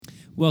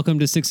Welcome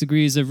to 6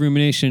 Degrees of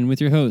Rumination with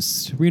your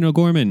hosts, Reno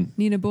Gorman.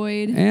 Nina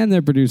Boyd. And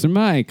their producer,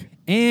 Mike.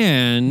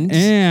 And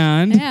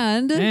Benjamin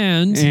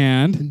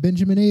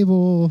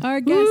Abel. Our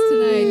guest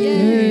tonight.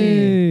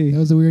 Yay. That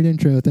was a weird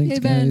intro. Thanks, Hey,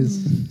 Ben.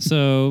 guys.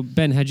 So,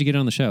 Ben, how'd you get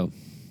on the show?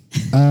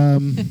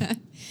 I'm not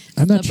Slept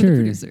with the sure.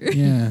 producer.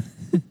 Yeah.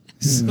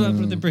 Slept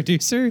with the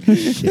producer?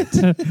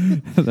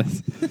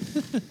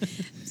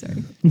 Sorry.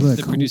 Look,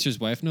 The producer's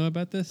wife know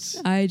about this?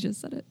 I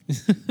just said it.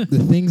 the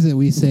things that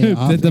we say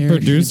off Did the air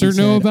producer should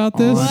be know said about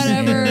this?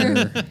 on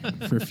Whatever.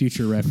 air for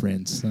future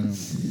reference.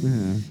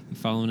 Yeah.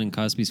 Following in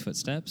Cosby's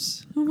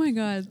footsteps? Oh my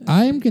God.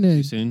 I'm gonna.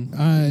 Too soon?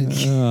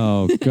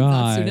 Oh, Not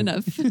God. soon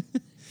enough.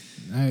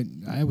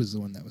 I was the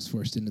one that was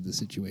forced into the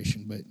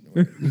situation, but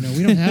we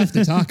don't have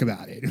to talk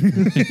about it.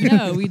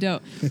 No, we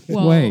don't.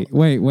 Well,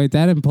 Wait.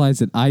 That implies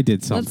that I did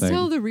let's something.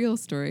 tell the real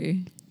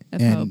story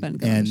of how Ben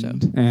got on the show.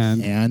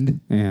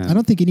 And I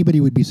don't think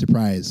anybody would be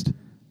surprised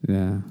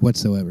yeah.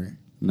 whatsoever.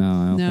 No,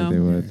 I don't think they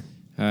would.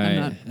 All I'm right.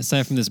 not.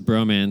 Aside from this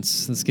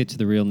bromance, let's get to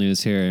the real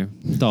news here.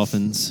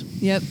 Dolphins.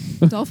 Yep.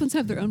 Dolphins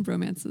have their own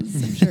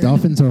bromances, I'm sure.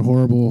 Dolphins are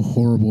horrible,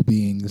 horrible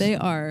beings. They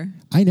are.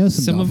 I know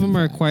some. Some of dolphin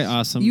them are facts. quite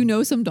awesome. You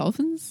know some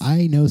dolphins?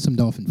 I know some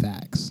dolphin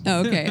facts.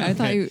 Oh, okay. I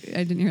thought I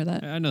didn't hear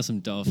that. I know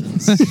some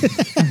dolphins. No,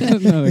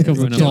 a couple Everyone of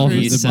on the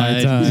dolphins east in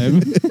my side.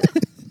 time.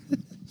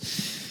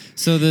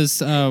 So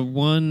this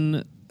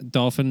one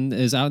dolphin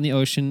is out in the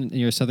ocean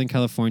near Southern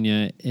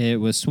California. It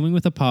was swimming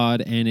with a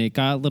pod, and it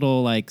got a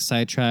little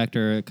sidetracked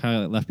or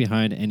kind of left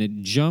behind, and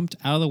it jumped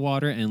out of the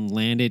water and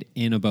landed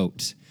in a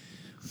boat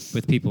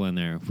with people in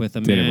there, with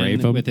a Did it rape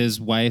man him? with his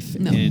wife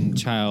No. and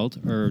child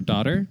or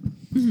daughter.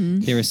 Mm-hmm.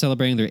 They were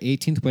celebrating their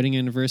 18th wedding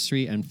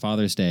anniversary and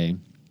Father's Day.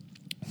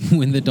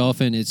 When the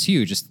dolphin, it's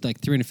huge, it's like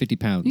 350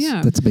 pounds.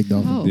 Yeah. That's a big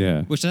dolphin. Oh.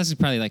 Yeah. Which that's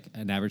probably like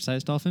an average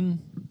sized dolphin.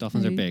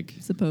 Dolphins are I big.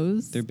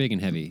 Suppose. They're big and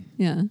heavy.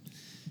 Yeah.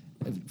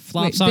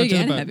 Flops Wait, onto big the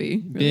and boat. heavy,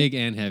 really? Big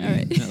and heavy. All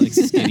right. Not like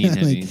skinny and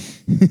heavy.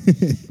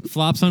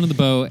 Flops onto the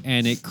boat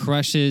and it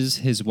crushes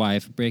his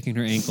wife, breaking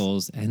her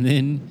ankles. And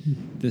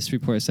then this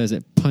report says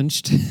it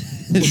punched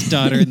his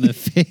daughter in the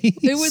face.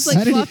 It was How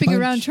like did it flopping punch?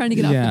 around trying to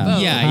get Yeah. off the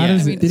boat. Yeah, How yeah.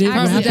 does I it- mean, Did it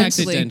wrap-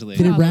 accidentally.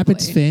 Did it wrap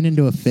its Probably. fin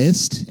into a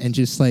fist and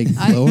just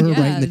blow her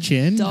right in the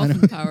chin? I Dolphin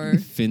don't- power.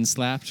 Fin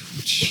slapped.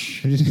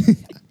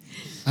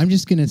 I'm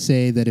just gonna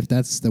say that if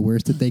that's the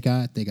worst that they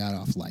got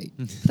off light.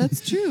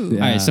 That's true.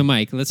 Yeah. All right, so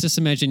Mike, let's just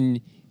imagine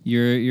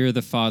you're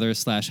the father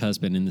 /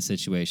 husband in the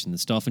situation.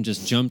 This dolphin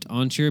just jumped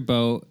onto your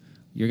boat,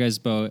 your guys'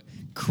 boat,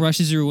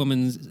 crushes your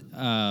woman's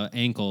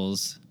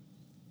ankles,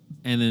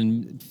 and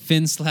then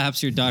fin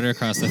slaps your daughter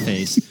across the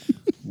face.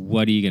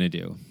 What are you gonna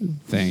do?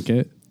 Thank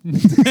it. No,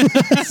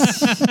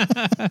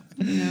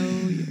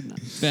 you're not.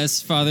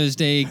 Best Father's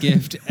Day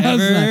gift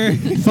How's ever.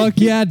 that? Fuck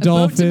yeah, Vote to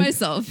dolphin.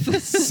 myself.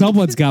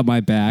 Someone's got my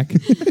back.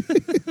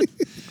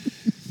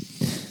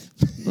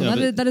 Well,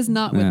 No, that is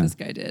not what Yeah. this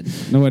guy did.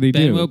 No, what'd he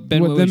Ben, do? what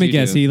Let would me you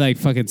guess. do? He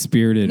fucking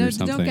spirited No, or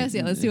something. don't guess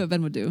yet. Let's see what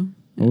Ben would do.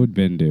 What would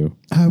Ben do?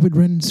 I would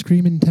run and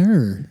scream in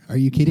terror. Are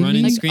you kidding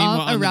Running me? and scream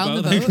Off on around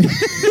the the boat.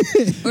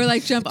 boat, or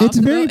like jump off It's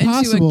the very boat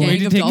possible. into a Way gang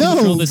to of take dolphins.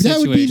 control No, of the that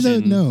would be the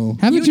situation. no.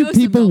 Haven't You you, know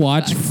some people dolphin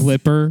watch facts.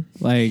 Flipper?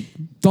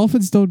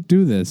 Dolphins don't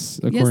do this,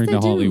 according they to do.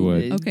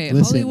 Hollywood. Okay,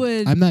 Listen,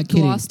 Hollywood I'm not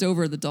kidding. glossed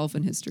over the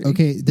dolphin history.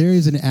 Okay, there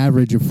is an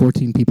average of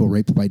 14 people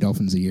raped by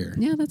dolphins a year.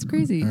 Yeah, that's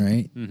crazy. All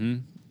right. Mm-hmm.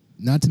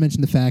 Not to mention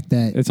the fact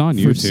that It's on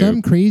for YouTube.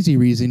 some crazy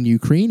reason,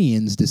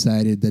 Ukrainians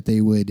decided that they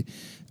would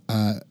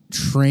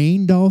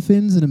train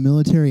dolphins in a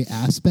military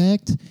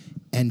aspect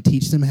and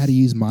teach them how to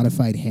use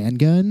modified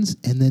handguns,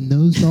 and then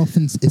those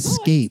dolphins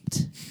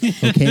escaped.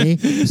 Okay,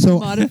 so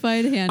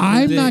Modified hand.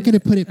 I'm not going to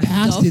put it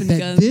past Dolphin it that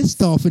guns. this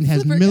dolphin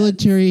has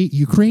Flipper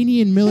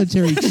Ukrainian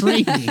military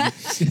training,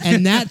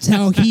 and that's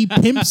how he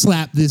pimp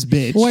slapped this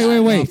bitch. Wait.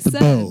 off the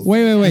Makes boat.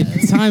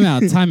 Wait. Time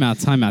out.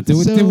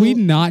 Did we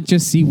not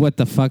just see what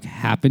the fuck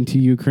happened to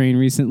Ukraine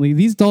recently?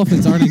 These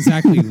dolphins aren't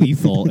exactly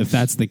lethal, if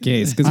that's the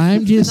case. Because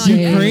I'm just Not yet.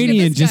 saying.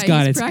 Ukrainian This just guy, got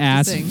he's its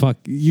practicing. ass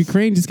fucked.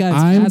 Ukraine just got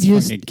its I'm ass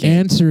just fucking kicked.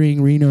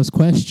 answering Reno's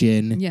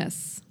question.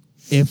 Yes.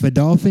 If a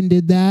dolphin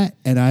did that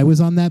and I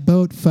was on that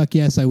boat, fuck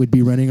yes, I would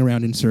be running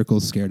around in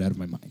circles, scared out of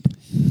my mind.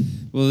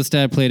 Well, this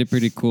dad played it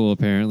pretty cool,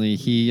 apparently.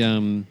 He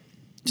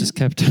just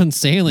kept on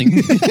sailing.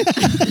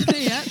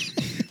 Yeah.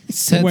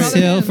 Set Wait.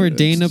 sail for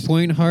Dana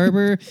Point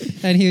Harbor,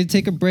 and he would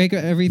take a break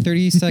every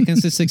 30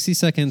 seconds to 60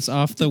 seconds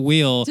off the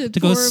wheel to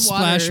go pour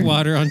splash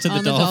water onto the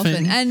on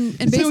dolphin. And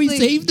So he basically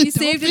saved the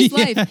saved his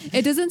life.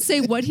 It doesn't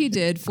say what he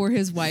did for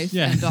his wife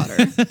Yeah. and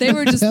daughter. They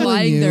were just Telling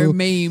lying there you,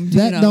 maimed.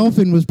 That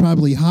dolphin was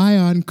probably high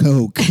on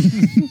coke.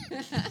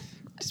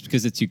 Just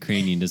because it's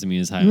Ukrainian doesn't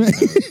mean it's high on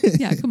coke.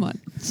 Yeah, come on.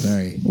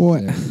 Sorry.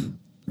 What? Sorry.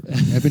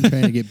 I've been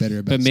trying to get better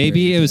about But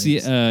maybe it was the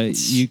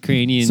stereotypes.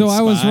 Ukrainian So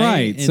I was spy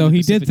right. in So the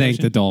he did Pacific thank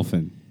the Ocean.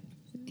 dolphin.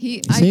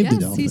 I saved the guess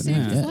dolphin. he saved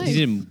his Yeah. life. He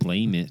didn't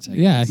blame it. I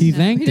Yeah, guess. he No,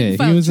 thanked he didn't it.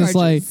 file He was just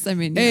like, charges. I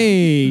mean,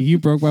 hey, you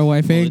broke my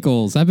wife's Well,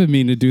 ankles. I've been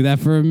meaning to do that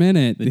for a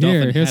minute. The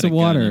dolphin Here's had some a gun.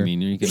 water. I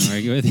mean, you can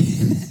argue with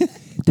it.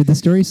 Did the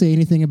story say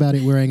anything about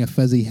it wearing a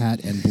fuzzy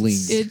hat and bling?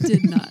 It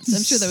did not.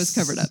 I'm sure that was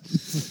covered up.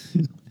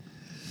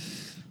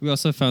 We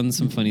also found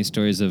some funny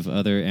stories of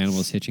other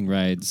animals hitching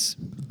rides,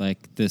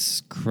 like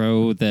this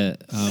crow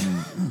that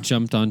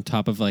jumped on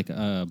top of like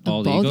a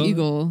bald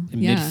eagle, in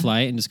yeah.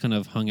 mid-flight and just kind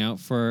of hung out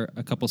for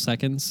a couple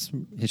seconds,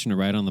 hitching a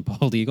ride on the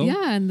bald eagle.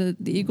 Yeah, and the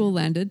eagle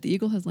landed. The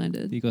eagle has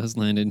landed. The eagle has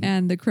landed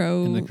And the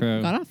crow,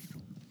 got off.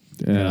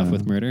 off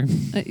with murder.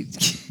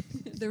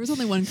 There was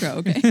only one crow,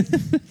 okay?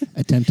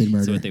 Attempted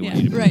murder. That's what they Yeah,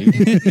 want you to right.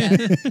 believe. Yeah,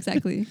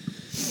 exactly.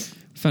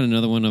 Found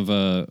another one of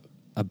a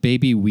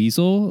baby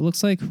weasel, it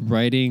looks like,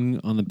 riding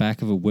on the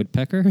back of a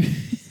woodpecker.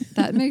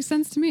 That makes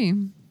sense to me.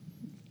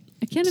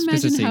 I can't Does it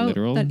imagine say how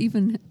literal? that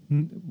even...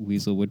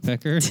 Weasel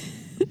woodpecker.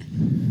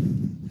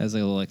 Has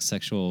like a little like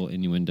sexual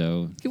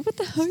innuendo. What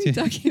the hell are you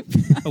talking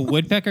about? A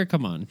woodpecker?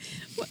 Come on.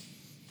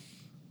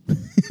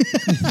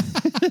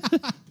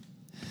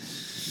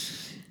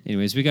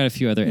 Anyways, we got a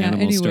few other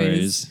animal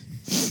stories.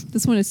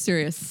 This one is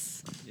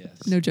serious.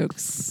 Yes. No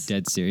jokes.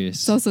 Dead serious.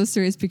 It's also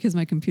serious because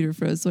my computer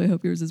froze, so I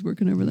hope yours is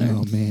working over there.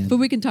 Oh, man. But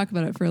we can talk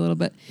about it for a little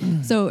bit.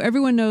 So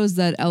everyone knows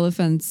that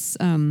elephants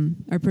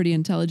are pretty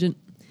intelligent,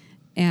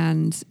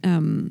 and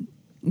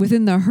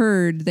within the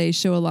herd, they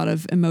show a lot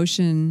of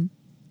emotion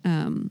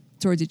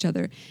towards each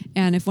other.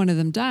 And if one of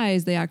them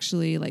dies, they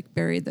actually like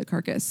bury the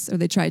carcass, or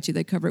they try to.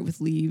 They cover it with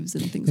leaves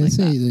and things They like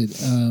say that.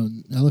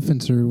 that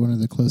elephants are one of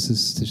the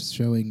closest to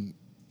showing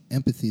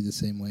empathy the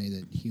same way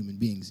that human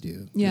beings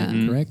do. Yeah.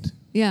 Is that correct?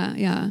 Yeah,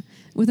 yeah.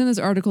 Within this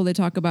article, they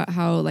talk about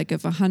how, like,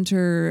 if a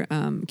hunter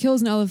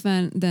kills an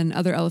elephant, then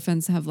other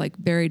elephants have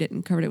like buried it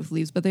and covered it with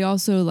leaves. But they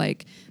also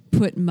like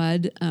put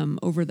mud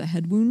over the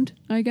head wound,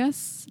 I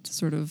guess, to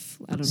sort of,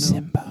 I don't know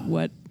Simba.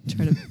 what,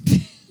 try to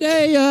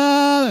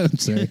Yeah. I'm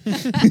sorry.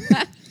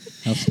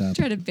 I'll stop.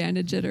 try to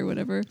bandage it or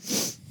whatever.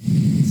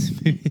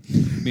 Maybe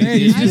Hey, they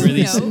you just just-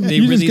 really, know. they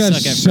You really just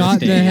got suck at shot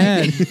first in the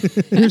aid.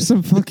 head. Here's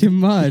some fucking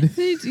mud.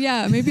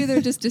 Yeah, maybe they're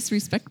just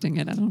disrespecting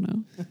it. I don't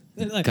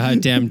know.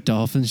 Goddamn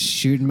dolphins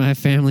shooting my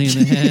family in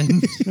the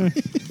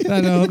head.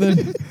 I know.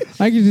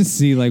 I can just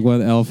see like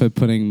one elephant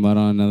putting mud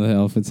on another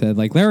elephant's head.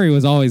 Like Larry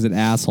was always an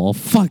asshole.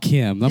 Fuck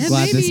him. I'm Yeah,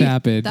 glad this maybe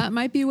happened. That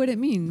might be what it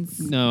means.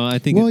 No, I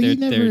think Well, that you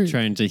they're never-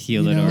 trying to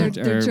heal you it, know, or,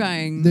 They're or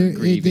trying. They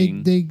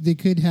grieving.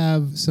 could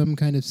have some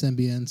kind of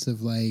semblance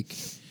of like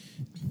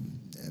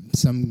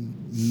some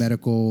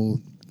medical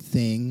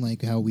thing,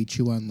 like how we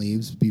chew on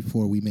leaves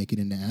before we make it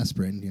into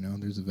aspirin. You know,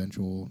 there's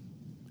eventual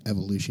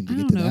evolution to I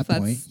get don't to know that if that's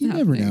point. You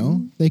never happening.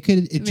 know. They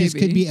could. It just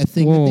Maybe. could be a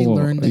thing Whoa, that they whoa,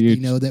 learned that you-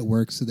 they know that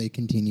works, so they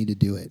continue to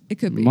do it. It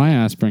could be. My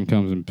aspirin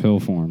comes in pill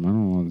form. I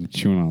don't want to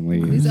chewing on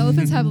leaves. These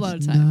elephants have a lot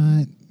of time.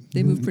 Not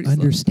They move pretty slow.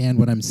 Understand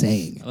what I'm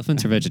saying?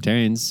 Elephants are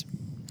vegetarians.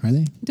 Are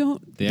they?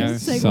 Don't They don't are.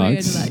 segue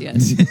Sucks. into that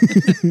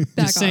yet.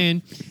 Back Just off.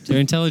 saying, they're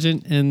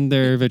intelligent and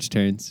they're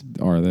vegetarians.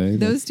 Are they?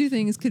 Those two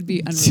things could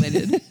be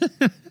unrelated.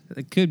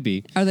 It could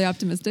be. Are they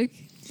optimistic?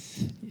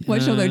 Why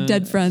show their Uh,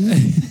 dead friends?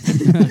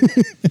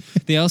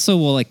 They also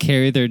will like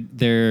carry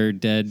their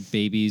dead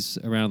babies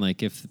around.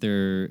 Like if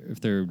their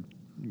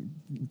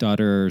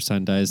daughter or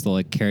son dies, they'll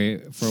like carry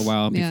it for a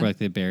while Yeah. before like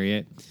they bury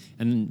it.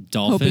 And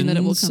Hoping that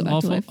it will dolphins come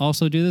back to life.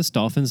 also do this.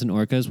 Dolphins and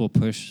orcas will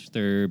push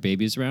their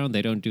babies around.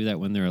 They don't do that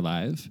when they're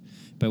alive,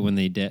 but when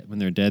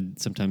they're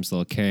dead, sometimes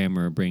they'll carry them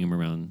or bring them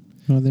around.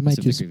 Well, they might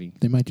So they're just grieving.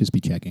 be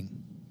checking.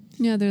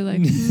 Yeah, they're like,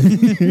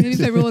 maybe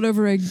if I roll it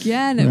over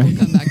again, it will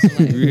come back to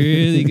life.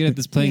 Really good at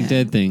this playing Yeah.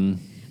 dead thing.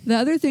 The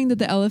other thing that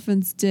the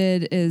elephants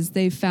did is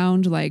they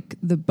found like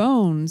the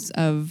bones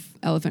of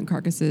elephant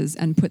carcasses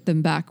and put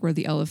them back where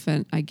the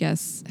elephant, I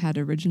guess, had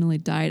originally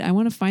died. I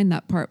want to find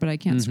that part, but I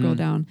can't scroll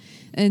down.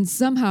 And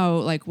somehow,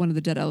 like one of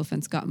the dead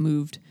elephants got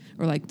moved,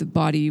 or like the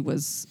body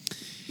was.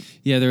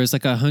 Yeah, there was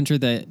like a hunter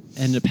that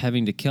ended up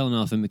having to kill an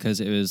elephant because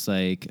it was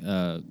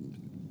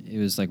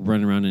like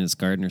running around in its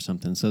garden or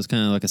something. So it's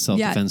kind of like a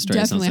self-defense story.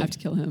 it sounds definitely like. have to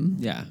kill him.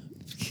 Yeah,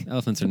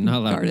 elephants are not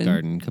allowed to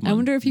garden. Come on, I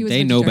wonder if he was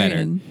They know better.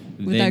 vegetarian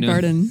with They that know-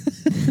 garden.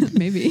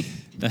 Maybe.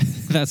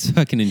 That's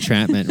fucking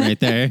entrapment right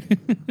there.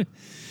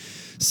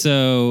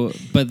 So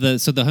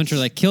the hunter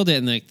like killed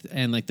it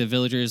and the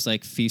villagers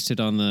like feasted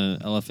on the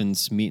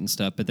elephant's meat and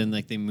stuff, but then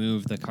like they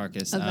moved the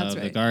carcass Oh, out that's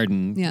of the right.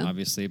 garden, Yeah.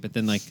 obviously. But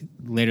then like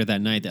later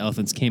that night, the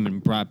elephants came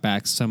and brought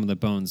back some of the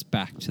bones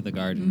back to the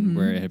garden Mm-hmm.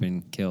 where it had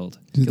been killed.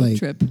 Just Guilt like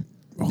trip.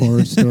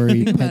 horror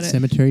story, Think Pet about it.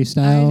 Cemetery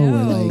style, I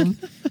where know. like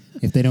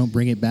if they don't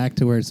bring it back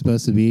to where it's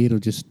supposed to be, it'll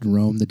just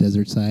roam the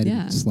desert side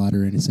Yeah. and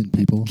slaughter innocent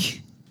people.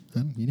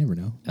 You never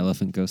know.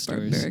 Elephant ghost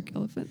stories. Barbaric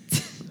elephant.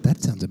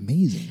 That sounds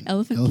amazing.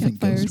 Elephant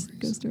campfires, ghost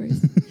ghost stories.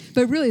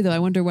 But really, though, I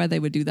wonder why they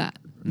would do that.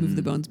 Move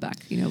the bones back.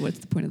 You know, what's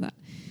the point of that?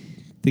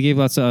 They gave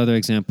lots of other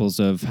examples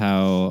of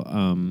how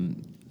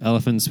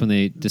elephants, when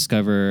they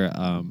discover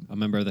a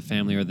member of the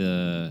family or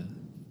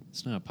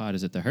it's not a pod,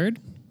 is it the herd?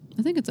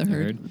 I think it's a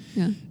herd. herd.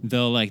 Yeah.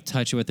 They'll like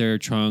touch it with their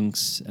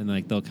trunks and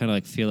like they'll kind of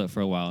like feel it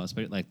for a while. It's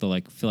like they'll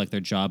like feel like their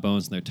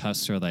jawbones and their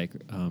tusks are like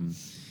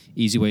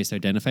easy ways to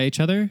identify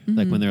each other.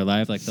 Like when they're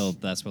alive, like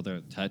that's where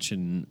they'll touch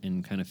and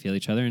kind of feel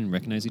each other and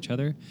recognize each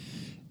other.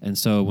 And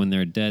so when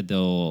they're dead,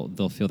 they'll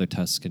feel their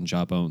tusks and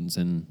jawbones.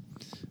 And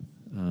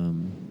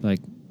like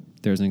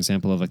there's an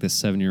example of like this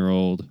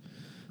 7-year-old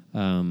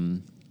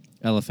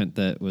elephant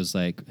that was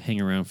like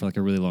hanging around for like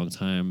a really long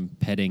time,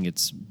 petting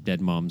its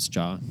dead mom's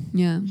jaw.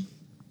 Yeah.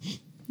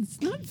 It's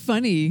not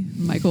funny,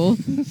 Michael.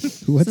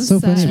 What's So so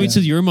funny? sad. Wait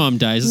till your mom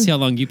dies. Let's see how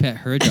long you pet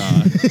her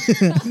jaw.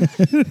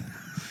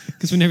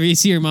 Because whenever you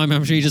see your mom,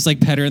 I'm sure you just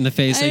like pet her in the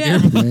face I like know.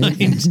 you're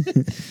blind.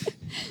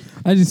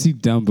 I just see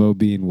Dumbo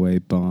being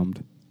wave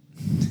bombed.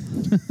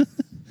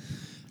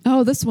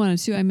 Oh, this one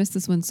too. I missed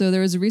this one. So there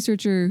was a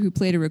researcher who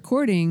played a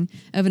recording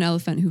of an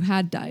elephant who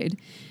had died,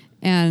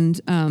 and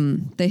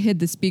they hid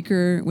the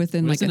speaker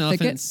within What like does an a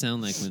elephant thicket.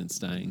 sound like when it's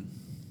dying?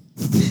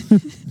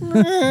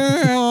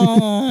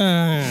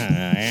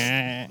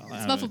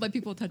 It's muffled by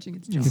people touching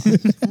its jaw.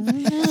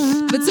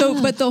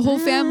 but the whole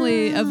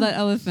family of that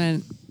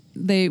elephant,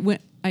 they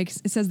went. It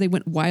says they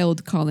went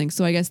wild calling.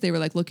 So I guess they were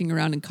like looking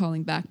around and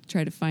calling back to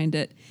try to find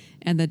it.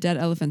 And the dead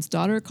elephant's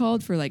daughter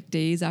called for like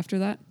days after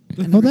that.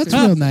 And the Oh, that's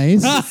research- real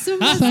nice. so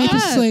messed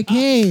Scientists up. like,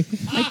 hey,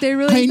 Like they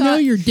really I know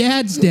thought- your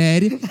dad's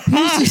dead. Here's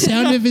the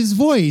sound of his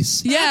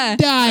voice. Yeah.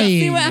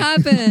 Dying. See what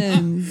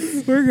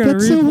happens. We're gonna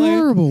That's so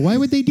horrible. Why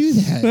would they do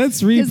that?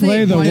 Let's 'Cause they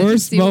replay the wanted to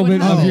worst see what would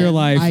moment of your happen.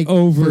 life For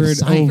over and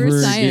science. over For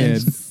again.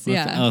 science. What if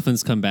Yeah.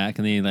 elephants come back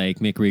and they like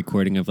make a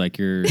recording of like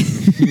your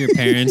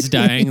parents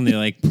dying and they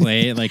like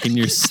play it like in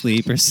your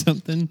sleep or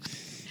something.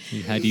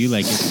 How do you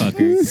like it,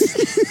 fucker?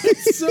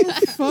 It's so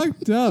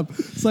fucked up.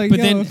 It's like, But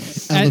yo, then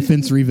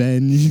Elephant's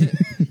revenge.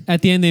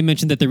 at the end, they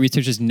mentioned that the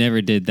researchers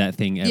never did that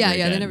thing ever. Yeah,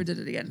 again. they never did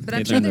it again. But They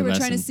I'm sure learned they their were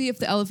trying to lesson. see if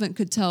the elephant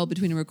could tell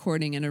between a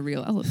recording and a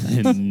real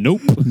elephant. And nope.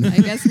 I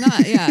guess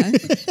not. Yeah,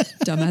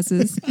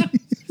 dumbasses.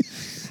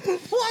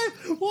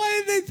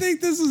 why did they think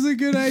this was a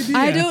good idea?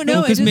 I don't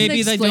know. Because it doesn't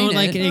maybe they explain don't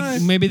like it.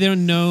 it. Maybe they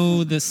don't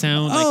know the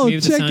sound. Like Oh, maybe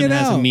the check sound it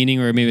has a out. meaning,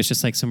 or maybe it's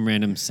just like some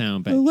random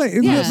sound. But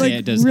Wait, Yeah. like, Yeah,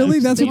 it does really?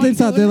 have That's to what they be.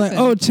 thought. They're like,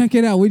 oh, check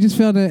it out. We just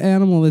found an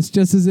animal that's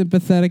just as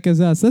empathetic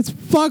as us. Let's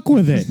fuck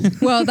with it.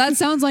 Well, that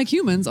sounds like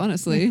humans,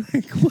 honestly.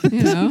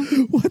 You know,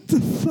 What the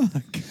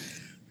fuck?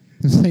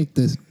 It's like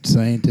this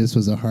scientist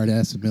was a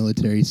hard-ass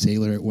military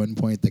sailor at one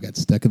point that got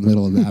stuck in the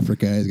middle of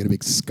Africa. He's got a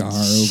big scar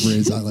over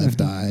his left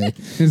eye.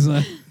 It's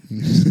like,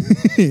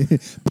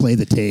 Play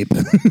the tape.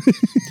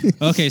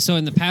 okay, so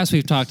in the past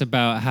we've talked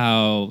about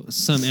how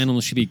some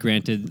animals should be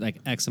granted like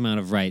X amount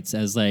of rights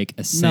as like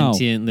a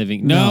sentient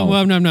living. No.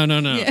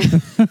 No. Yeah.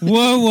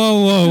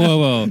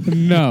 Whoa.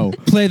 no.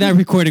 Play that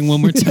recording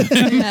one more time.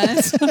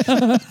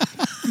 Yeah.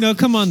 No,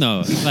 come on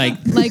though. Like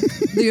Like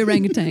the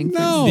orangutan.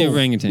 No. the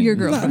orangutan. Your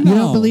girlfriend. You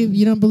No.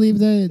 don't believe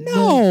that?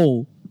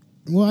 No.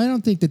 Well, I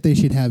don't think that they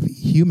should have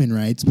human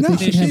rights, but No.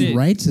 they should They have should-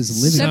 rights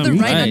as They living have the Some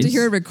right not to rights.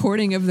 hear a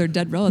recording of their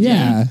dead relative.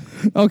 Yeah.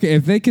 Okay,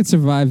 if they could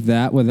survive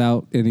that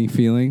without any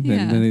feeling,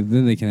 then, Yeah.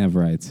 then they can have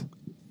rights.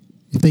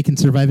 If they can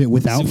survive it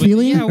without So,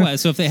 feeling? Yeah, what?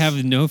 So if they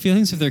have no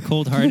feelings, if they're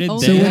cold-hearted,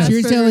 Only So then what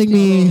you're Asperger's telling people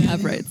me-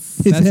 have rights.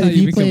 Is That's that how if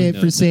you you play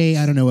become it for, say,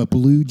 I don't know, a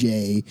blue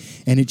jay,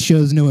 and it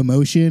shows no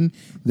emotion,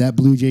 that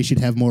blue jay should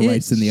have more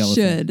rights than the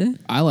elephant. Should.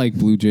 I like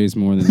blue jays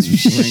more than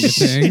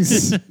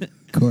orangutans.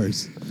 Of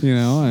course. You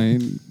know, I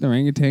mean,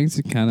 orangutans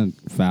are kind of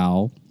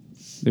foul.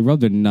 They rub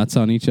their nuts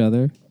on each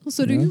other. Well,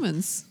 so do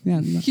humans. Yeah,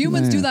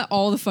 Humans do that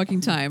all the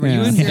fucking time. Are Yeah. you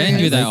You and Ben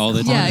serious? do that all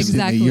the time. Yeah,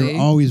 Constantly. exactly.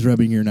 You're always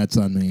rubbing your nuts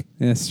on me.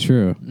 That's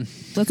true.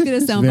 Let's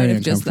get a soundbite Very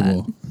of just that.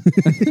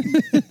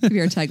 uncomfortable. Could be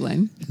our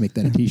tagline. Make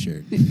that a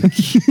t-shirt.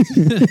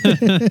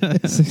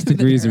 6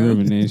 degrees of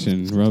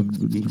rumination. Rub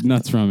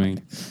nuts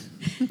rubbing.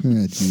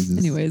 Oh, Jesus.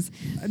 Anyways,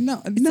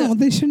 No, So-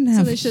 they shouldn't so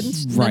have. they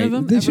shouldn't- none Right. of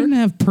them They ever? shouldn't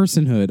have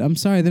personhood. I'm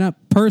sorry, they're not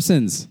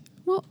persons.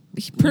 well,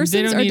 They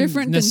persons don't are need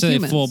different than necessarily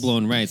humans.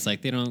 full-blown rights.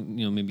 Like they don't,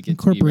 maybe get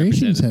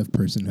Corporations to be have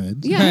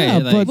personhood. Yeah,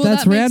 Right, like- but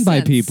that's that makes ran by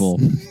sense. people.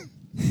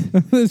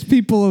 There's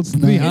people It's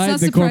behind not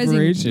the surprising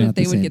corporation. that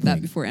they the would same get that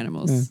thing. before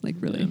animals. Like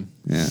really.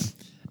 Yeah.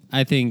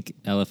 I think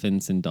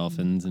elephants and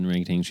dolphins and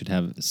orangutans should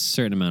have a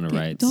certain amount of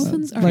rights.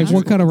 Dolphins are Like, what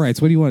assholes. kind of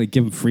rights? What do you want to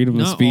give them? Freedom of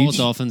Not all speech?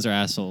 dolphins are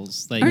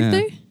assholes. Like Aren't Yeah.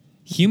 they?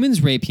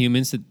 humans rape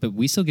humans, but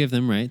we still give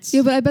them rights.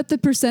 Yeah, but I bet the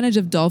percentage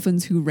of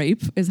dolphins who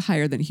rape is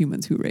higher than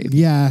humans who rape.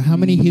 Yeah, how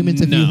many humans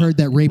have you No. heard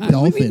that rape What do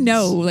you dolphins? mean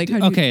no, like how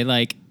do you- Okay,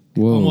 like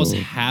Whoa. almost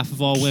half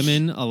of all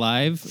women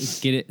alive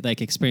get it,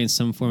 like experience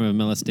some form of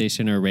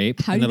molestation or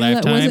rape How in do you their know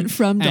lifetime. that wasn't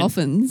from And-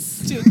 dolphins?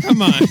 Dude,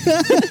 come on.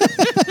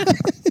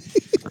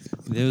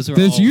 Those were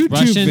There's all YouTube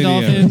Russian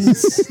dolphins.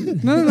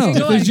 dolphins. No. Okay,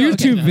 go There's ahead,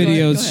 YouTube go ahead,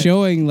 videos go ahead.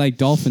 showing like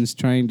dolphins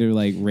trying to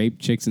like rape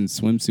chicks in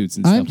swimsuits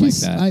and I'm stuff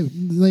just,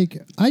 like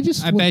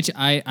that. I bet you,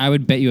 I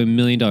would bet you $1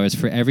 million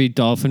for every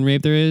dolphin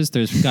rape there's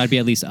got to be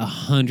at least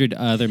 100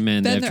 other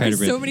men Ben, that have there tried are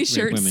to rape, so many rape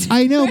shirts. women.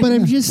 I know, but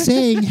I'm just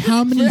saying,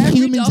 how many For every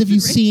humans have you dolphin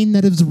rape. seen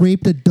that has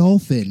raped a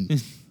dolphin?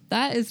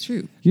 That is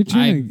true. You're I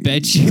trying to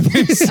bet you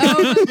there's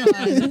Oh my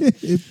god.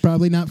 It's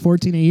probably not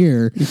 14 a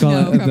year. you call No,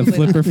 it the probably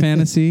flipper not.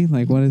 fantasy.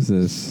 Like, what is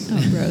this?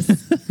 Oh, gross.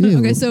 Ew.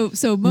 Okay,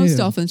 so most Ew.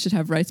 dolphins should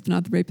have rights, but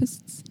not the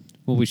rapists.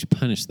 Well, we should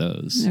punish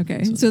those.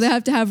 Okay, so they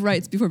have to have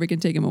rights before we can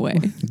take them away.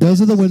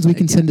 Those are the ones we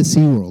can send to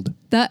SeaWorld.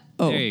 That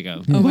There you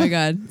go. Oh my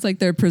God, it's like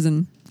their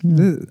prison.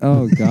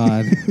 Oh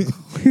God.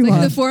 It's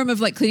like the form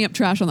of like cleaning up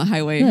trash on the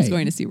highway. It's Right.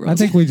 going to SeaWorld. I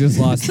think we just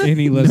lost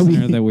any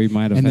listener that we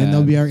might have And had. then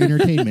there'll be our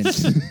entertainment.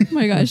 oh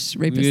my gosh,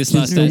 We rapist. just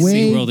lost The that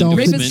way SeaWorld dolphins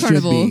Rapist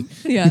endorsement.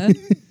 should carnival. Yeah.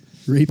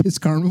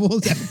 Rapist carnival?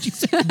 Is that what you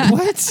said?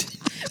 What?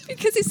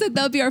 Because he said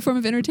that would be our form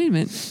of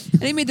entertainment.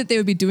 And he made that they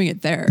would be doing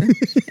it there.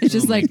 It's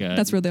just Oh my like, God.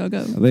 that's where they all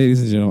go.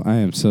 Ladies and gentlemen, I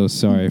am so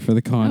sorry for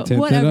the content that our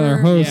whatever.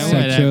 hosts Yeah, have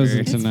whatever. chosen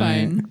It's tonight.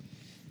 fine.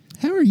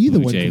 How are you the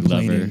one OJ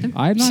complaining? lover.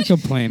 I'm not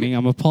complaining.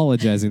 I'm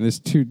apologizing. That's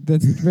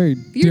very You're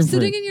different.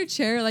 sitting in your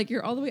chair, like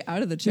you're all the way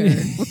out of the chair.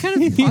 What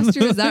kind of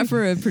posture is that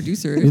for a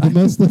producer? You're the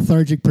most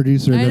lethargic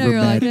producer I've I know, ever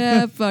you're met. like,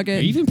 yeah, fuck Are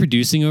it. you even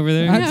producing over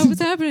there? Yeah,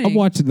 what's happening? I'm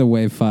watching the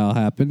wave file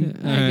happen.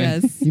 I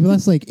guess. You've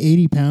lost like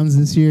 80 pounds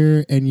this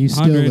year, and you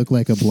still 100. look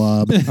like a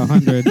blob.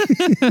 100.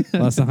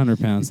 Lost 100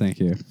 pounds. Thank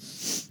you.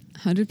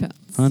 100 pounds.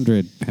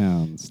 100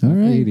 pounds. All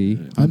Not right. 80.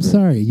 I'm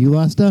sorry. You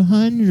lost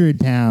 100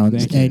 pounds,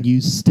 Thank you. and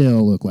you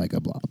still look like a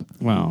blob.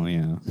 Well,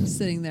 yeah.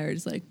 Sitting there,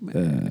 just like, are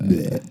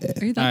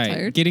you that All right,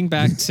 tired? getting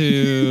back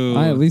to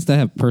At least I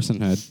have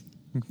personhood.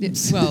 Yeah,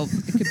 well,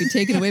 it could be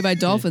taken away by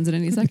dolphins at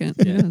any second.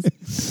 Who Yeah.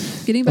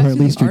 knows? Getting back Or to at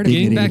the least you're article.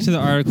 getting back dignity. to the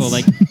article,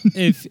 like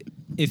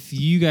if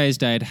you guys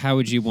died, how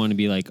would you want to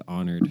be like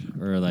honored,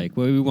 or like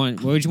what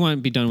would you want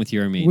to be done with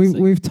your remains?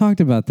 Like- We've talked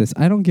about this.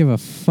 I don't give a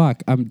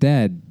fuck. I'm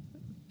dead.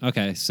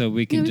 okay, so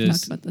we Yeah, can we've talked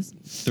just about this.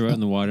 throw it in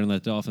the water and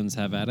let dolphins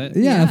have at it.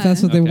 Yeah, if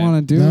that's what they Okay.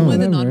 want to do. No. Only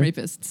the whatever.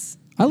 non-rapists.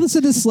 I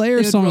listen to They Slayer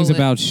would songs roll it.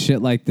 about shit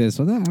like this.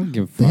 Well, I don't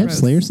give a They fuck. have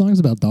Slayer songs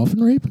about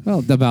dolphin rape?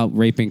 Well, about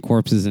raping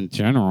corpses in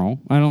general.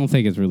 I don't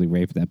think it's really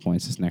rape at that point.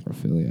 It's just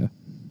necrophilia.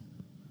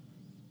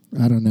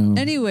 I don't know.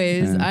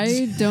 Anyways, Yeah.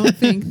 I don't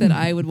think that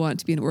I would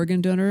want to be an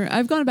organ donor.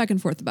 I've gone back and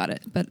forth about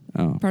it, but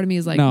Oh. part of me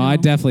is like, no, I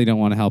definitely don't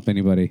want to help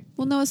anybody.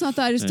 Well, no, it's not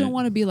that. I just don't Right.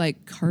 want to be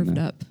like carved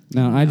up.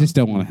 No, I just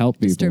don't want to help It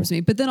people. disturbs me.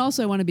 But then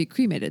also, I want to be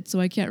cremated, so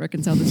I can't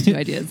reconcile those two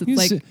ideas. It's You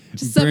like s-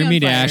 just set burn on me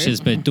to fire.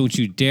 ashes, but don't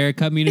you dare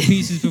cut me into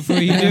pieces before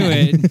you do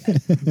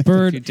it.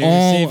 Burn You dare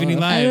all. save any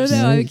I don't lives.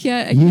 know. I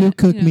can't. I you can't,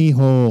 cook know. me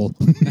whole.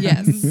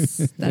 Yes,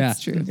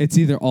 that's Yeah, true. It's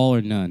either all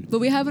or none. But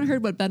we haven't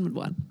heard what Ben would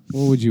want.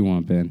 What would you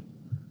want, Ben?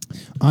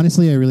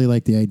 Honestly, I really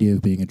like the idea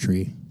of being a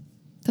tree.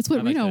 That's what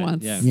I like Reno that,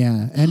 wants. yeah.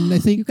 Yeah, and I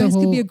think You the guys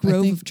could whole, be a I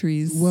grove think- of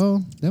trees.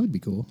 Well, that would be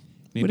cool.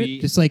 Maybe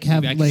Just like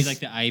have maybe I could like, be like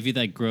the ivy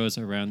that grows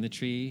around the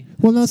tree.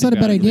 well, no, it's not a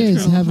bad idea.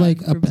 Is to have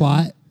like a For Ben.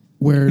 plot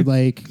where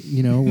like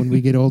when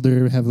we get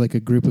older, have like a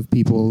group of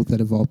people that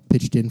have all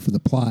pitched in for the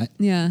plot.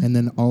 Yeah. and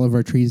then all of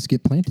our trees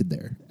get planted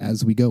there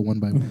as we go one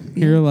by one.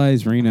 Here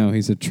lies Reno.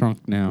 He's a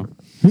trunk now.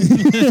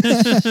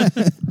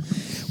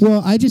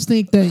 Well, I just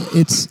think that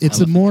it's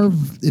a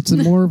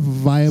more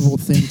viable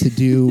thing to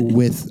do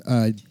with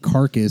a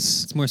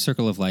carcass It's more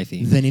circle of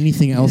lifey. than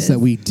anything else is. that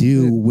we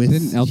do with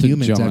Didn't Elton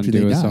humans John after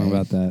do they a die. song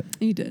about that?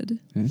 He did.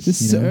 It's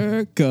a You know?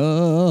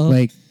 circle.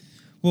 Like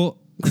Well,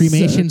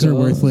 cremations are Circle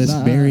worthless.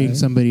 life. Burying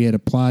somebody at a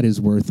plot is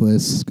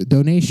worthless.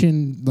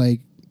 Donating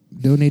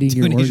your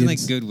donation organs.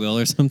 like Goodwill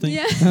or something.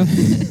 Yeah.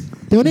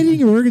 Donating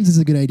your organs is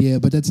a good idea,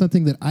 but that's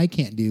something that I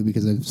can't do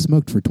because I've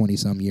smoked for 20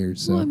 some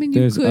years. So Well, I mean, you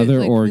There's could,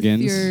 other like,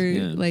 organs. With your,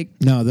 Yeah. like,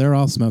 no, they're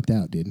all smoked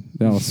out, dude.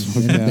 That was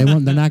They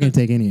won't. They're not going to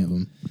take any of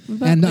them. what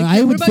about, And like, I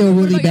what would about feel your-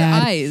 what really about your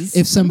bad eyes?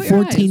 if some What about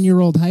your eyes?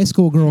 14-year-old high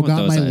school girl I want got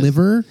those my eyes.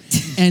 liver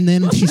and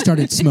then she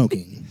started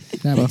smoking.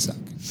 That would suck.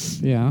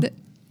 Yeah. The-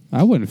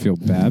 I wouldn't feel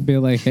bad. Be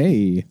like,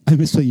 hey, I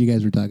missed what you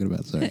guys were talking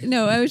about. Sorry.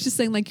 No, I was just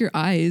saying like your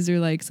eyes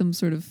or like some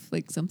sort of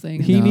like something.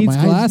 He No, needs my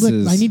eyes- look,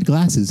 glasses. I need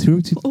glasses.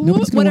 Nobody's gonna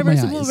Whatever. want my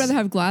Someone would eyes. rather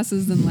have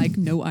glasses than like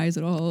no eyes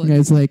at all. The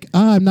guy's like,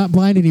 I'm not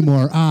blind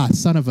anymore.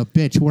 Son of a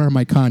bitch. Where are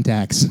my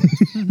contacts?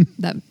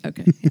 That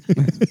okay.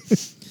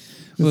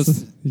 Well, he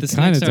this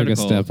kind next of took a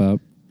article, step up.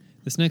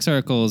 This next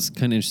article is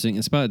kind of interesting.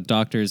 It's about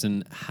doctors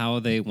and how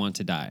they want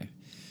to die.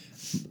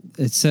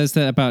 It says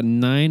that about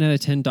 9 out of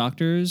 10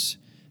 doctors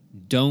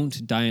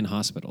don't die in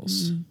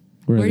hospitals.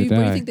 Where Where they do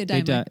you die? think they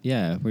die? Mike?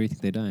 Yeah, where do you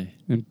think they die?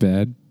 In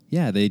bed.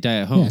 Yeah, they die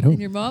at home. Yeah, at home. In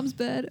your mom's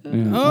bed. Oh.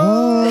 Yeah.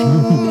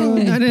 Oh,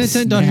 9 out of 10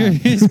 Snap.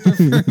 doctors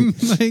prefer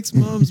Mike's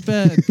mom's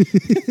bed.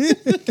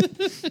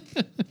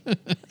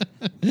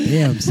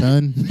 Damn,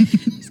 son.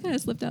 Just kind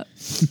of slipped out.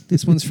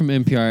 This one's from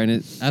NPR, and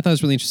I thought it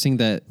was really interesting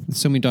that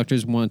so many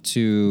doctors want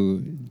to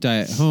die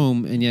at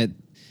home, and yet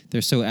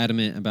they're so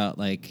adamant about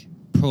like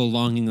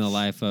prolonging the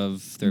life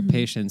of their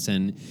patients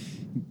and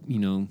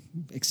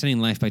extending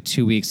life by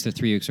 2 weeks to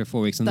 3 weeks or 4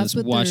 weeks, and That's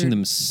just what watching they're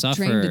them suffer.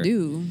 Trained to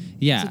do.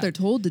 Yeah. That's what they're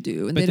told to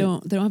do, and But they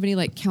don't have any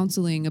like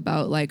counseling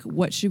about like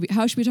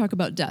how should we talk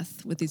about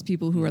death with these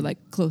people who are like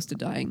close to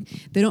dying.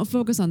 They don't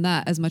focus on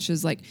that as much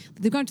as like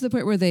they've gone to the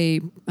point where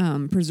they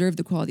preserve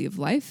the quality of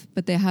life,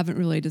 but they haven't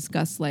really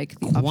discussed like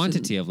the Quantity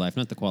option. of life,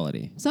 not the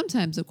quality.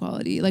 Sometimes the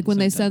quality, like when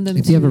they send them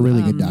If to you have a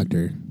really good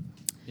doctor,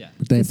 Yeah.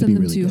 but they they have to be send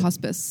them really to good.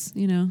 hospice.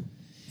 Yeah.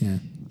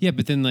 Yeah,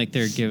 but then like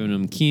they're giving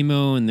them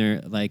chemo, and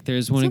they're like,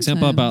 there's one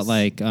example about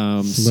like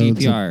Loads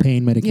CPR, of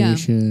pain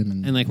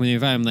medication. and like when they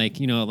revive them, like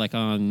like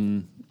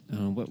on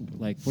what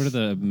are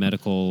the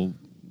medical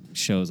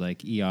shows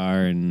like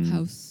ER and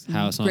House and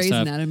all Grey's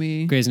stuff.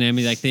 Anatomy. Grey's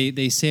Anatomy, like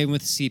they say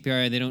with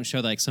CPR, they don't show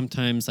like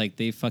sometimes like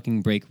they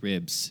fucking break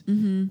ribs,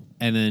 and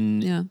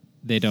then Yeah.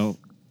 they don't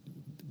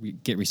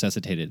get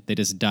resuscitated. They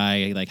just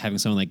die like having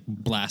someone like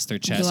blast their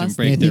chest and Blast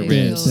break their their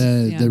nails.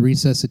 ribs. Yeah. The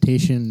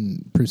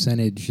resuscitation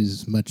percentage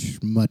is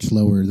much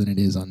lower than it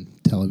is on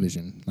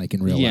television. Like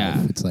in real Yeah.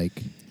 life, it's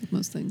like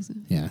Most things.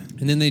 yeah.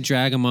 And then they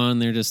drag them on.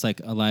 They're just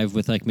like alive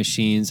with like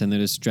machines, and they're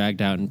just dragged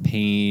out in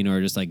pain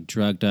or just like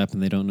drugged up,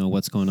 and they don't know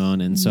what's going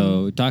on. And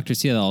so doctors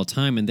see that all the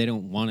time, and they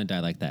don't want to die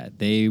like that.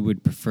 They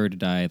would prefer to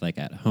die like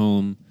at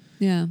home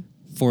Yeah.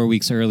 4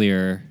 weeks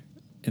earlier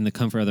in the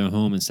comfort of their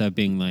home instead of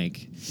being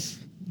like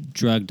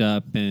drugged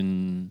up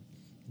and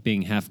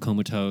being half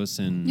comatose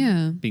and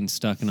Yeah. being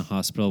stuck in a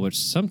hospital, which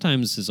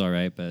sometimes is all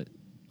right, but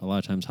a lot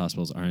of times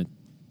hospitals aren't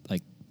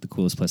like the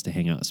coolest place to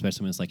hang out,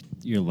 especially when it's like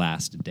your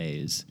last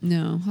days.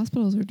 No,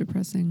 hospitals are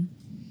depressing.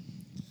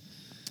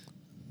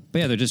 But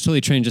yeah, they're just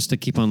totally trained just to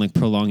keep on like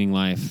prolonging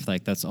life.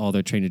 Like that's all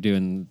they're trained to do,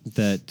 and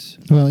that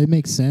Well, it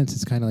makes sense.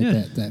 It's kind of like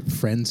Yeah. that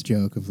Friends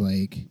joke of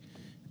like,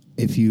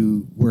 if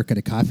you work at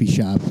a coffee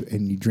shop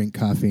and you drink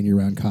coffee and you're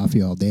around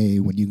coffee all day,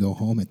 when you go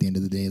home at the end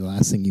of the day, the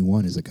last thing you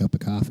want is a cup of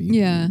coffee.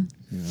 Yeah.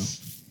 You know?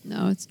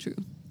 No, it's true.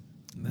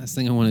 the last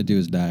thing I want to do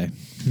is die.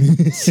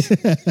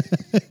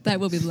 That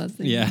will be the last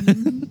thing. Yeah.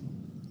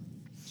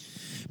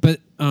 But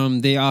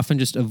they often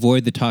just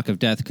avoid the talk of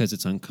death because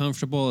it's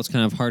uncomfortable. It's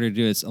kind of harder to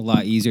do. It's a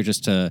lot easier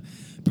just to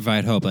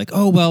provide hope. Like,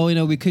 oh, well,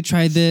 we could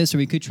try this or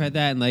we could try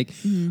that. And like,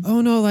 oh,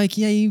 no, like,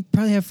 yeah, you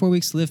probably have 4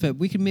 weeks to live, but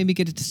we could maybe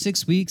get it to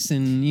 6 weeks.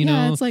 And, you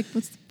know, it's like,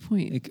 what's the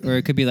point? or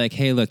it could be like,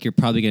 hey, look, you're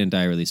probably going to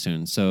die really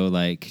soon. So,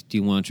 like, do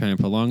you want to try and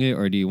prolong it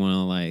or do you want to,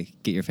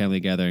 like, get your family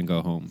together and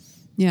go home?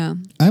 Yeah.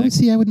 I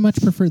would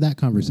much prefer that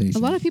conversation. A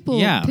lot of people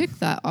Yeah. pick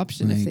that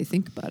option if Right. they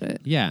think about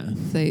it. Yeah.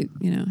 If they,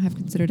 have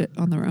considered it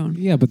on their own.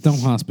 Yeah, but don't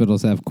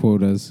hospitals have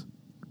quotas?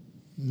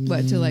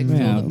 But to like fill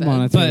Yeah, the bed.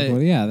 monetary But-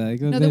 quota. Yeah,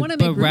 No, they want to make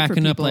But room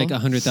racking for up people. like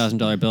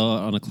 $100,000 bill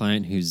on a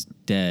client who's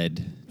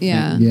dead.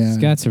 Yeah. Yeah. He's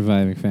got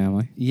surviving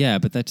family. Yeah,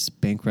 but that just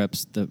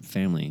bankrupts the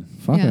family.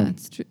 Fuck Yeah, him.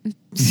 it's true.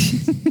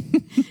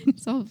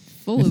 It's all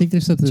full I of think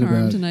there's something charm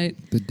about tonight.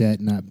 the debt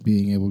not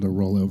being able to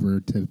roll over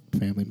to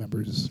family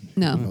members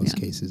No, in most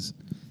yeah. cases.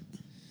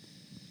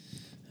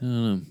 I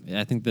don't know.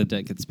 I think the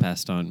debt gets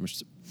passed on,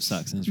 which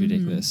sucks and it's Mm-hmm.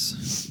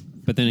 ridiculous.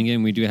 But then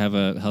again, we do have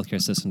a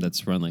healthcare system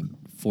that's run like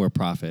for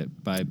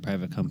profit by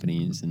private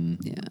companies, and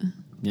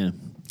Yeah.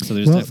 so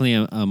there's Well- definitely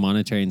a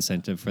monetary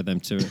incentive for them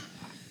to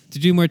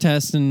do more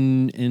tests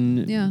and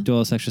Yeah. do all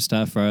this extra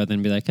stuff rather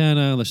than be like, oh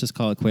no, let's just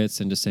call it quits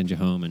and just send you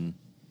home.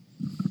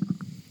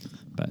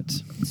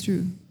 But It's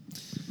true.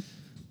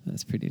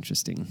 that's pretty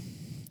interesting.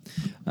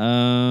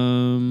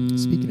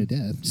 Speaking of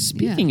death,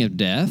 Speaking of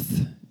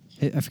death,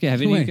 I forget.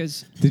 Have any of you Wait.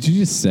 guys? Did you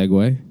just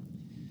segue?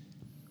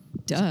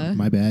 Duh.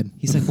 my bad.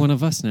 He's like one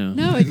of us now.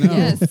 No,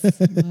 yes.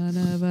 One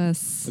of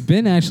us.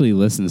 Ben actually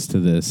listens to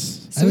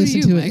this. So I do listen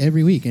you, to Mike. it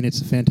every week, and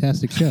it's a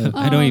fantastic show.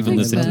 I don't even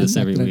thanks, listen to Ben. this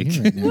every Not that I'm week.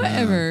 here right now.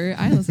 Whatever.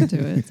 I listen to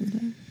it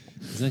sometimes.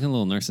 He's like a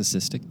little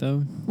narcissistic,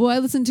 though. Well, I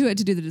listen to it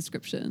to do the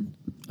description,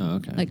 Oh,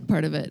 okay. like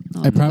part of it.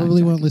 I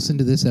probably won't listen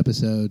to this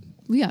episode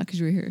Well, yeah, because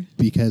you were here.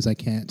 because I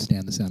can't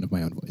stand the sound of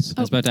my own voice.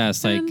 I was about to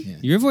ask, like, Yeah.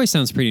 your voice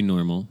sounds pretty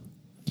normal.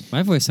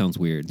 My voice sounds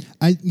weird.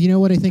 You know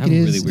what I think I it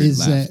have a is really weird is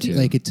laugh, that too.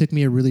 like it took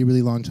me a really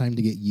really long time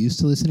to get used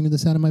to listening to the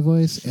sound of my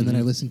voice, and then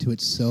I listened to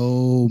it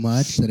so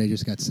much that I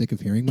just got sick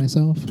of hearing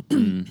myself. I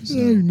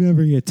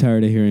never get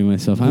tired of hearing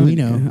myself. We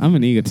know. I'm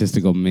an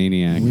egotistical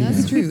maniac.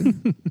 That's true.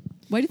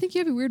 Why do you think you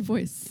have a weird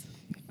voice?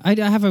 I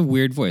have a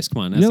weird voice.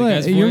 Come on. You know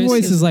That's what? a guy's Your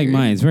voice is like weird.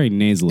 mine. It's very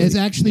nasally. It's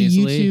actually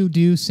Nasally. you two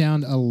do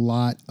sound a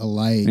lot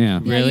alike.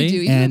 yeah. Yeah, Really? you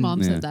do. Even And- my mom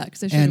yeah. said that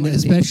because I And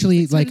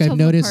especially like I've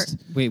noticed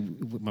Wait,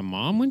 my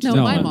mom went to No,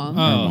 the my one? mom. Oh.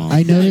 My mom.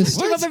 I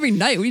noticed Came up every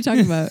night. What are you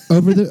talking about?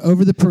 over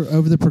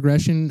the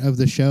progression of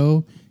the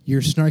show, your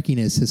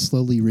snarkiness has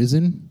slowly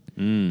risen.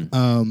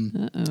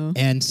 Uh-oh.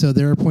 And so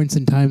there are points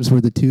in times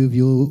where the two of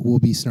you will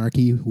be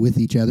snarky with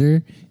each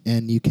other,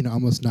 and you can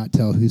almost not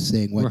tell who's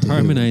saying what. We're to who.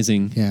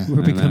 harmonizing. Yeah.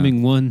 We're I know.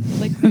 becoming one.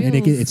 Like and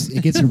reels.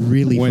 it gets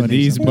really When funny.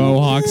 these sometimes.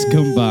 Mohawks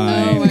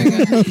combine. Oh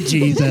my god.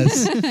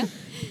 Jesus,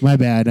 my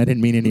bad. I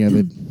didn't mean any of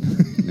it.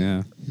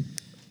 Yeah.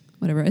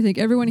 Whatever. I think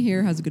everyone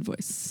here has a good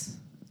voice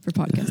for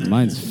podcasting.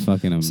 Mine's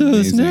fucking amazing. So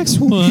this next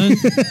one.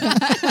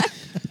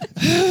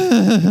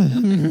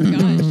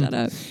 God, shut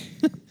up.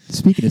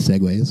 Speaking of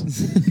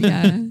segues,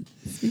 Yeah.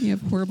 Speaking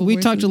of horrible We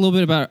voices. talked a little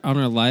bit about on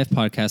our live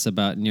podcast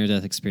about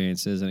near-death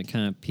experiences, and it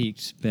kind of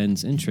piqued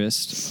Ben's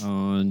interest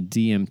on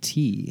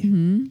DMT.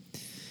 Mm-hmm.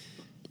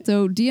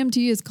 So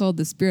DMT is called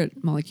the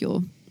spirit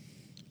molecule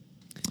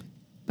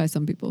by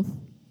some people.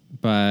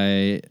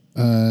 By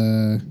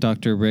uh,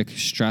 Dr. Rick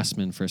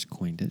Strassman first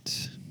coined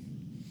it.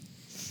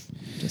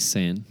 Just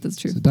saying. That's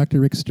true. so Dr.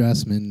 Rick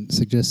Strassman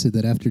suggested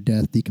that after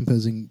death,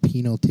 decomposing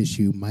penile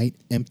tissue might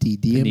empty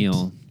DMT.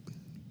 Pineal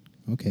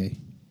Okay.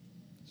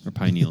 or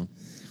pineal.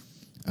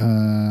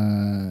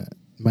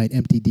 might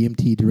empty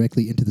DMT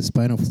directly into the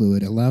spinal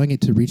fluid, allowing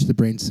it to reach the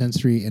brain's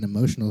sensory and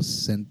emotional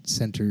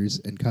centers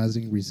and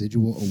causing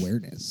residual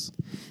awareness.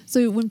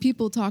 So when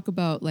people talk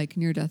about like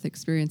near-death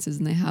experiences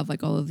and they have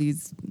like all of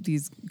these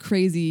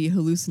crazy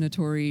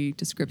hallucinatory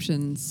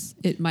descriptions,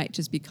 it might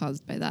just be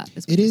caused by that.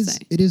 Is what you're saying.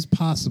 It is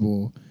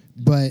possible,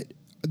 but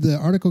the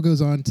article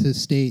goes on to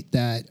state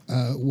that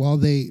while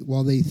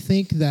they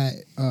think that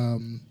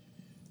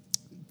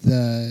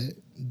the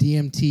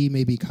DMT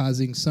may be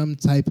causing some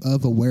type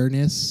of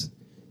awareness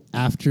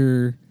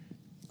after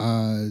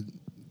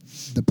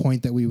the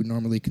point that we would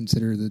normally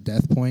consider the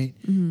death point,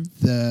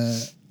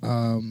 the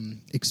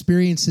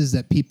experiences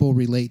that people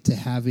relate to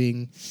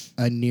having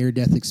a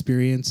near-death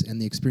experience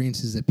and the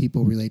experiences that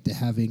people relate to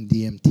having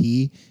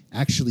DMT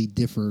actually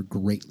differ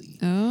greatly.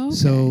 Oh, okay.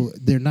 So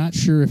they're not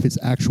sure if it's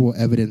actual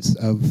evidence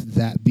of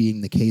that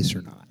being the case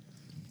or not.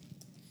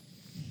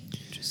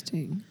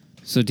 Interesting.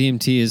 So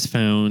DMT is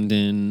found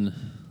in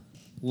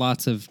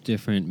lots of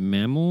different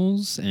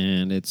mammals,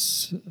 and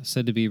it's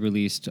said to be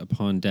released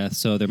upon death.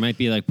 So there might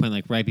be like point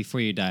like right before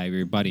you die, where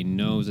your body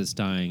knows it's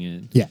dying,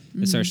 and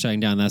it starts shutting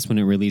down. That's when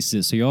it releases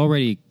it. So you're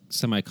already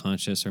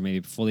semi-conscious or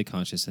maybe fully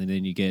conscious, and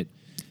then you get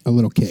A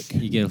little kick.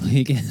 you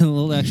get a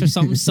little extra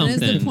something something.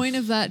 And is the point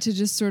of that to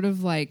just sort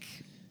of like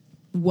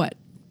what?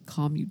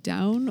 Calm you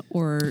down,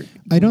 or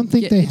I don't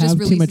think they it just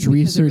have too much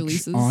releases because it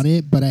research releases? on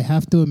it, but I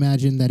have to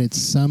imagine that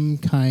it's some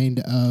kind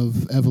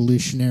of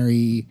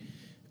evolutionary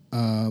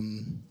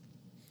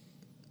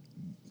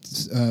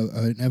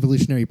an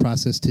evolutionary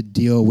process to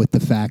deal with the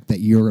fact that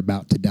you're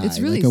about to die. It's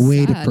really like a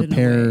way sad to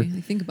prepare, in a way.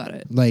 I think about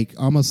it. like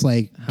almost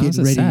like How is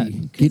getting it ready,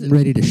 sad? getting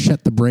ready to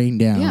shut the brain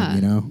down. Yeah,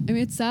 You know, I mean,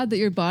 it's sad that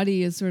your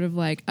body is sort of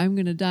like, I'm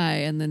gonna die,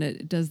 and then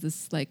it does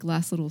this like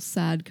last little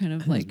sad kind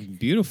of like,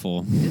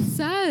 Beautiful. it's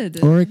sad.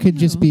 or it could I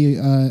just know. be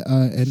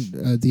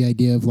the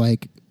idea of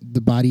like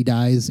the body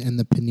dies and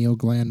the pineal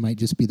gland might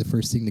just be the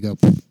first thing to go.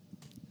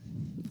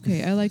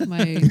 Okay, I like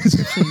my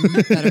description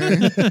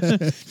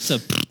better. So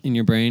in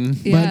your brain.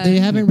 Yeah. But they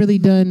haven't really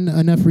done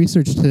enough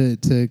research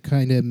to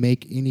kind of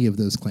make any of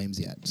those claims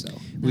yet. So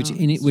Would No.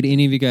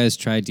 any of you guys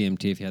try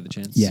DMT if you had the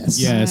chance? yes,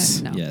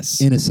 Yes. No.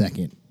 Yes. in a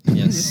second.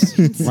 Yes.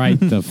 Right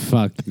the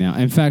fuck now.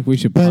 In fact, we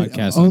should But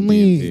podcast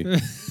only- on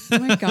DMT. Oh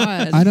my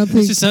god. I don't It's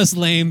think just us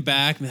laying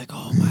back and be like,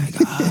 oh my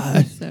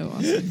God. So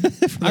awesome.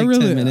 For I like 10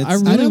 really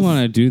minutes.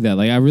 want to do that.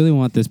 Like, I really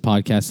want this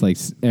podcast. Like,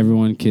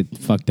 everyone get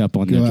fucked up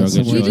on Go their out drug of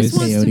somewhere He Joyce. just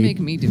wants to Peyote. make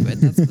me do it.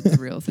 That's what the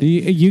real thing.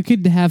 You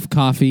could have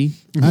coffee.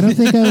 I don't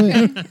think I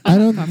would. I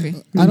don't. Coffee.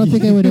 I don't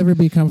think I would ever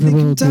be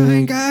comfortable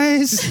doing.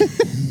 guys.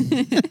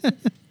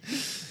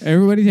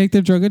 Everybody take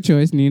their drug of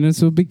choice.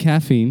 Nina's will be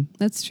caffeine.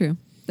 That's true.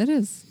 That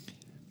is.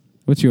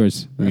 What's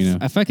yours, Reno?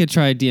 If I could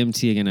try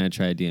DMT again, I'd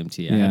try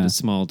DMT. I Yeah. had a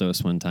small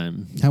dose one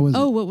time. How was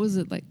Oh, it? what was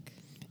it like?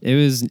 It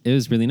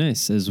was really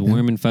nice. It was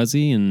warm and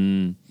fuzzy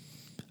and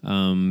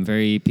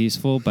very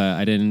peaceful. But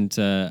I didn't.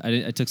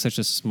 I took such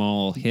a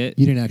small hit.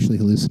 You didn't actually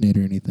hallucinate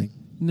or anything.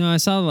 No, I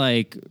saw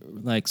like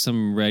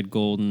some red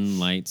golden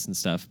lights and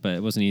stuff, but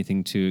it wasn't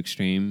anything too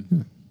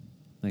extreme.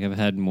 Like I've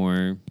had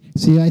more.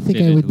 See, I think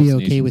I Vivid would be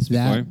okay with hallucinations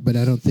that, before. but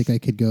I don't think I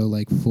could go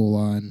like full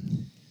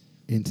on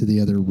into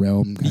the other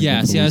realm. Kind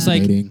Yeah, of see, I was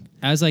like hallucinating.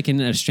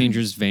 in a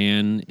stranger's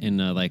van in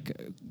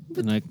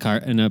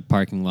a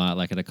parking lot,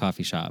 like at a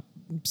coffee shop.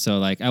 So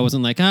like I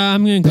wasn't like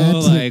I'm gonna go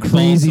That's a like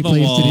crazy balls to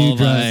the place to do wall.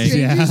 drugs.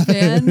 Like, Stranger's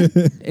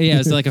fan? yeah,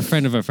 it's like a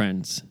friend of a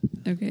friend's.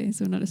 Okay,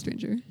 so not a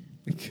stranger.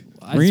 It's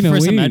Reno, the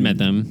first time we- I'd met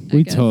them.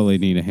 We guess. totally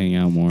need to hang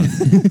out more.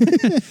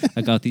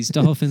 I got these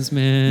dolphins,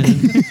 man.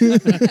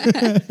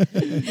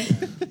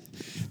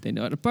 They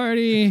know how to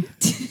party.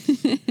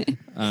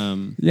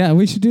 Yeah,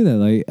 we should do that.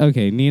 Like,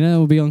 okay, Nina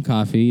will be on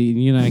coffee.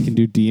 You and I can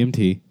do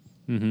DMT,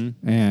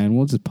 and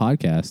we'll just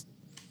podcast.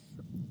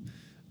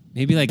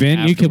 Maybe like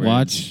Ben, you could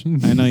afterwards.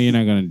 watch. I know you're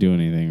not going to do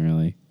anything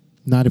really.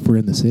 Not if we're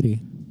in the city.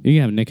 You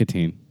can have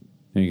nicotine.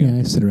 There you Yeah, go.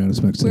 I sit around and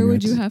smoke Where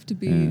would cigarettes. you have to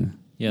be? Yeah.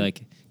 Yeah,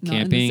 like Not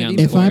in the camping out in city.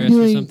 the If I'm forest or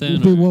doing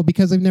something. well,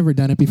 because I've never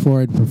done it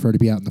before, I'd prefer to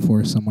be out in the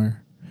forest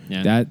somewhere.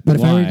 yeah. That, But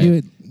if I were why? to do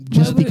it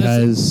just Why would-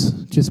 because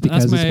it's my-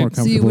 more So you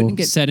comfortable. wouldn't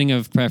get- setting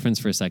of preference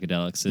for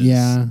psychedelics is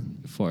Yeah.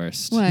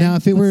 forest. Why? Now,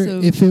 if it What's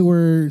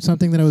were so-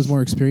 something that I was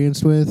more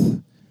experienced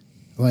with,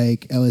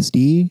 like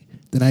LSD,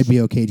 then I'd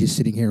be okay just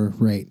sitting here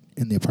right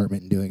in the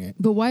apartment and doing it.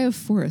 But why a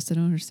forest? I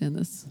don't understand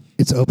this.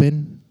 It's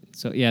open.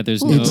 So yeah,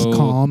 there's Well, no. It's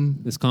calm.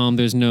 It's calm.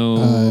 There's no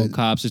Uh,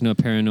 cops. There's no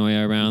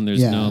paranoia around. There's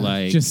Yeah. no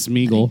like. just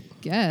Smeagol.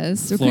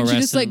 Guess. Or couldn't you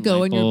just like Fluorescent go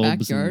light in your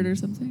bulbs backyard and- or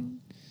something?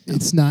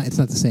 It's not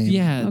the same.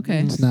 yeah. Okay.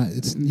 It's not.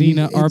 It's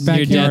Nina, our it's- Your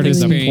backyard death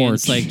is a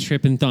experience, porch. like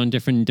tripping on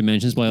different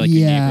dimensions while like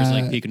your Yeah. neighbors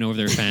like peeking over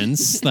their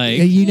fence. Like,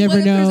 Yeah, you Well, never what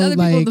if there's know. other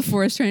people in Like, the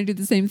forest trying to do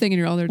the same thing and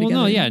you're all there well,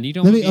 together? no, yeah, and you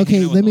don't. let wanna me be hanging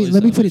out with all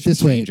let me these put it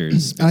this way.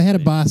 strangers, I had a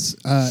basically.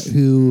 boss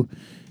who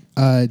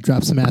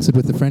dropped some acid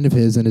with a friend of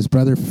his, and his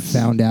brother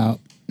found out,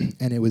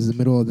 and it was the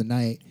middle of the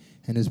night,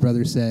 and his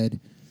brother said,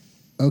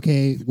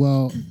 "Okay,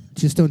 well,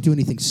 just don't do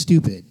anything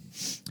stupid."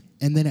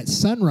 And then at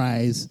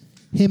sunrise,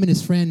 him and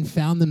his friend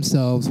found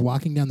themselves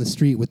walking down the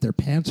street with their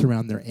pants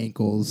around their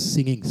ankles,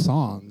 singing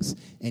songs.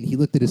 And he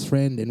looked at his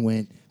friend and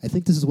went, "I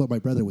think this is what my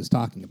brother was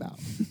talking about."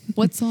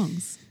 What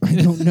songs? I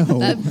don't know.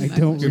 That- I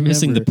don't. You're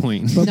missing the remember.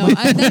 point. But No,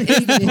 that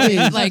is the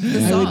point. Like the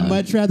I would song.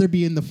 much rather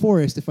be in the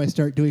forest if I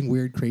start doing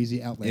weird,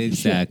 crazy, outlandish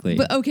shit. Exactly.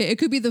 But okay, it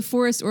could be the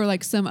forest or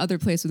like some other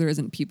place where there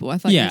isn't people. I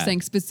thought you Yeah. were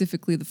saying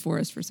specifically the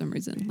forest for some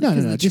reason. Like, No, 'cause no,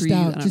 of no. the Just trees, I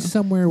out, don't just know.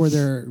 somewhere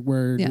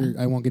where Yeah.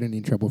 I won't get in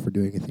any trouble for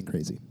doing anything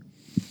crazy.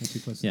 Am I too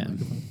close to the Yeah.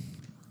 microphone?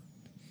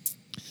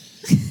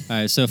 All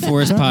right, so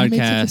Forest Sorry, you made such a big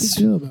podcast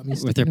deal about me with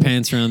sticking their up.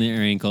 pants around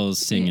their ankles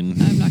singing.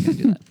 I'm not going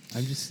to do that.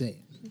 I'm just saying.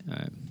 All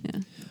right.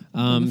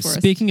 Yeah. In the forest.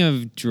 Speaking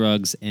of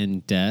drugs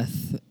and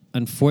death,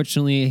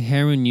 unfortunately,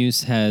 heroin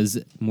use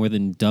has more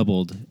than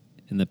doubled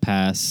in the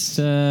past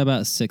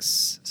about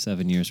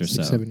 6-7 years or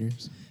 6-7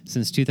 years.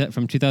 Since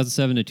from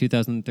 2007 to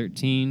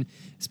 2013,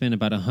 it's been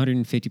about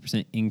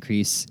 150%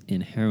 increase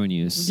in heroin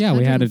use. Yeah,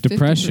 we had a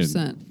depression.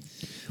 150%.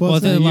 Well,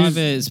 it's not a lot used-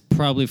 of it is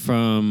probably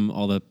from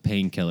all the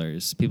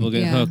painkillers. People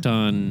get Yeah. hooked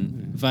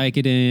on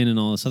Vicodin and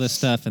all this other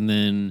stuff, and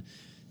then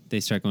they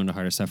start going to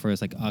harder stuff where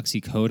it's like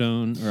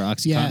oxycodone or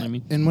oxycontin. Yeah, I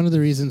mean, and one of the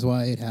reasons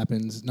why it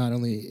happens, not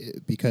only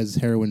because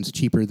heroin's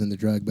cheaper than the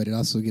drug, but it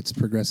also gets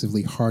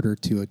progressively harder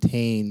to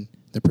attain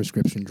the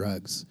prescription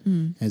drugs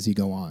as you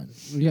go on.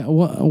 Yeah,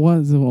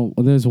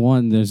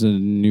 there's a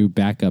new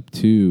backup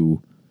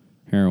to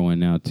heroin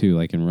now too,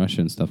 like in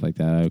Russia and stuff like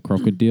that.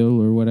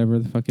 Crocodile or whatever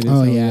the fuck it is.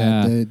 Oh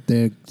yeah,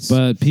 the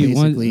But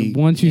basically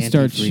once you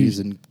start antifreeze shoot-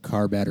 and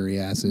car battery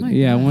acid. My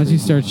Yeah, God. once you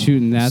start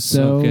shooting that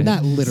So though. good.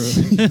 Not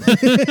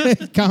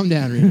literally. Calm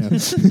down, Reno.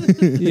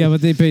 Yeah,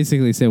 but they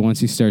basically say once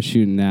you start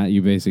shooting that,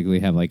 you basically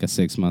have like a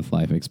 6-month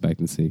life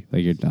expectancy.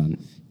 Like you're done.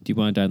 do you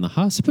want to die in the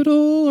hospital,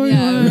 or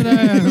Yeah. you want to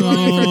die at Only for a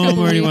home,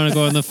 couple or do you weeks. want to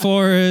go in the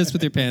forest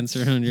with your pants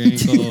around your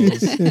ankles?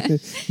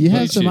 You What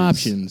have do some you choose?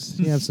 options.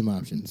 You have some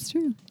options. It's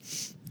true.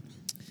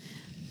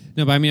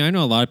 No, but I mean, I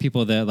know a lot of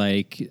people that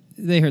like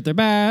they hurt their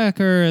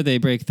back or they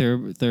break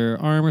their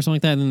arm or something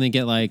like that, and then they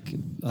get like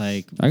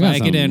I got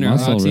some Vicodin or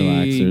muscle Oxy.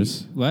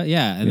 relaxers. What?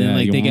 Yeah, and Yeah, then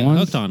like you they want get one?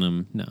 hooked on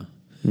them. No.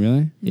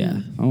 Really? Yeah.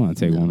 I want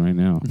to take one right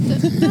now.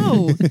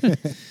 No.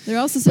 They're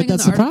also saying But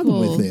that's in the the problem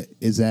article, with it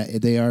is that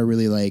they are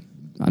really like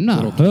I'm not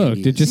little hooked.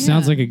 It candies. just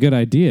sounds Yeah. like a good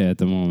idea at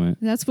the moment.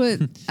 That's what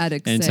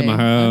addicts And say.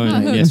 tomorrow I'm not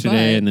and hooked,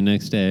 yesterday but- and the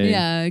next day.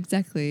 Yeah,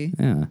 exactly.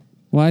 Yeah.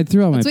 Well, I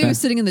threw out That's my why he back. was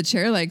sitting in the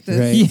chair like this.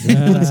 Right.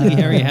 Yeah. So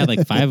he already had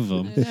like 5 of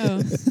them. I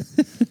know.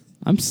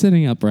 I'm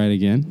sitting upright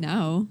again.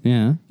 Now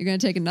Yeah. you're gonna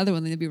take another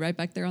one, then you'll be right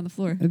back there on the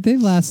floor. They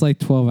last like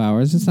 12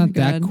 hours. It's Oh my not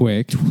that God.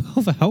 quick.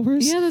 12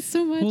 hours? Yeah, that's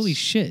so much. Holy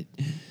shit.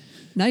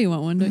 Now you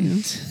want one, don't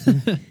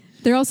you?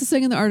 They're also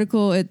saying in the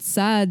article it's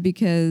sad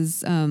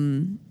because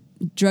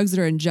drugs that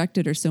are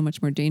injected are so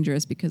much more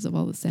dangerous because of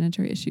all the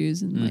sanitary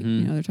issues and like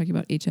Mm-hmm. they're talking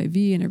about HIV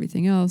and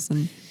everything else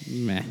and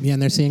Meh. Yeah,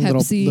 and they're seeing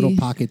Pepsi. little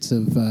pockets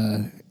of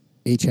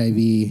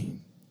HIV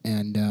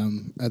and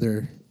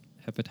other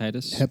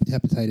Hepatitis.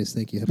 hepatitis.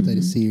 Thank you,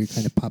 hepatitis C. Are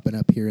kind of popping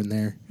up here and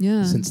there.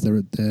 Yeah. Since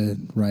the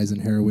rise in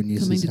heroin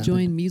use coming has to happened.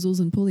 join measles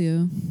and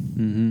polio.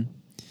 Mm-hmm.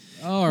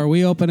 Oh, are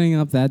we opening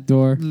up that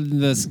door?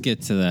 Let's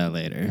get to that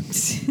later.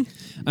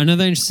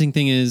 Another interesting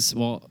thing is,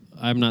 well,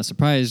 I'm not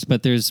surprised,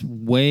 but there's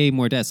way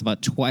more deaths,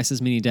 about twice as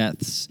many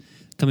deaths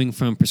coming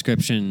from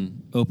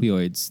prescription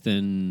opioids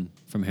than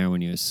from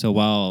heroin use. So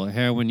while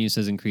heroin use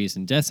has increased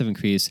and deaths have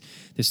increased,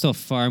 there's still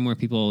far more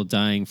people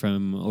dying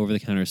from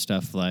over-the-counter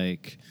stuff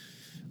like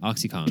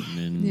OxyContin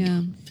and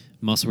Yeah.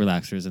 muscle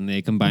relaxers, and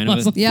they combine them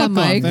with... Yeah,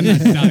 Mike.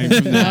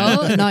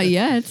 Well, not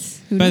yet.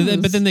 Who knows?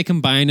 But then they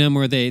combine them,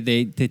 or they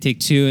take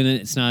 2 and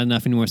it's not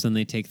enough anymore, so then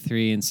they take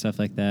 3 and stuff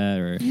like that.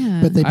 Or yeah.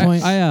 But they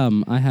point. I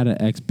had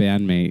an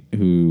ex-bandmate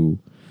who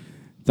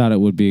thought it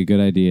would be a good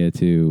idea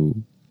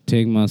to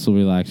take muscle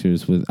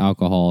relaxers with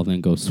alcohol, then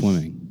go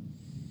swimming.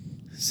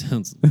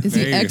 sounds Is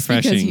he very ex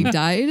because refreshing. he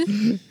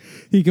died?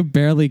 He could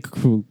barely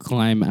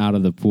climb out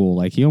of the pool.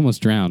 Like he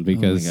almost drowned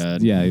because,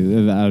 God. yeah,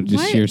 out of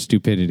just What? sheer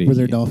stupidity. Were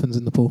there dolphins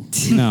in the pool?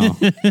 No.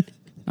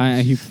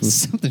 He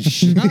Something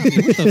shot me.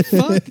 What the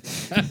fuck?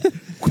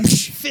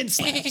 Fin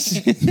slaps.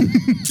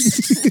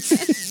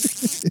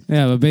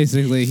 Yeah, but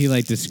basically he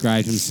like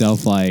described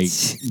himself like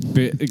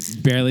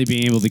barely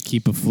being able to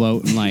keep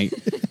afloat and like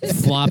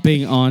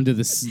flopping onto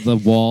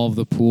the wall of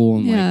the pool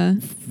and Yeah.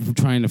 like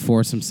trying to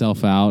force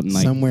himself out and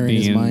like Somewhere in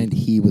his being- mind,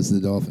 he was the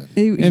dolphin.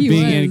 He and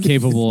being was.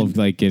 incapable of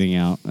like getting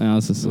out. And I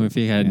was just What if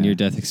he had a yeah.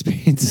 near-death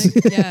experience?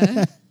 Like,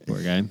 yeah.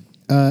 Poor guy.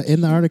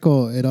 In the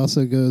article, it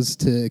also goes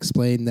to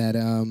explain that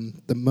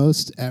the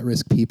most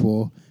at-risk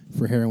people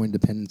for heroin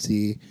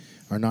dependency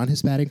are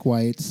non-Hispanic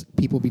whites,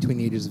 people between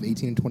the ages of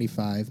 18 and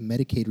 25,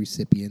 Medicaid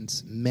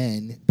recipients,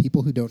 men,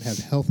 people who don't have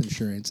health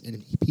insurance,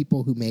 and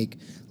people who make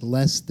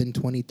less than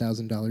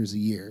 $20,000 a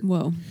year.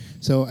 Whoa.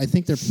 So I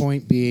think their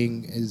point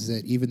being is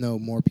that even though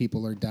more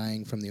people are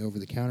dying from the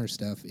over-the-counter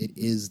stuff, it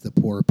is the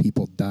poor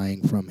people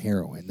dying from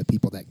heroin, the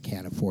people that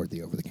can't afford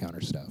the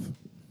over-the-counter stuff.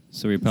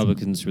 So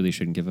Republicans really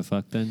shouldn't give a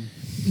fuck then?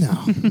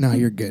 No,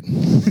 you're good.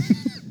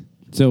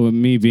 So with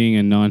me being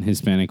a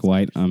non-Hispanic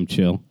white, I'm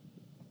chill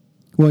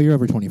Well, you're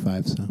over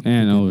 25, so.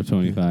 and over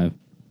 25.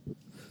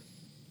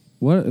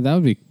 What? That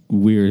would be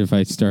weird if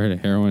I started a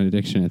heroin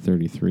addiction at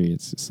 33.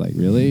 It's just like,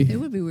 really? It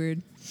would be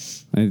weird.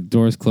 My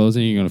door's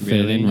closing. You're gonna fit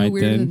Really? in No No right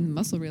weirder then. than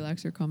muscle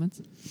relaxer comments.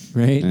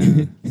 Right?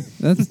 Yeah.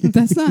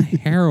 That's not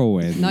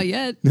heroin. Not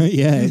yet. Not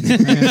yet.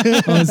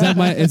 Oh,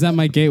 is that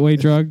my gateway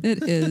drug?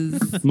 It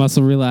is.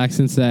 Muscle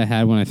relaxants that I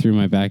had when I threw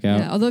my back out.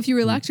 Yeah, although if you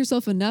relax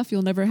yourself enough,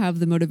 you'll never have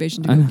the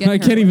motivation to I go know, get I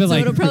can't heroin. even So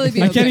like. it'll probably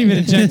be I can't okay. even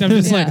inject. I'm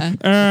just Yeah.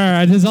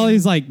 like, there's all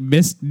these like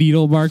missed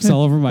needle marks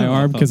all over my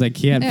arm because I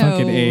can't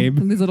fucking Ew, aim.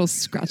 and these little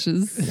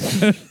scratches.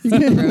 You're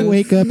going to Gross.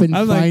 wake up and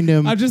I'm find like,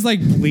 him. I'm just like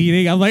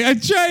bleeding. I'm like, I'm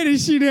trying to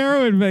shoot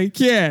heroin, but I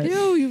can't.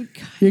 Ew,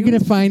 You're going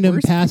to find him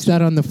worst passed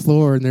out on the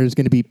floor, and there's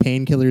going to be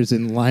painkillers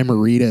and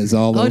limeritas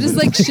all over. I'll just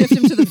like shift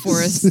him to the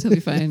forest. He'll be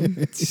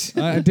fine.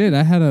 I did.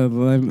 I had a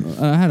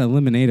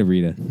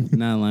lemonade-a-rita,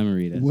 not a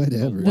limerita.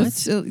 Whatever.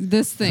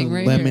 This thing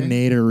right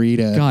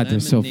Lemonade-a-rita. God, they're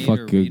so Lemonade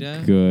fucking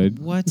Rita? good.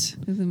 What? here.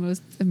 They're the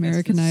most That's the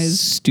Americanized.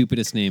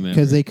 stupidest name ever.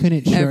 Because they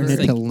couldn't Ever. shorten it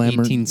It's to like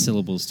lemon. 18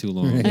 syllables too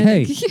long.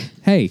 Right.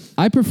 Hey,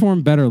 I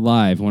perform better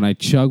live when I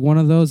chug one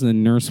of those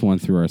and nurse one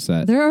through our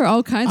set. There are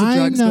all kinds of I'm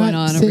drugs going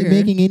not on over here.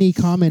 making any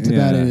comment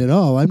about Yeah. it at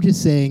all. I'm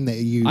just saying that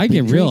you. I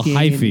get real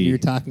hyphy. You're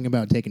talking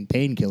about taking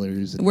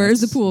painkillers. and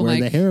Where's the that's pool, Where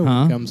Mike? the heroin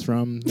Huh? comes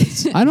from.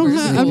 That's- I don't.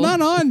 Where's the I'm pool?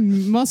 not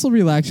on muscle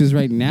relaxers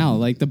right now.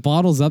 Like the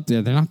bottle's up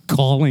there. They're not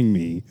calling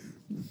me.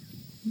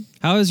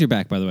 How is your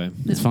back, by the way?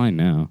 It's fine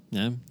now.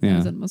 Yeah. Yeah.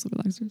 Is that muscle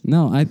relaxers?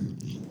 No, I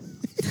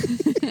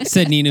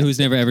Said Nina, who's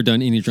never ever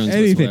done any drugs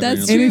anything. whatsoever.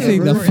 That's in her true. life.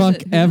 Anything the Or is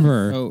fuck it?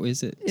 ever. Oh,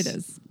 is it? It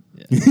is.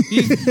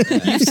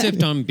 You've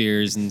sipped on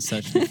beers and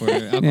such before.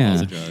 Alcohol's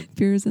Yeah. a drug.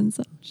 Beers and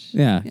such.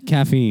 Yeah,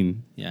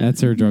 caffeine. Yeah.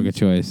 That's her drug of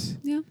choice.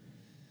 Yeah,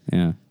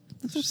 Yeah,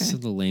 that's Just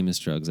okay. the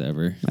lamest drugs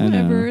ever. I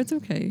Whatever, know. it's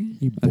okay.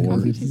 you Coffee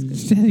bored. tastes good.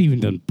 She hasn't even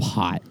done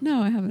pot.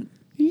 No, I haven't.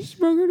 You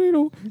smoke a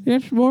little. You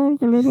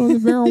smoke a little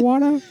of the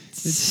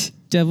marijuana.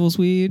 Devil's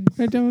weed.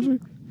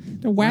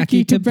 The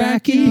Wacky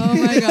tobacco. Oh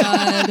my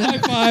god. High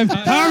five.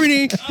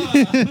 Harmony.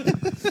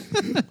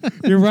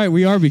 You're right.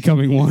 We are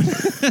becoming one.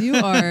 You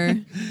are.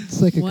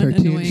 It's like a One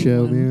cartoon annoying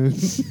show, one. man.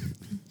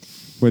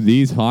 Where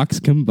these hawks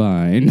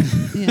combine.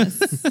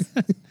 Yes.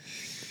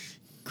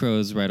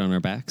 Crows right on our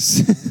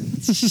backs.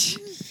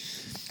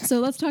 So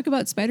let's talk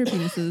about spider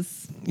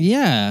penises.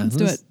 Yeah. Let's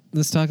do it.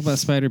 Let's talk about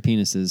spider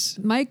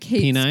penises. Mike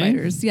hates Peni?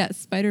 spiders. Yes,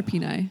 spider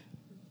peni.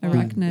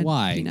 Arachnid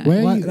Why? peni.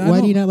 Why, What? I why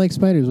do you don't- not like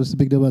spiders? What's the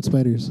big deal about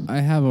spiders? I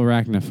have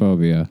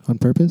arachnophobia. On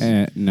purpose?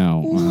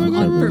 No. On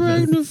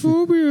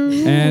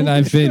purpose. And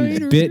I've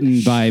been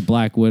bitten by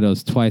black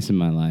widows twice in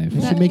my life.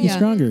 That should make you Yeah.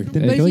 stronger.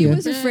 Didn't But kill he you.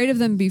 was afraid of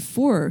them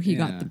before he Yeah.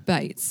 got the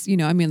bites. You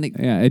know, I mean, like,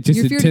 Yeah, it just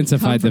Your fear didn't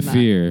intensified come the from that.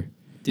 fear.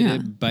 Did Yeah.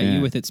 it bite Yeah.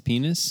 you with its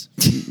penis?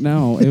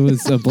 No, it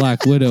was a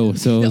black widow,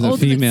 so it The was a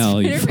ultimate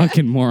female, you Spider-Man.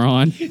 fucking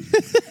moron.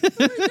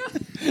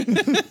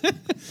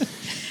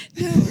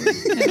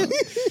 no.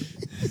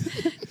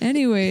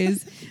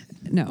 Anyways,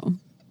 no.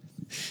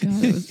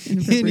 God, it was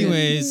inappropriate.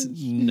 Anyways,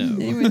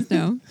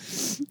 no.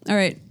 All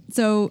right.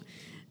 So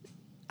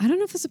I don't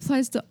know if this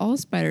applies to all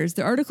spiders.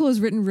 The article is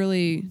written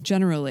really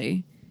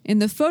generally. In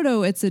the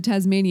photo, it's a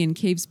Tasmanian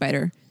cave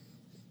spider.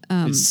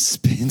 It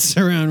spins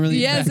around really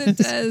Yes, fast.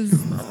 it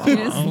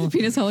does.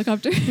 Penis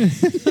helicopter.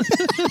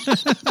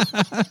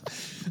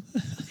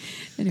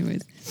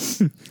 Anyways.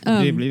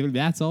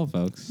 That's all,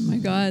 folks. Oh my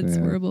God, it's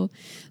Yeah. horrible.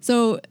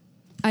 So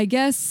I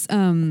guess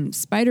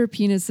spider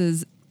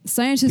penises,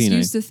 scientists Peni.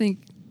 used to think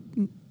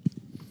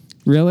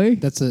Really?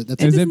 That's it Is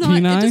does it not,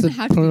 peni? It It's doesn't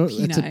have to be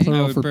it's a peni.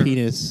 plural I would for pref-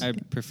 penis. I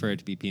prefer it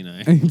to be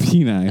peni.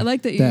 Peni. I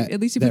like that you That- at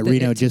least you that put the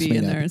Reno it to just be made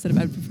in up. there instead of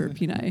I'd prefer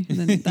peni. And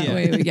then that Yeah.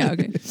 way, yeah,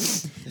 okay.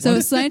 So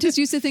scientists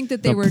used to think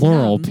that they The were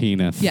plural numb.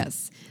 penis.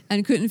 Yes,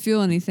 and couldn't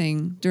feel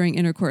anything during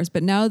intercourse.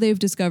 But now they've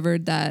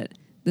discovered that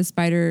the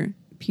spider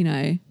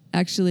peni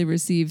actually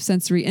receive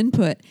sensory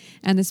input,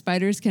 and the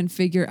spiders can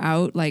figure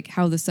out like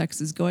how the sex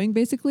is going,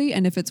 basically,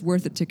 and if it's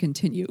worth it to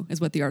continue,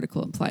 is what the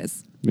article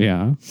implies.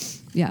 Yeah.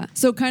 Yeah.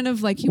 So kind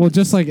of like Well,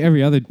 just like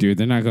every other dude,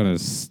 they're not going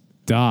to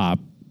stop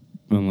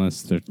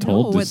unless they're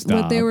told to what,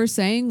 stop. what they were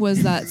saying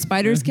was that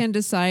spiders can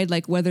decide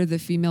like whether the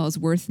female is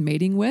worth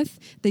mating with.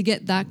 They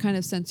get that kind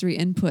of sensory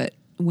input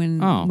when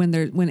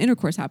when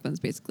intercourse happens,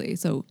 basically.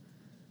 So,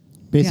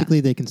 Basically,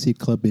 they can see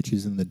club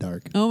bitches in the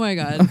dark. oh my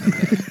God.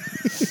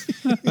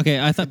 Okay,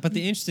 I thought, but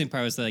the interesting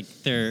part was like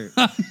their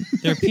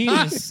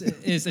penis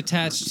is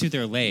attached to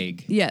their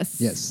leg, Yes.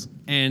 Yes.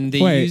 and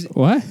they Wait, use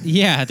what?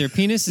 yeah, their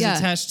penis is Yeah.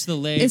 attached to the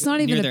leg. It's not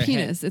near even a their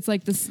penis. head. It's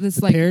like this The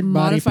like paired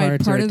body modified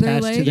parts part are of their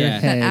attached leg to their Yeah.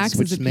 that heads, acts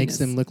which as a makes penis.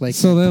 them look like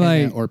So they're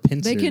antennae like- or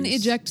pincers. They can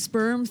eject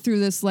sperm through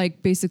this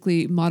like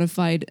basically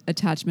modified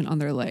attachment on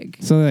their leg.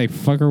 So they like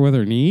fuck her with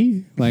her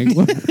knee? Like,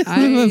 what?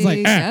 I It's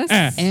like,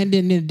 guess. And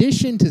in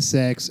addition to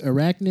sex,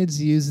 arachnids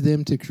use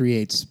them to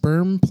create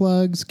sperm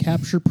plugs,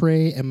 capture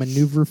prey, and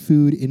maneuver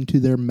food into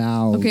their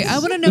mouths. Okay, I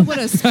want to know what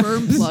a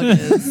sperm plug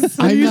is.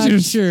 I'm use not your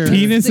sure.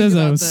 penis Think as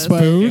about a this.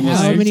 spoon? But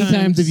How Like- many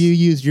times have you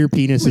used your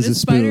penis With as a a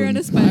spider spoon? and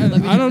a spider.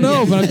 let me I don't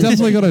know, yeah. but I'm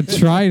definitely gonna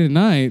try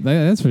tonight.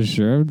 That's for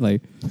sure.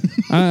 Like,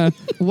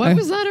 What I-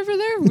 was that over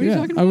there? What are you yeah,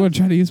 talking I'm about? gonna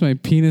try to use my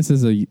penis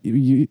as a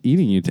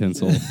eating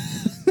utensil.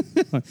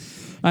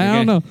 I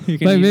don't know. You're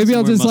gonna Like use maybe some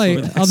I'll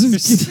more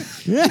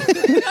just like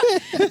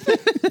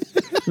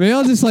maybe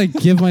I'll just like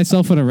give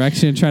myself an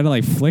erection and try to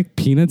like flick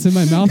peanuts in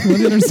my mouth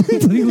with it or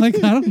something. Like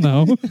I don't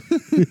know.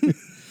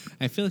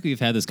 I feel like we've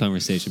had this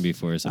conversation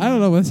before. I don't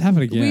know what's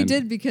happening again. We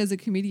did because a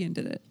comedian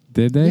did it.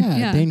 Did they? Yeah,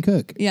 Yeah. Dane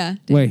Cook. Yeah.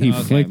 Wait, he Oh,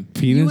 okay. flicked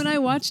peanuts. You and I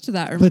watched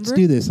that. Remember? Let's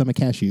do this. I'm a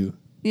cashew.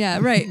 Yeah.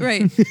 Right.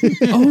 Right.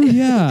 Oh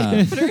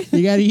yeah.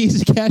 You got to use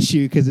a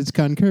cashew because it's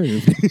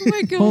concurved. Oh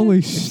my god.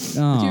 Holy sh! Do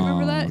you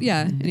remember that?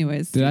 Yeah.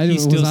 Anyways. Did I? He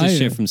was steals I, his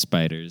shit from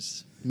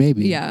spiders.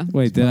 Maybe. Yeah.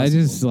 Wait, did I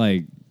just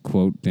like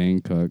quote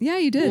Dane Cook? Yeah,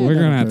 you did. We're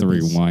Yeah, gonna have to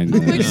purpose. rewind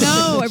Like, this.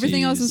 no,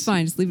 everything else Jeez. is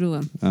fine. Just leave it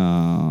alone.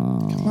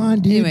 Come on,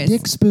 dude. Anyways.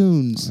 Dick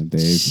spoons.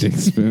 Dave Dick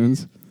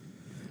Spoons.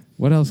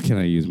 What else can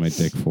I use my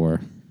dick for?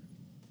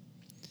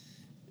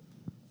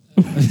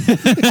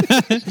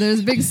 There's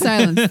a big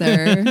silence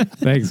there.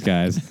 Thanks,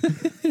 guys.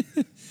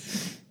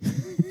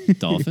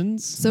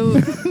 Dolphins? So,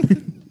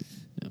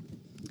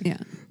 yeah.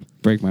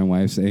 Break my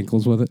wife's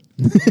ankles with it.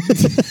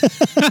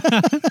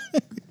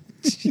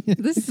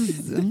 This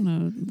is, I don't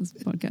know, this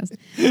podcast.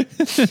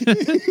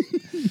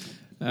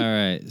 All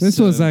right. This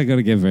so was not going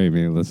to get very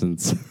many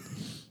listens.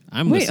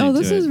 I'm Wait, listening oh,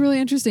 this to is it. really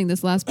interesting,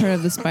 this last part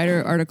of the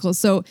spider article.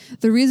 So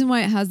the reason why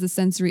it has the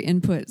sensory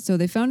input, so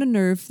they found a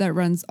nerve that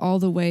runs all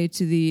the way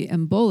to the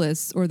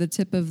embolus, or the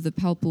tip of the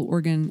palpal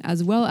organ,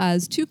 as well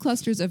as 2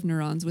 clusters of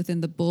neurons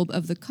within the bulb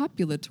of the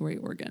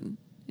copulatory organ.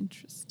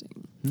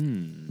 Interesting.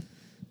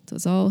 So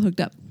it's all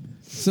hooked up.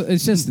 So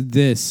it's just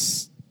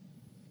this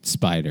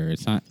spider.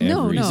 It's not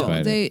every No.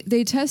 spider.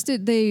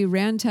 They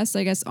ran tests,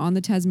 I guess, on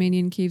the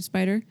Tasmanian cave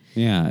spider.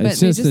 yeah, but it's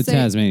they just just the say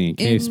Tasmanian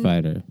cave in-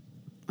 spider.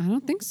 I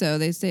don't think so.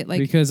 They say like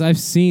Because I've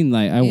seen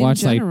like I in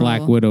watched like Black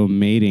general. Widow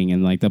mating,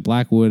 and like the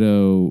Black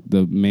Widow,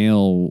 the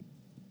male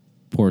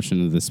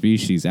portion of the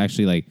species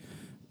actually like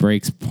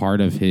breaks part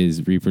of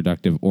his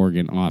reproductive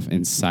organ off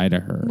inside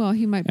of her. well,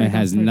 he might. it break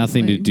has off part of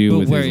nothing to leg. do But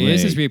with where his is leg.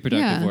 his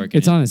reproductive Yeah. organ?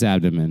 It's on his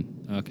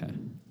abdomen. Okay.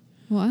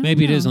 Well, I don't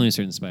Maybe it know. is only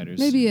certain spiders.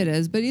 Maybe it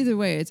is, but either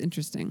way, it's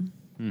interesting.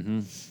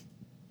 Mm-hmm.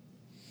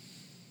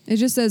 It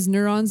just says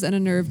neurons and a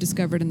nerve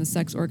discovered in the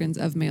sex organs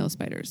of male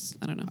spiders.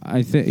 I don't know.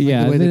 I think the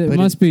yeah, way they it put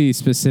must be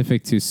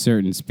specific to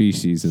certain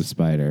species of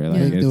spider. Like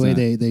Yeah. it's The way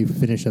not- they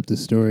finish up the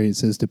story, it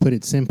says, to put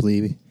it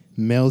simply,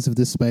 males of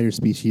this spider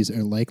species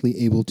are likely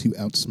able to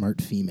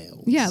outsmart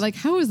females. Yeah, like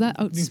how is that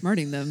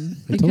outsmarting them?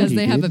 I told Because you,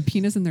 they have a dude.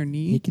 penis in their You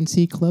knee. can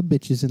see club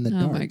bitches in the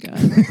Oh dark. my god.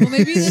 Well,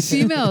 maybe the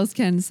females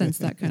can sense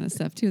that kind of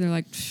stuff too. They're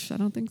like, I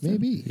don't think so.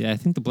 Maybe. Yeah, I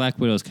think the Black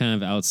Widows kind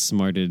of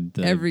outsmarted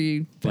the black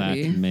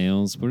Everybody.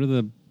 males. What are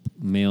the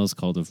males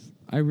called?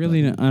 I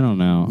really I don't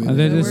know.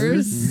 They're just-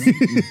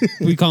 Widowers?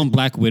 We call them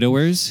Black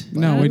Widowers.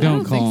 No, I we don't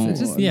don't think call so.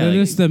 them. Just- Yeah, they're like-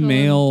 just the Call 'em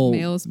male.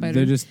 male spider.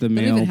 They're just the They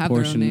don't even male have their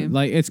own portion. name.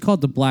 Like it's called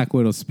the Black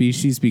Widow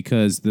species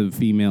because the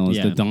female is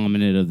Yeah. the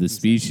dominant of the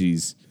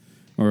species.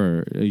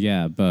 Or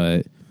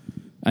but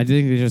I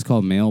think they're just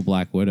called male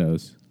Black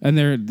Widows, and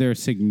they're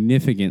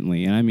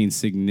significantly, and I mean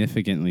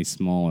significantly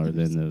smaller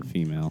than the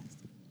female.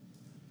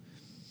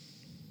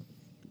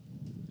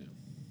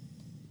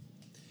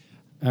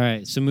 All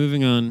right, so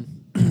moving on.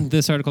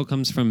 This article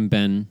comes from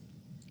Ben.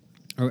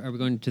 Are we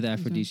going to the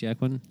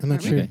aphrodisiac one? I'm not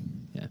Are we? sure. Okay.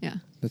 Yeah. Yeah.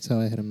 That's how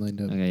I had them lined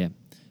up. Okay, yeah.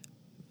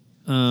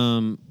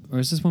 Or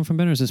is this one from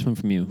Ben or is this one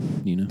from you,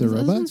 Nina? The This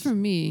one's robots? from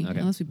me, Okay.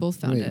 unless we both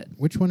found Wait, it.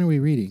 which one are we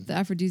reading? The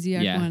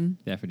aphrodisiac yeah, one.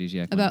 the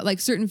aphrodisiac About one.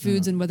 like certain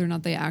foods and whether or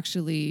not they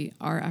actually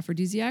are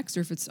aphrodisiacs, or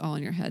if it's all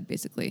in your head,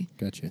 basically.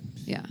 Gotcha.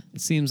 Yeah,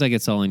 It seems like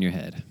it's all in your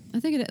head. I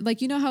think it. Like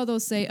you know how they'll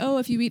say, "Oh,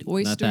 if you eat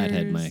oysters." Not that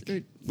head,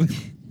 Mike.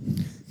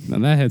 Now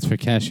that head's for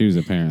cashews,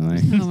 apparently.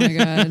 Oh my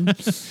god!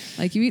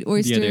 Like you eat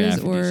oysters,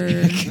 or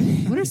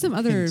aphrodisiac. what are some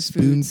other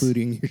Spoon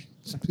foods?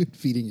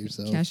 feeding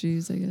yourself.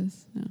 Cashews, I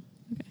guess. No.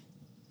 Okay.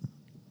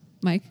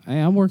 Mike, Hey,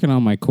 I'm working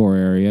on my core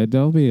area.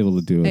 They'll be able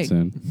to do Hey. it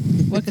soon.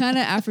 what kind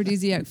of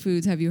aphrodisiac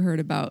foods have you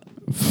heard about?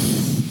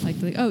 like,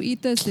 oh,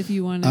 eat this if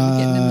you want to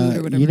get in the mood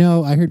or whatever. You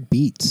know, I heard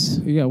beets.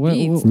 Yeah, what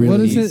Beets. what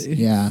Really? is it?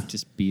 Yeah.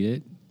 Just beat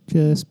it.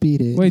 Just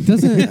beat it. Wait,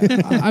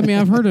 doesn't I mean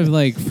I've heard of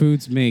like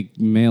foods make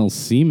male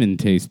semen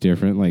taste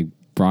different, like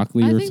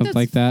broccoli I or think something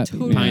like that. that's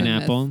totally Yeah.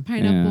 Pineapple. myth.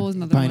 Pineapple Yeah. is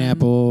another one.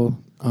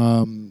 Pineapple.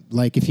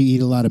 Like if you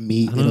eat a lot of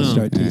meat, I don't it'll know.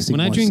 start Yeah. tasting When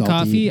I more drink salty.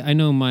 coffee, I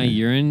know my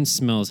urine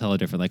smells hella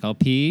different. Like I'll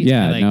pee.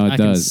 Yeah, and, like, no, it I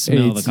does. Can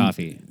smell It's- the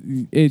coffee.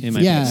 It's, In my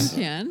Yeah. piss.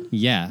 Can.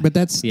 Yeah, But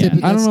that's Yeah.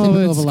 typical. I don't know if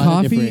typical it's of a lot of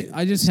coffee. different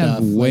I just have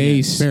stuff. way Like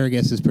s-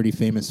 asparagus is pretty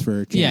famous for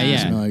Yeah, changing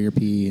yeah. the smell of your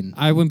pee. And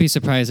I wouldn't be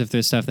surprised if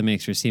there's stuff that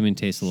makes your semen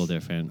taste a little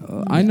different.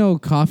 I know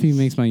coffee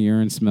makes my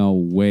urine smell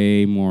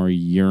way more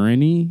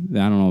urine-y.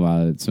 I don't know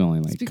about it smelling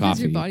It's like because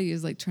coffee. your body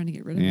is like trying to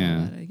get rid of Yeah.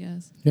 all that, I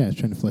guess. yeah, it's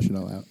trying to flush it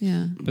all out.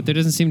 Yeah. But there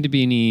doesn't seem to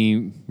be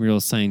any real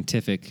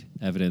scientific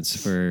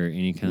evidence for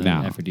any kind No.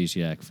 of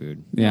aphrodisiac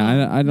food. Yeah,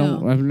 No, I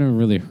don't. no. I've never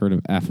really heard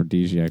of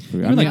aphrodisiac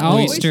food. I mean, like I'll-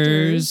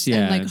 oysters,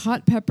 yeah. and like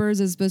hot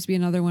peppers is supposed to be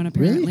another one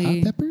apparently.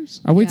 Really? Hot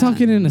peppers? Are we Yeah.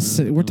 talking in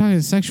we're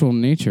talking sexual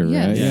nature,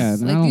 right? Yes. Yeah,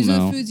 Like I don't these are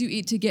know. the foods you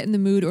eat to get in the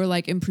mood or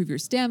like improve your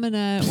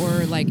stamina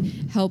or like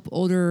help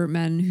older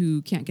men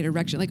who can't get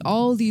erection. Like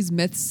all these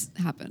myths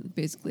happen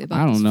basically about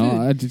I this don't know. food.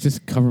 I'd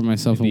just cover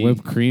myself Maybe- in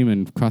whipped cream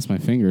and cross my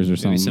fingers or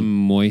Maybe something. some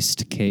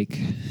moist cake,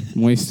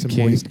 moist Some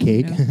cake. moist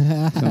cake.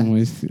 Some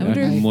moist. I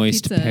wonder if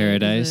moist pizza is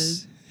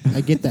paradise.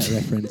 I get that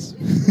reference.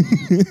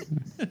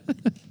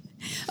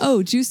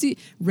 Oh, juicy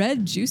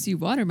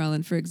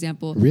watermelon, for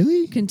example,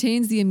 Really?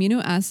 contains the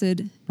amino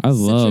acid. I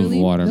love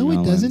citrulline. watermelon.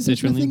 No, it doesn't.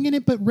 There's Citrulline? nothing in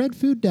it but red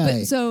food dye.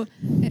 But so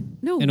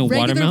no, And a regular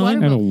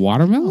watermelon? And a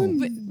watermelon?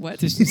 But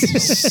what? I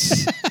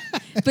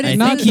But it's think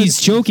not. he's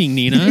joking,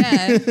 Nina.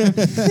 Yeah,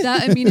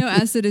 that amino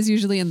acid is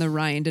usually in the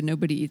rind, and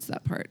nobody eats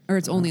that part, or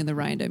it's only in the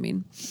rind. I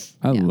mean,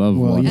 I Yeah. love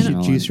well, you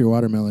watermelon. should juice your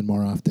watermelon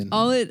more often.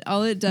 all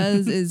it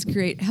does is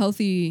create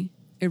healthy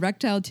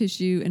erectile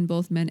tissue in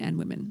both men and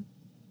women,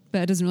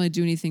 but it doesn't really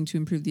do anything to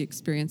improve the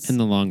experience. In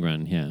the long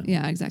run, yeah.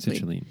 Yeah, exactly.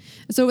 Citrulline.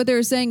 So what they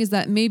were saying is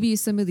that maybe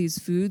some of these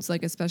foods,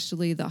 like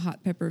especially the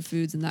hot pepper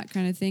foods and that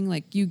kind of thing,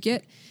 like you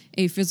get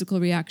a physical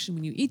reaction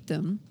when you eat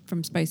them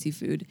from spicy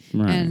food,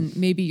 Right. and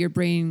maybe your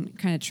brain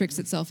kind of tricks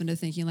itself into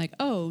thinking like,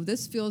 oh,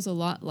 this feels a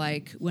lot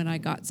like when I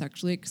got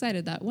sexually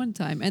excited that one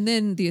time, and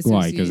then the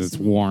Why? association. Because it's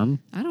warm.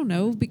 I don't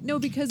know. No,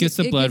 because Gets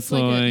the it blood gets like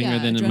flowing, yeah, or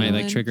then it might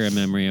like adrenaline. trigger a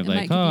memory of It like,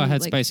 might give oh, I you, had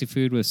like- spicy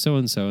food with so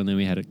and so, and then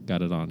we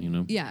got it on, you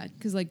know. Yeah,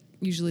 because like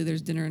usually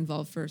there's dinner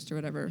involved first or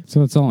whatever.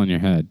 So it's all in your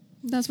head.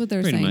 That's what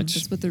they're Pretty saying. much.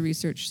 That's what the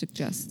research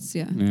suggests.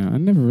 Yeah. Yeah, I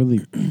never really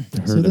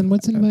heard So then of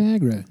what's in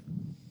Viagra?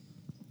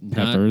 Not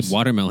Peppers.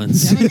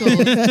 watermelons.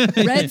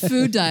 Chemical red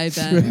food dye,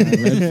 Ben. red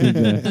food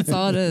dye. That's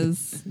all it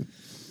is.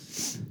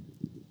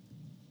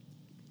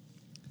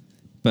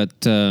 But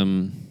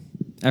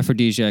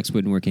aphrodisiacs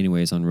wouldn't work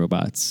anyways on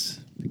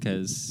robots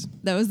because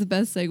That was the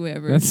best segue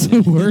ever. That's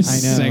the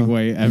worst I know.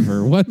 segue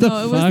ever. What the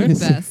no, it fuck? was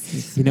the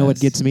best. You know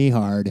what gets me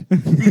hard?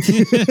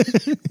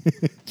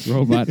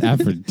 Robot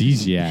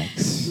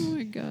aphrodisiacs. Oh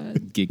my god.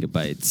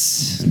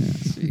 gigabytes.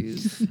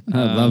 Jeez.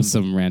 I love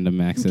some random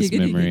access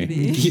Giggity, memory.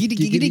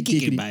 giggity.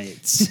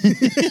 gigabytes.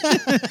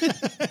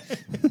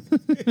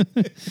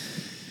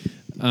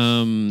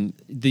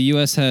 The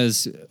U.S.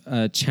 has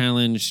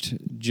challenged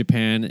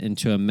Japan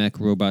into a mech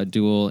robot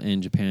duel,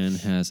 and Japan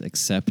has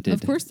accepted.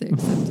 Of course they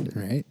accept it.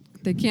 Right?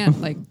 They can't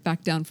like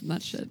back down from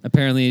that shit.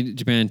 Apparently,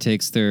 Japan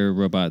takes their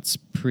robots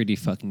pretty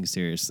fucking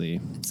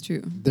seriously. It's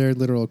true. Their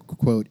literal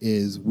quote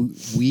is,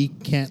 "We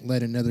can't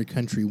let another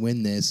country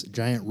win this.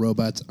 Giant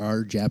robots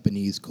are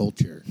Japanese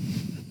culture."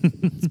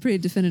 It's a pretty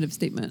definitive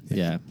statement.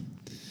 Yeah.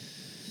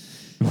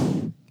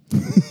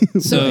 So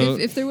So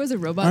if there was a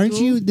robot Aren't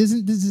duel, you? This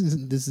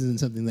isn't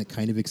something that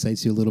kind of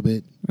excites you a little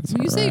bit. That's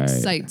when you say alright.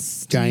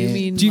 excites, do you Giant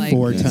mean Do you- like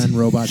 4-ton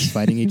robots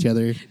fighting each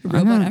other.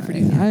 robot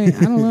aphrodisiac? I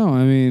don't know.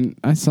 I mean,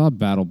 I saw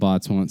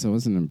BattleBots once. I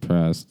wasn't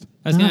impressed.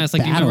 I was gonna Not ask,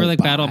 like, do you remember like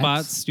BattleBots.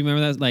 BattleBots? Do you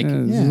remember that? Like,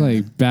 It's Yeah.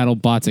 like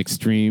BattleBots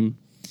Extreme.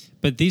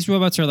 but these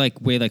robots are like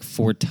weigh like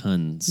 4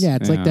 tons. Yeah,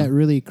 it's like Yeah. that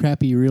really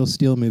crappy Real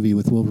Steel movie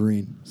with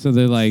Wolverine. So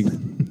they're like,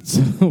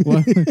 so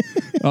what?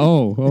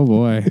 oh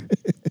boy,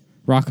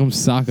 Rock'em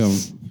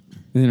Sock'em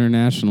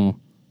International.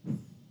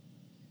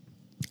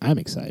 I'm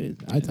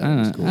excited. I thought I it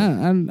was don't,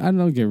 cool. I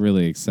don't get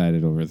really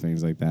excited over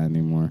things like that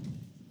anymore.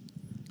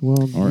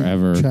 Well, Or your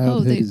ever.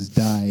 childhood Oh, they- has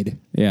died.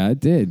 Yeah, it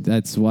did.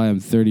 That's why I'm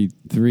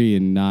 33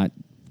 and not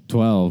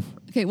 12.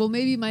 Okay, well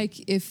maybe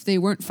Mike, if they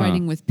weren't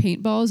fighting with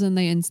paintballs and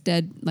they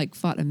instead like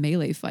fought a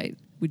melee fight,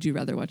 would you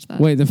rather watch that?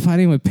 Wait, they're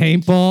fighting with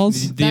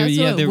paintballs? That's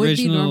what it would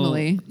be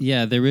normally.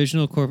 Yeah, the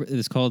original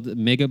is called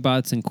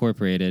Megabots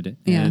Incorporated,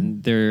 Yeah.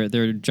 and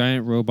their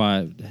giant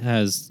robot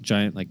has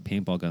giant like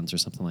paintball guns or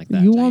something like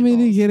that. You want me to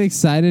balls. get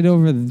excited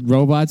over the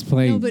robots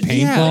playing No, but paintball?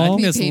 Yeah, I think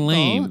Be that's paintball.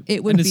 lame.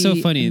 It would And it's so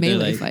be funny, they're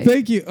melee like- fight.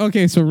 Thank you.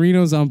 Okay, so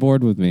Reno's on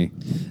board with me.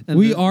 And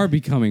We the- are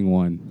becoming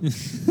one.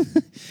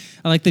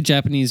 I like the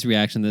Japanese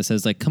reaction that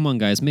says like, "Come on,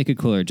 guys, make it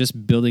cooler.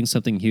 Just building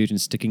something huge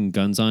and sticking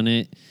guns on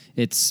it.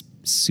 It's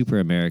super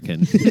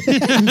American."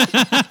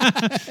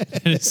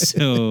 That is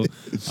so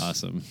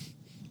awesome.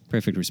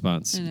 Perfect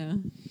response. I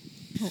know.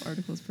 The whole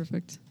article is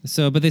perfect.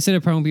 So, but they said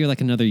it probably will be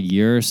like another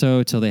year or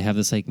so till they have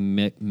this like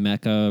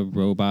mecha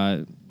robot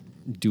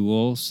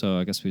duel. So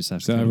I guess we just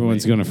have So to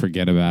everyone's wait. going to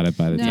forget about it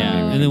by the No. time.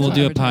 Yeah, we and then we'll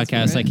do a Advertise for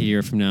podcast it. like a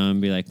year from now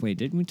and be like, "Wait,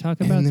 didn't we talk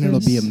about And then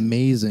this?" it'll be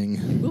amazing.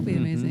 It will be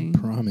amazing.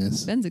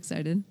 Promise. Ben's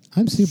excited.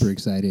 I'm super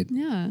excited.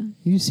 Yeah.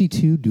 You see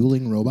 2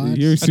 dueling robots?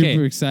 You're super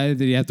Okay. excited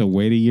that you have to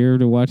wait a year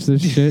to watch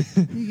this shit.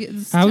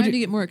 It's How would time to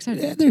you- get more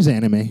excited. Yeah, there's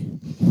anime.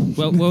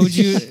 What would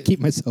you? Keep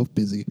myself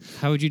busy.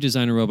 How would you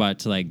design a robot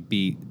to like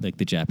be like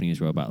the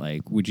Japanese robot?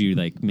 Like, would you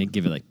like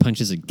give it like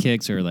punches and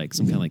kicks or like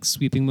some kind of like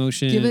sweeping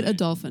motion? Give it a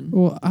dolphin.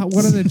 Well,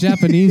 what are the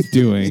Japanese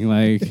doing?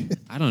 Like,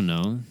 I don't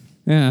know.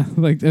 yeah,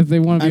 like if they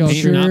want to be I'm all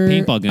sure- not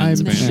paintball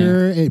guns, I'm apparently.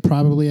 sure it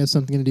probably has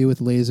something to do with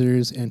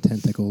lasers and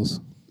tentacles.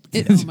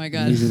 Oh my It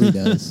god. usually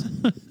does.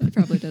 It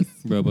probably does.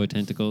 Robo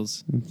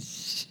tentacles. Why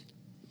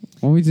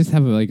don't we just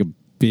have like a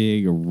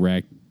big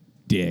erect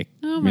dick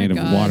Oh my made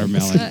God. of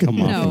watermelon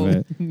come off No. of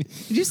it.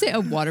 Did you say a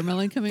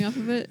watermelon coming off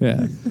of it?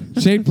 Yeah,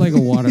 shaped like a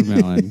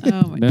watermelon.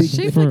 Oh my! That's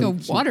Shaped for- like a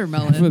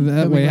watermelon. For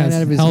that Coming way, it right has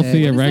out of his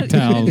healthy head. What is that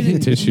erectile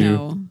even? tissue.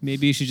 No.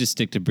 Maybe you should just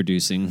stick to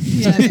producing.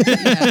 Yeah,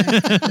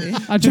 exactly.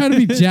 I try to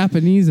be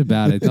Japanese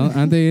about it.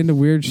 Aren't they into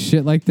weird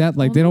shit like that?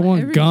 Like Well, they don't not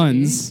want everybody.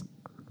 guns.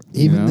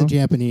 Even You know? the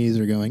Japanese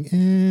are going, Like,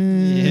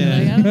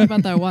 I don't know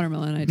about that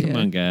watermelon idea. Come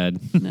on, God.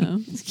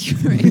 No.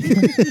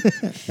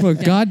 Right.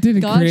 But God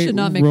didn't God create should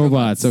not make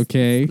robots,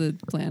 okay? That's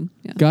the plan.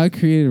 Yeah. God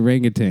created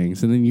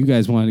orangutans, and then you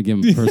guys wanted to give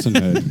them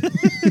personhood.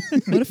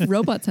 What if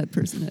robots had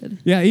personhood?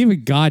 Yeah,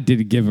 even God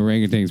didn't give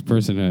orangutans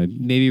personhood.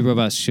 Maybe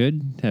robots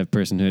should have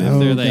personhood Oh, if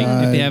they're like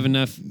God. if they have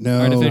enough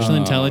No. artificial Oh,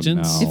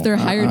 intelligence. no. If they're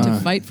hired to uh-uh.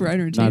 fight for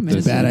entertainment.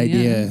 this. bad then, yeah.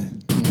 idea.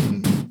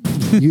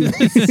 You,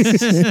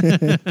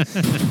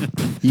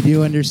 you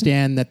do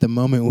understand that the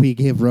moment we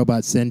give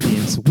robots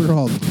sentience, we're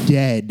all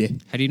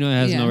dead. How do you know it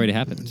hasn't Yeah. already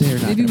happened? They're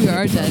not Maybe gonna we put are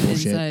up with that dead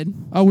bullshit. inside.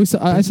 Oh,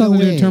 I There's saw no the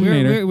way. new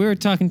Terminator. We were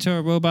talking to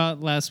a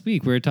robot last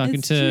week. We were talking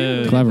It's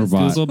to true. Clever It was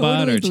bot.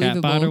 Googlebot or totally Chatbot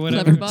or believable.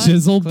 whatever.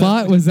 Cleverbot?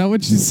 Jizzlebot? Was that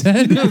what you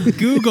said?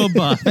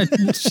 Googlebot,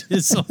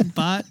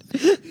 Chiselbot.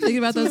 Thinking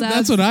about those apps.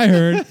 That's what I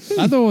heard.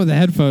 I thought with the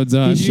headphones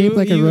on. He's shaped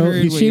like a you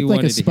heard he's what shaped you like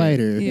a wanted to hear.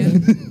 spider.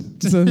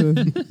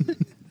 Yeah.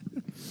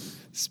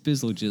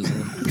 Spizzle jizzle.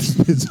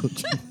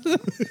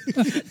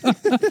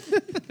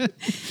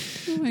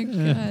 Oh my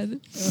god.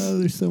 Oh,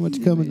 there's so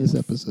much coming this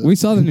episode. We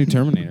saw the new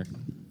Terminator.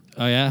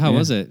 Oh yeah, how Yeah.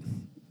 was it?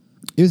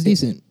 It was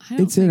decent. I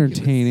don't It's think it was-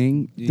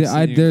 entertaining.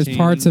 It's There's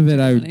parts of it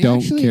I entertaining. don't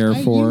Actually, care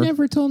You for.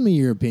 never told me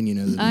your opinion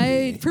of the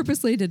movie. I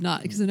purposely did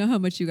not because I know how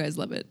much you guys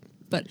love it.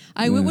 But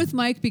I went Yeah. with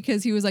Mike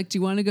because he was like, "Do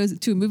you want to go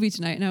to a movie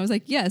tonight?" And I was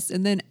like, "Yes."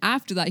 And then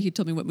after that, he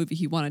told me what movie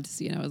he wanted to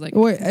see, and I was like,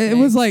 Wait, okay. it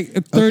was like 30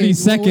 Okay, well, wait a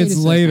seconds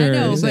second. later. I know,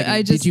 Wait a but second.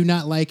 I just- did you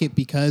not like it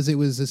because it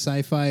was a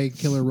sci-fi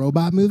killer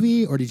robot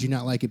movie, or did you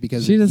not like it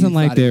because She you doesn't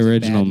like thought it the was a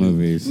original bad movie?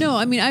 movies. No,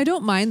 I mean I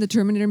don't mind the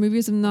Terminator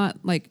movies. I'm not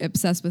like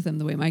obsessed with them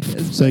the way Mike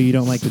is. So you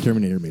don't like the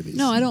Terminator movies?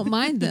 No, I don't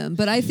mind them,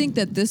 but I think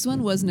that this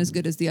one wasn't as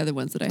good as the other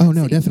ones that I. Oh, had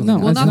no, seen. definitely No, not.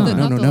 Well, it's not not. the, No,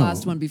 not no, the no.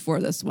 last one before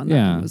this one. That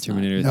Yeah. one was not.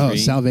 Terminator No, 3.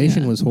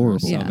 Salvation Yeah. was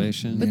horrible. Yeah.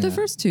 Salvation. But the Yeah.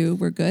 first two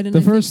were good. And The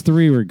I think- first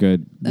three were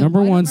good. Number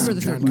I don't one's remember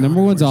the third John one.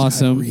 number one's Where's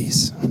awesome. Kyle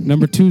Reese?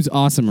 Number two's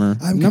awesomer.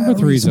 I'm Number Kyle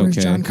three's Reese. Where's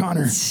okay. John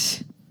Connor.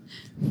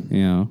 You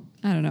know,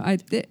 I don't know.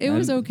 It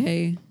was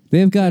okay.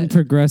 they've gotten But-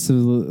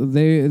 progressive.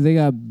 They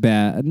got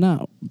bad.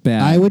 Not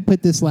bad. I would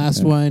put this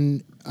last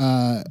one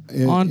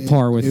On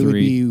par with it would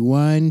three. be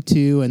 1,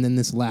 2, and then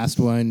this last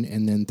one,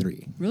 and then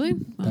 3. Really? Wow.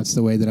 That's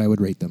the way that I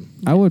would rate them.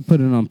 I would put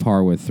it on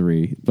par with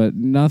 3, but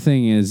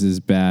nothing is as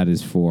bad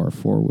as 4.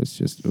 4 was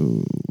just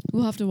ooh.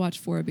 We'll have to watch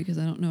 4 because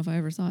I don't know if I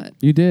ever saw it.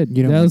 You did.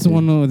 You don't That was the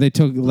want one where they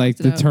took like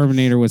it the out.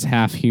 Terminator was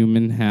half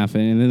human, half,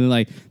 and then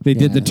like they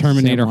did Yeah, the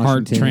Terminator Sam heart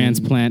Washington.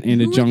 transplant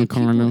into Who were John the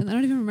people? Connor. I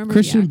don't even remember.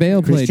 Christian the Bale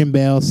actors. played. Christian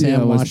Bale, Sam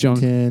Yeah, it was John-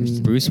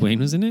 Washington. Bruce Wayne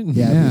was in it.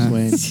 Yeah,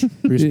 Bruce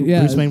Wayne. Yeah.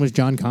 Bruce Wayne was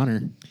John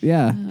Connor.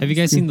 Yeah, Have you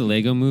guys seen the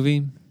Lego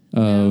movie?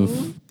 of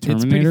No. It's pretty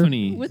Terminator.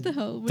 funny. What the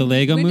hell? The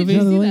Lego when did movie? you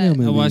No, the see Lego that?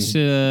 movie. I watched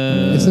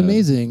it. It's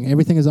amazing.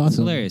 Everything is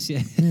awesome. Hilarious. Yeah.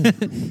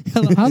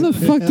 How the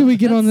fuck do we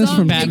get That on this song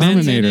from makes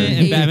Batman's in Terminator? it,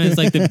 and Batman's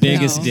like the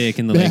biggest No. dick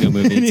in the Lego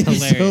movie. It's Batman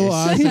is hilarious. so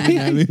awesome in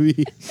that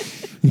movie.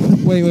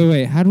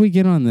 Wait. How do we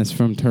get on this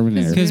from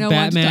Terminator? Because Because We don't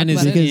want to Batman talk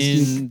is about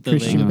it. in the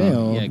Christian Lego.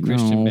 Bale. Yeah,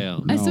 Christian No,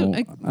 Bale. I No, still-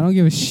 I don't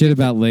give a shit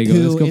about Lego.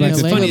 Who Let's go in back a to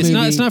It's Lego funny. It's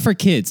movie- not for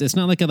kids. It's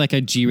not like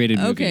a G-rated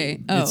movie. Okay.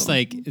 It's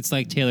Oh.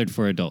 like tailored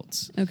for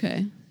adults.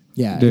 Okay.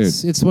 Yeah, Dude.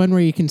 it's one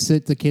where you can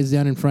sit the kids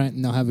down in front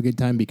and they'll have a good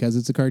time because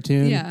it's a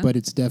cartoon. Yeah. But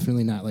it's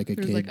definitely not like a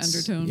There's kid's. like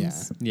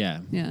undertones. Yeah.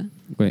 Yeah. Yeah.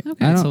 Wait,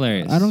 Okay. I It's don't,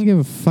 hilarious. I don't give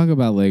a fuck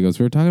about Legos.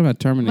 We were talking about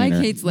Terminator.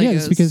 Mike hates Legos. Yeah,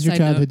 it's because your side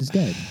childhood note. is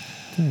dead.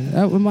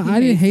 I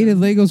didn't hated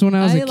Legos when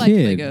I was a like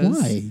kid.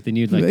 Legos. Why? Then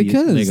you'd like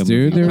Because, the Lego dude,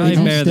 movie. they're- Probably You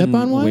don't better step than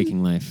on one?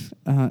 Waking Life.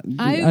 I've You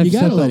gotta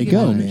still let it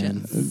go, given man. a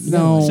chance.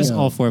 No. It's just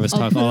all four of us I'll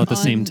talk put all it at the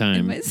on same in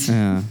time. my-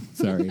 Yeah.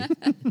 Sorry.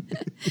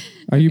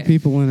 Are you Okay.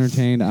 people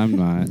entertained? I'm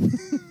not.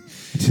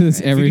 Do this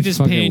If we every could just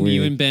fucking pan week.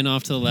 you and Ben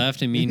off to the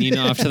left and me and Nina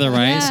off to the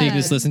right, so you can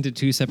Yeah. just listen to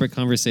two separate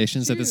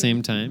conversations at the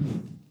same time.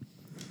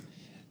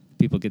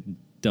 People get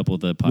double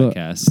the Look,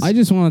 podcast. I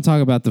just want to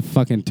talk about the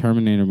fucking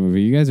Terminator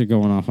movie. You guys are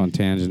going off on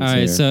tangents all right,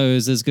 here. so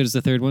is as good as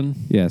the third one?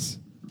 yes.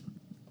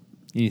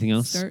 Anything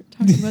else? Start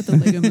talking about the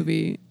Lego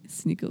movie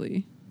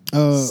sneakily.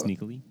 Oh,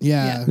 Sneakily.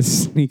 yeah.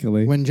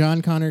 Sneakily. When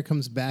John Connor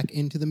comes back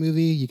into the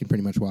movie, you can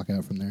pretty much walk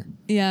out from there.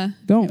 Yeah.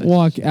 Don't pretty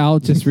much. walk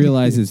out. Just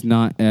realize it's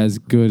not as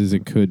good as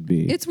it could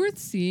be. It's worth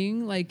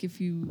seeing, like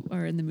if you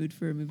are in the mood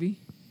for a movie.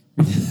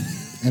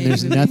 And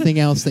there's nothing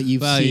else that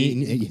you've Wow,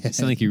 seen. you Yeah.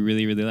 sound like you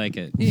really, really like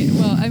it. Yeah,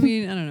 well, I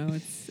mean, I don't know.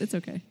 It's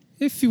okay.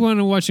 If you want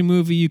to watch a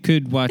movie, you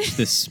could watch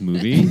this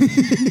movie.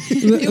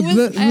 It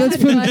was. I Let's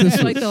had put fun it this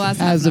for way. like the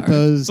last As half an hour.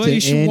 opposed But to you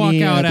should walk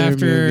any out other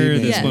after movie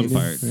this Yes, one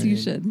part. You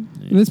should.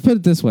 Let's put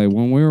it this way.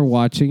 When we were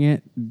watching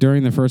it,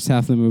 during the first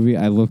half of the movie,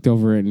 I looked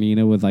over at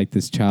Nina with like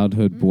this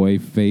childhood boy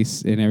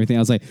face and everything. I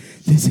was like,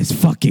 this is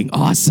fucking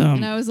awesome.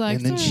 And I was like,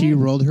 And then "It's she all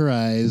right." rolled her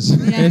eyes.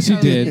 Yeah, And she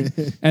probably.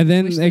 did. And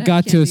then Wish it that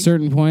got to a candy.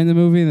 certain point in the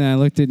movie, and then I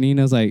looked at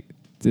Nina. I was like,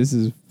 this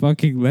is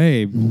fucking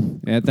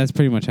lame. Yeah, that's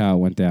pretty much how it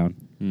went down.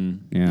 Mm.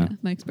 Yeah.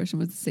 My expression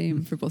was the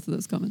same for both of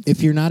those comments.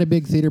 If you're not a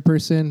big theater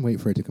person,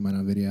 wait for it to come out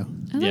on video.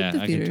 I like Yeah,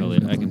 the I theater.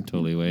 can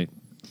totally wait.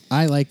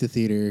 I like the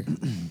theater,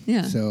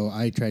 Yeah. so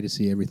I try to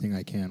see everything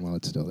I can while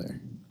it's still there.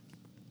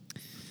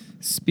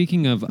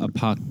 Speaking of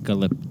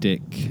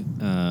apocalyptic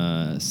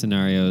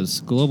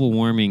scenarios, global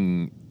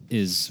warming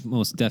is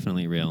most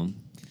definitely real.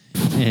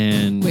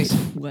 And Wait,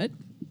 what?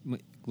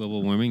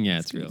 global warming, yeah,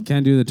 it's real.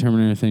 Can't do the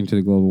Terminator thing to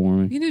the global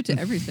warming. You can do it to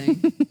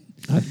everything.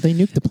 They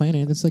nuked the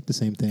planet. It's like the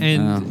same thing.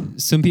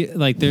 And some people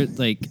like they're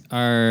like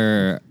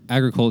our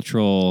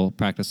agricultural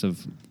practice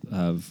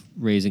of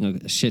raising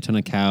a shit ton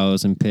of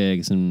cows and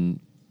pigs and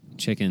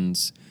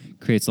chickens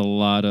creates a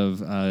lot of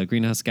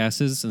greenhouse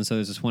gases. And so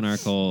there's this one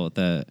article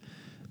that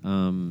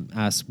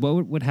asks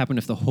what would happen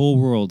if the whole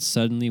world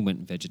suddenly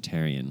went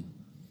vegetarian.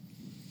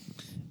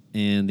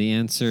 And the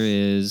answer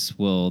is,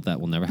 well, that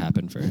will never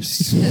happen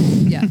first.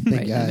 Yeah, right.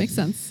 God. That makes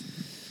sense.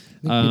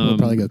 I think people would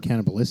probably go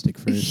cannibalistic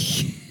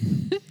first.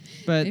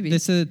 But Maybe. they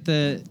said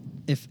that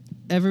if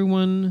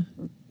everyone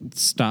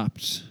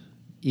stopped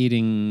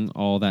eating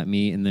all that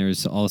meat and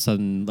there's all of a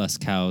sudden less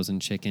cows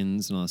and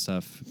chickens and all that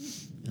stuff,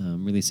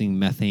 releasing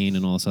methane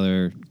and all this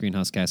other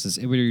greenhouse gases,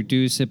 it would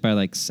reduce it by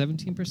like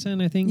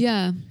 17%, I think.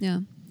 Yeah, yeah.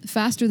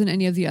 Faster than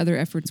any of the other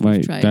efforts we've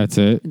Wait, tried. that's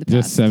it? In the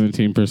Just past.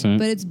 17%?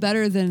 But it's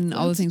better than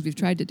all the things we've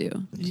tried to do.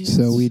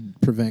 So we'd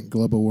prevent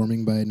global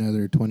warming by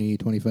another 20,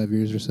 25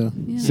 years or so.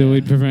 Yeah. So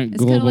we'd prevent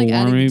It's kind of global like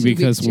adding warming 2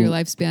 because weeks to your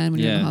lifespan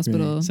when you're in the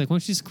hospital. It's like, why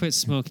don't you just quit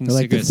smoking Or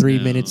like the cigarettes 3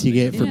 now? minutes you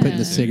get for putting Yeah.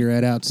 the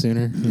cigarette out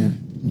sooner. Yeah.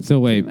 So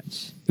wait,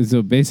 much.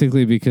 so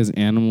basically because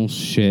animals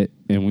shit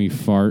and we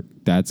fart,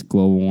 that's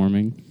global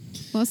warming?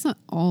 Well, it's not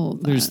all of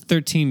that. There's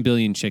 13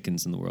 billion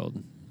chickens in the world.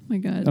 oh my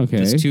God. Okay.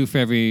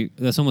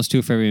 That's almost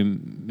 2 for every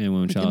man,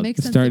 woman, Like, child. it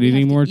makes sense Start that we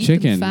eating have to more eat them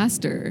chicken.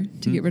 faster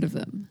to get rid of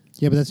them.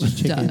 Yeah, but that's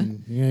just Duh.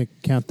 chicken. You're going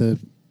to count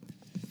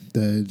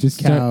the Just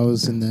start-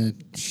 cows and the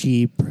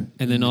sheep.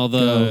 And then all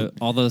goat.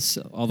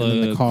 the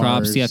then the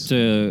crops you have cars.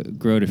 to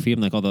grow to feed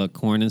them, like all the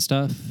corn and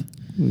stuff.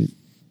 Wait.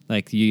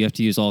 Like you have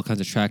to use all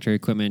kinds of tractor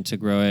equipment to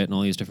grow it and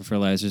all these different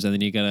fertilizers, and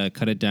then you gotta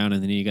cut it down,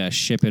 and then you gotta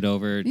ship it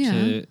over Yeah.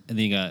 to, and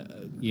then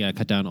you gotta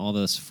cut down all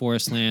this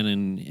forest land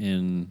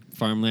and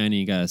farmland, and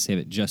you gotta save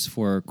it just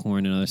for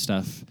corn and other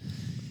stuff.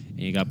 And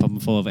you gotta pump them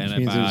full of Which means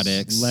there's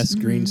antibiotics. less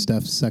green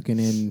stuff sucking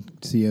in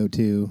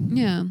CO2.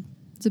 Yeah.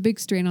 It's a big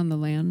strain on the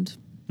land.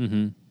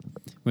 Mm-hmm.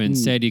 When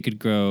instead you could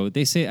grow.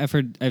 I've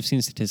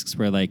seen statistics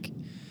where like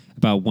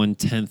about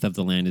 1/10 of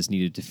the land is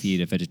needed to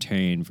feed a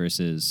vegetarian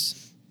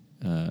versus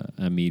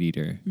a meat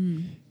eater.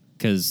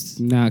 Because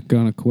Not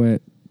gonna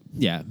quit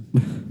yeah,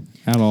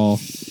 at all.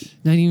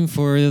 not even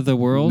for the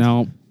world.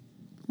 No.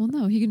 Well,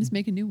 no, he can just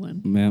make a new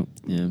one. No.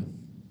 Yeah.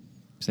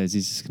 Besides,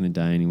 he's just gonna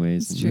die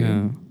anyways. That's true.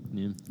 Yeah.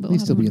 Yeah. But At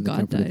least he'll we'll be have in the him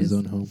when comfort God of his dies.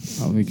 own home.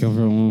 I'll be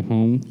coming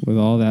home with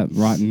all that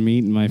rotten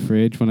meat in my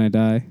fridge when I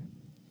die.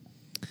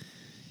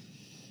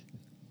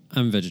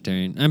 I'm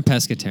vegetarian. I'm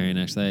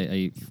pescatarian. Actually, I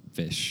eat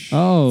fish.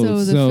 Oh, So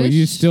the so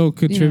you fish, still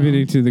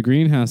contributing you know. to the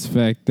greenhouse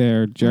effect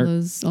there, All jerk.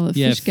 the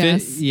yeah, fish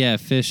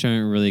gas. fish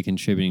aren't really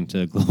contributing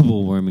to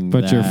global warming.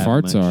 But your that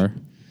farts much. are.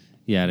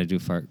 Yeah, I do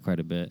fart quite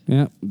a bit.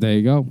 Yeah, there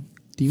you go.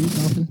 Do you eat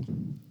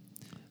dolphin?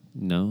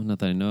 No, not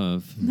that I know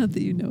of. Not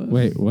that you know of.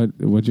 Wait,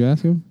 what'd you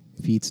ask him?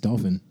 If he eats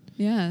dolphin.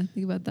 Yeah,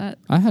 think about that.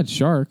 I had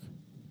shark.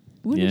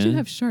 When did you Yeah.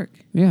 have shark?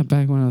 Yeah,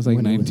 back when I was like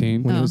When it was-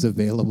 19. When it Oh. was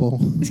available.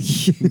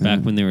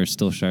 Back when they were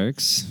still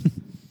sharks.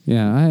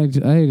 Yeah, I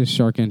ate a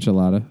shark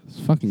enchilada. It's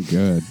fucking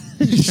good.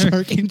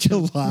 Shark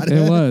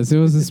enchilada. It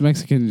was this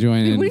Mexican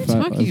joint Wait, in what are you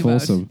talking about?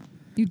 Folsom.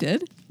 You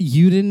did?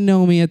 You didn't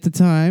know me at the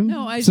time.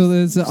 No, I So just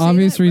there's an say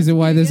obvious that reason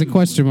why recipe there's a again.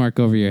 question mark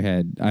over your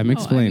head. I'm No,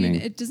 explaining. I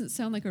mean, it doesn't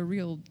sound like a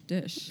real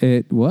dish.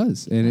 It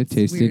was, and it That's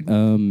tasted weird.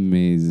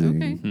 amazing.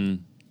 Okay. Hmm.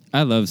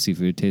 I love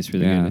seafood. It tastes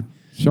really Yeah. good.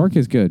 Shark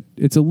is good.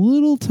 It's a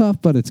little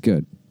tough, but it's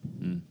good.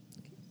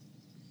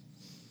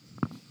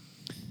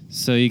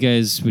 So you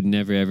guys would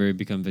never ever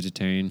become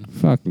vegetarian?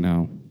 Fuck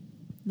no.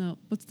 No,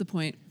 what's the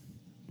point?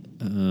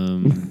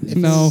 If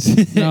No,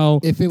 it- no.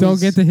 if it Don't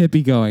was- get the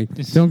hippie going.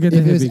 Don't get the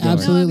If it was hippie going.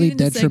 absolutely No, I'm getting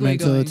the segue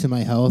detrimental going. to my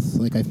health,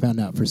 like I found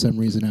out for some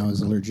reason I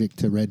was allergic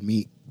to red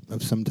meat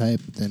of some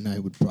type, then I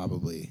would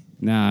probably.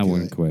 Nah, I do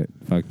wouldn't it. quit.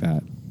 Fuck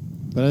that.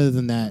 But other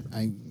than that,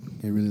 I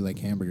really like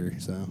hamburger,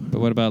 so But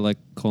what about like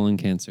colon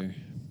cancer?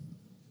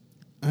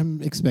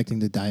 I'm expecting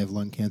to die of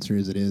lung cancer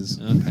as it is.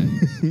 Okay.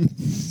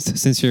 So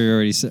since you're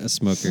already a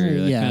smoker, you're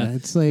like, yeah, "Ah,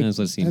 it's like that's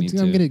what you need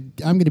I'm to."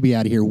 gonna be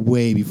out of here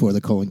way before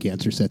the colon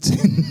cancer sets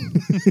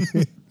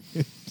in.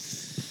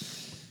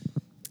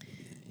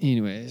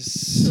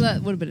 Anyways, So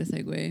that would have been a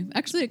segue.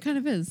 Actually, it kind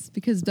of is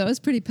because that was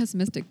pretty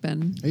pessimistic,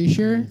 Ben. Are you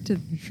sure? To-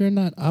 You sure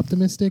not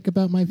optimistic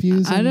about my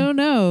views? I don't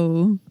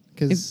know if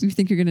because you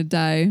think you're gonna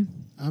die.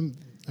 I'm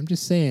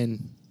just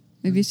saying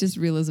Maybe it's just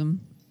realism.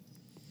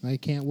 I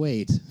can't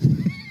wait.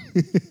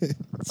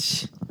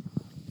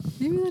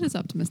 Maybe that is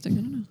optimistic. I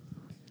don't know.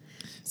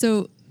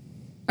 So,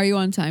 are you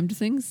on time to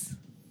things?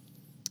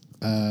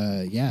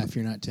 Yeah, if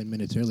you're not 10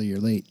 minutes early, you're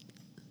late.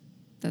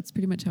 That's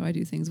pretty much how I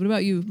do things. What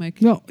about you,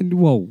 Mike? No,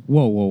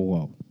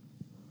 whoa.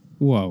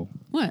 Whoa.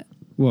 What?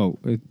 Whoa.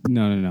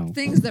 No.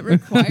 Things that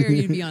require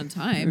you to be on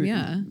time.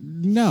 Yeah.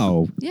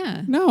 No.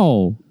 Yeah.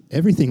 No.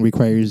 Everything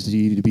requires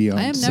you to be I on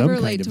am some never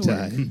kind late of to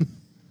work. time.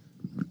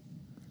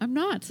 I'm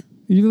not.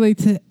 You're late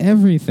to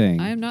everything.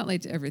 I am not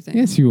late to everything.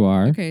 Yes, you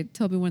are. Okay,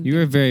 tell me when. You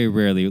are very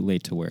rarely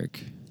late to work.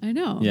 I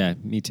know. Yeah,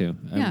 me too.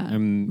 Yeah.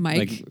 I'm Mike,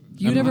 like,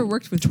 you I'm never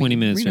worked with 20 me.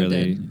 minutes Reno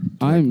early. did.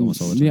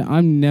 almost all the time.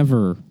 I'm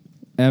never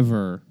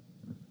ever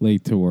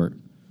late to work.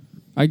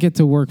 I get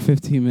to work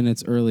 15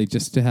 minutes early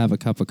just to have a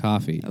cup of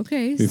coffee.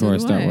 Okay. Before so I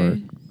start do work.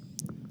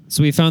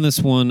 So we found this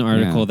one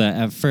article Yeah. that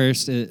at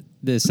first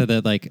they said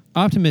that like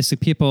optimistic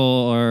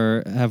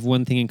people have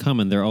one thing in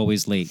common: they're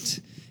always late.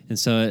 And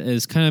so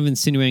it's kind of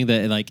insinuating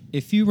that like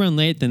if you run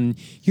late, then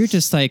you're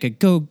just like a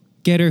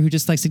go-getter who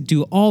just likes to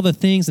do all the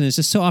things and is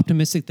just so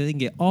optimistic that they can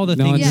get all the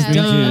No, things it just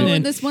Yeah, means done. you-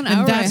 in this 1 and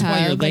hour that's I why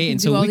have, you're I late. can And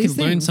do so all we these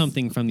could learn things.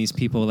 something from these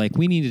people. Like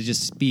we need to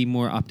just be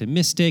more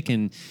optimistic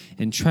and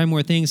try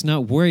more things,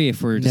 not worry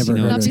if we're just, Never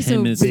heard Not of be 10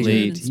 so minutes rigid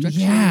late. and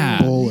structured.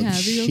 Yeah. Bowl of Yeah, be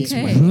shit,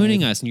 okay. my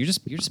Ruining life. us, and you're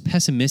just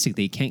pessimistic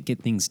that you can't get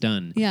things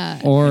done. Yeah.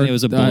 Or And it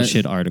was a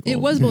bullshit article.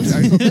 It was bullshit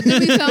article, but then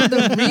we found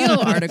the real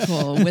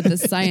article with the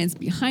science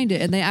behind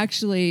it, and they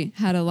actually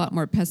had a lot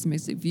more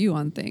pessimistic view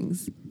on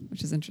things,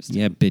 which is interesting.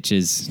 Yeah,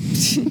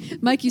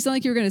 bitches. Mike, you sound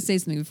like you were going to say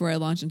something before I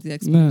launched into the No,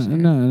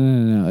 explanation.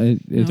 no.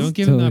 It's Don't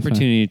give them the totally fine.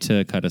 opportunity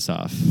to cut us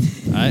off.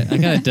 I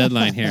got a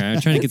deadline here.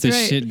 I'm trying to get That's this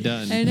right. shit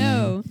done. I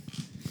know. Oh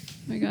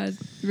my God.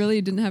 Really?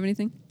 You didn't have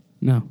anything?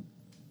 No.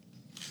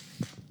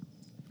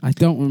 I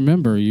don't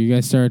remember. You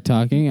guys started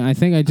talking. I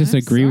think I just I'm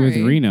agree with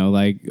sorry. Reno.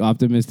 Like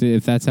optimistic.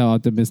 If that's how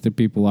optimistic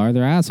people are,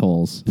 they're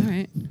assholes. All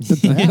right.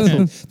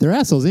 They're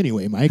assholes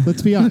anyway, Mike.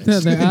 Let's be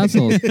honest. They're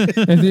assholes.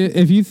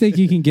 If you think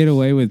you can get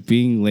away with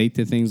being late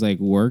to things like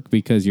work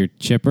because you're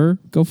chipper,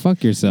 go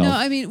fuck yourself. No,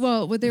 I mean,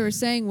 well, what they were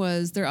saying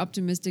was they're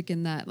optimistic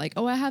in that, like,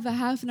 oh, I have a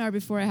half an hour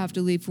before I have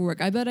to leave for work.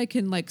 I bet I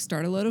can, like,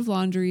 start a load of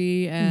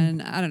laundry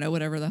and, I don't know,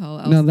 whatever the hell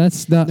else. No,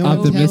 that's not No, I'm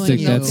optimistic. telling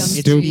you, That's it's it's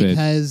stupid.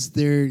 because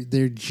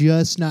they're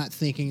just not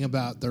thinking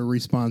about their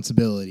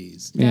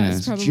responsibilities. Yeah, Yeah.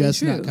 it's probably just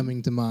true. not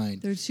coming to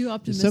mind. They're too There's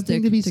optimistic.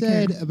 something to be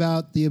said care.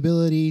 about the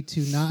ability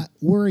to not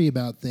worry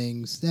about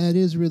things. That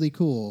is really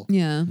cool.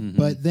 Yeah.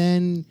 But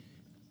then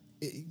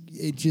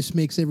it just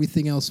makes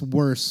everything else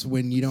worse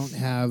when you don't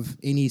have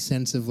any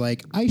sense of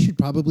like, I should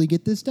probably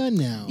get this done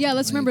now. Yeah,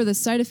 let's Like, remember the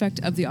side effect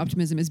of the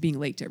optimism is being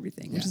late to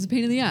everything, which Yeah. is a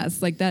pain in the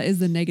ass. Like, that is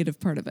the negative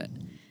part of it.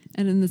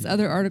 And in this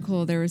other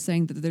article, they were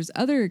saying that there's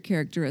other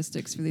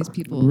characteristics for these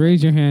people.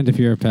 Raise your hand if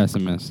you're a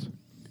pessimist.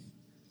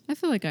 I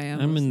feel like I am.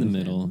 I'm most in the of time.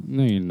 middle.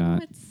 No, you're not.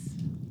 What?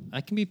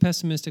 I can be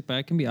pessimistic, but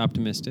I can be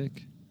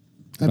optimistic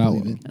I About,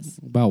 believe it. Yes.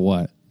 about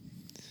what?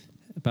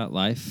 about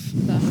life.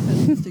 The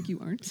pessimistic you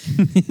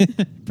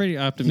aren't. Pretty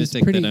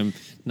optimistic pretty- that I'm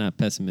not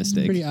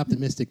pessimistic. Pretty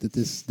optimistic that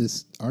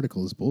this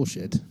article is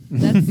bullshit.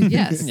 That's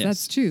yes, Yes.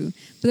 that's true.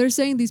 But they're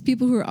saying these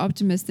people who are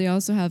optimists, they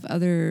also have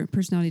other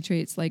personality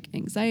traits like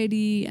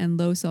anxiety and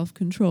low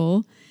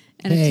self-control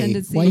and a Hey,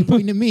 tendency. why are you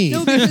pointing at me?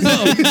 No,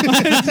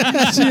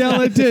 because She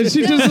hella did.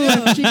 She just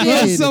no, she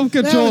lost did.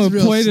 self-control That was and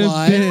real pointed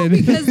sly. No, pin.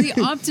 because the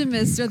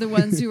optimists are the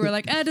ones who are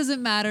like, it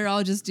doesn't matter.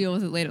 I'll just deal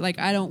with it later. Like,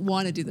 I don't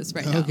want to do this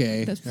right now.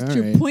 Okay, That's all what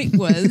your right. point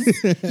was.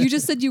 You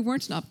just said you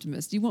weren't an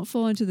optimist. You won't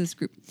fall into this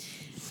group.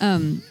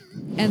 And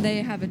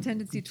they have a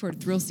tendency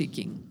toward thrill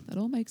seeking. That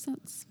all makes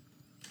sense.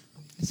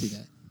 I see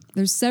that.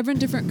 There's 7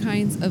 different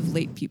kinds of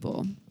late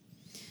people.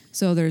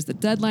 So there's the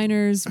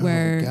deadliners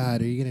where, Oh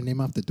God, are you gonna name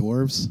off the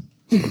dwarves?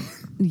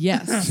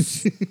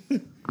 yes.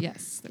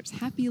 Yes, there's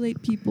happy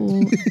late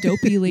people,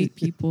 dopey late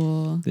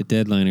people. The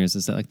deadliners,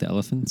 is that like the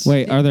elephants?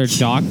 Wait, are there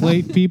dock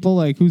late people?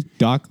 Like, who's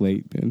dock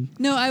late then?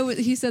 No,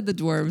 he said the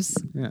dwarves.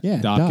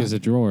 Yeah, Doc Doc. is a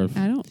dwarf.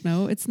 I don't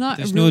know. It's not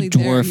There's really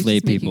no there. He's dwarf late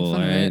just making people, all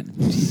fun of right? it.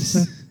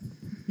 Jeez.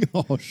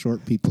 All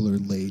short people are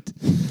late.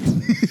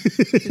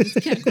 They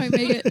just can't quite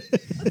make it.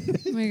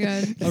 Oh my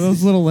god, Oh,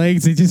 those little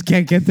legs, they just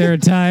can't get there in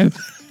time.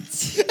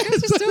 you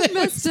guys are so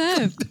messed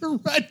up. They're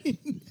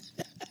running.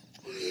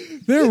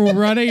 They're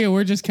running and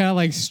we're just kind of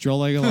like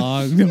strolling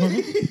along.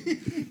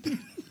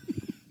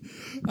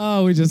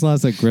 Oh, we just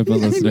lost a grip of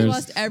I think we listeners.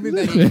 lost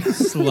everybody.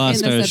 Just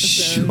lost in our this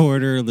episode.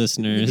 shorter The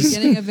listeners.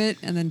 beginning of it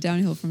and then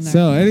downhill from there.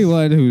 So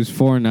anyone who's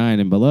 4'9"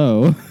 and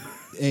below,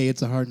 Hey,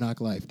 it's a hard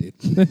knock life, dude.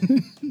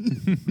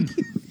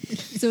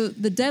 So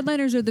the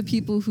deadliners are the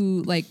people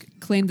who like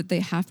claim that they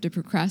have to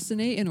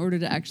procrastinate in order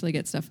to actually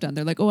get stuff done.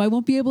 They're like, oh, I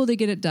won't be able to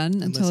get it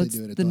done until they it's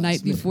do it at the the night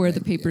last minute, before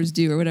the right? paper's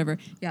due or whatever.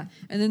 Yeah.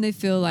 And then they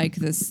feel like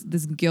this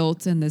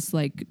guilt and this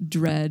like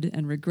dread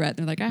and regret.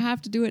 They're like, I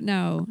have to do it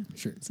now.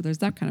 Sure. So there's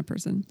that kind of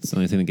person. It's the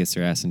only thing that gets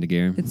their ass into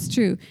gear. It's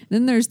true.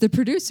 Then there's the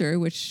producer,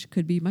 which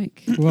could be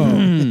Mike.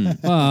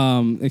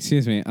 whoa.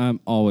 Excuse me, I'm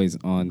always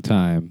on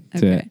time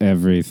Okay. to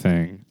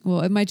everything.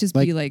 Well, it might just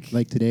Like, be like,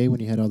 like today when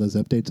you had all those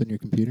updates on your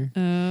computer.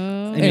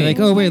 oh, And you're like,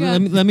 oh wait,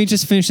 let me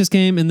just finish this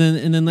game, and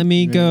then let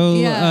me go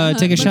Yeah. take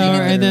a Let me shower,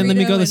 get and then let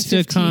me burrito go in listen to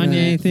a 15 Kanye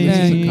minutes. thing.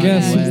 And Yeah.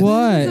 guess Yeah.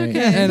 what? It's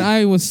okay. And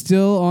I was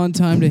still on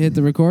time to hit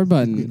the record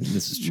button.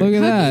 This is true. Look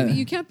at that.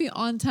 You can't be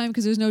on time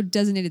because there's no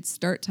designated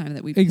start time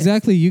that we picked.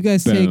 Exactly. You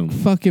guys Boom. take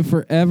fucking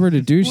forever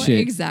to do Well, shit.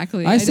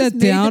 exactly. I I just sat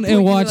made the down point, you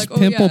and were watched like, oh,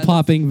 pimple yeah,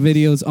 popping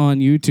videos on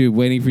YouTube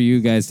waiting for you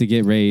guys to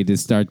get ready to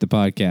start the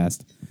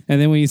podcast. And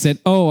then when you said,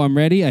 oh, I'm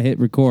ready, I hit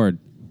record.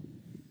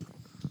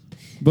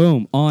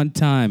 Boom. On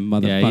time,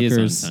 motherfuckers. Yeah, he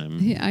is on time.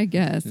 Yeah, I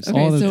guess. all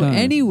Okay, the so time.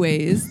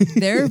 anyways,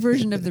 their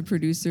version of the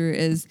producer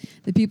is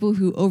the people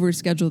who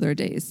overschedule their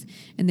days,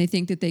 and they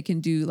think that they can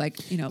do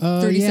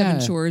 37 yeah.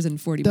 chores in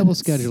 40 Double minutes.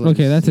 schedule.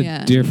 Okay, that's a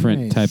Yeah.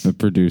 different Right. type of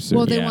producer.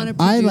 Well, they Yeah. want to.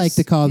 I like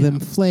to call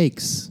them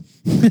flakes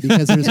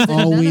because there's None of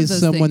always those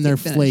someone things they're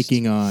get finished.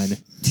 flaking on.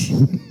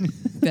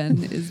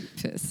 Ben is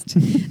pissed.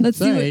 Let's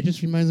see. Sorry, What, it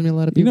just reminds me of a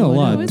lot of you people. know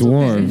a I lot of it's okay.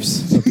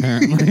 dwarves,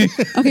 apparently.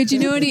 okay, do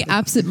you know any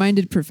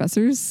absent-minded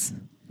professors?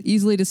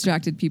 Easily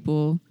distracted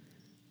people.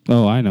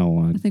 Oh, I know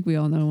I one. think we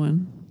all know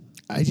one.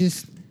 I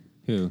just.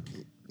 Who?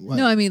 What?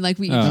 No, I mean like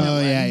we. each Oh. know Oh,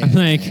 one. yeah, yeah. I'm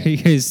like, are you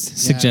guys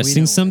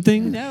suggesting know.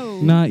 something? No.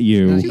 Not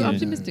you. Too Yeah.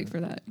 optimistic for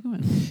that. Come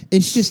on.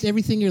 It's just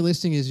everything you're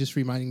listing is just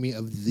reminding me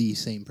of the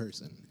same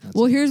person. That's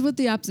Well, all. here's what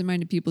the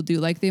absent-minded people do.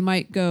 Like they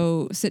might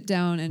go sit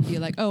down and be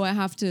like, "Oh, I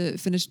have to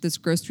finish this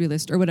grocery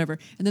list or whatever,"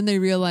 and then they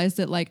realize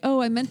that like,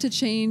 "Oh, I meant to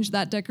change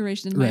that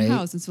decoration in my Right.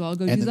 house, and so I'll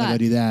go And do then they'll that." go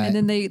do that. And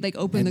then they like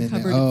open And the then they-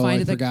 cupboard oh, and find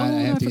I it like, forgot- "Oh,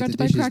 I have I to forgot get to the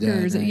buy dishes done,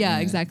 crackers." right, yeah,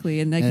 yeah. exactly.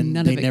 And like and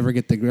none they of it. never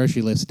get the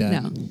grocery list done, No,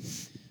 I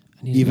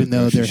need to even go though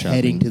grocery they're shopping.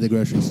 heading to the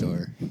grocery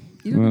store.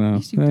 you don't Well, know. no.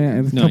 You Yeah,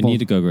 there's a No, I couple- need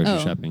to go grocery Oh,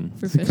 shopping. for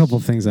There's a fish couple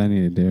things I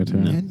need to do too.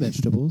 And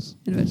vegetables.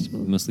 and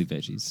vegetables. Mostly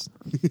veggies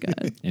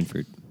God. and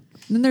fruit.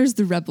 And then there's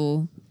the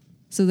rebel.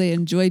 So they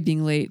enjoy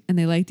being late and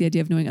they like the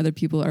idea of knowing other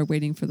people are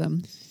waiting for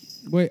them.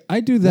 Wait, I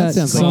do that. That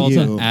sounds Salt like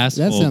you. and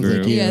asshole That sounds like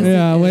group. you. Yes.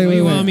 Yeah, wait, Oh, wait,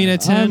 you wait. want me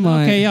at 10?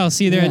 might- Okay, yeah, I'll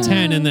see you there at Yeah.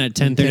 10. And then at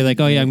 10:30, like,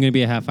 oh, yeah, I'm going to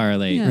be a half hour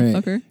late. Yeah, Right.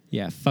 fucker.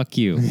 Yeah, fuck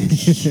you.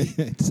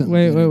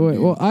 Wait.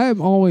 Well, I am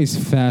always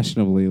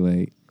fashionably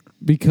late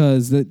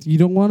because you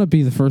don't want to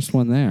be the first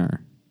one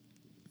there.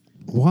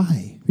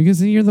 Why? Because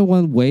then you're the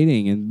one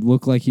waiting and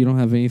look like you don't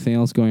have anything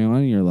else going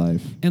on in your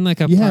life. In like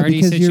a Yeah, party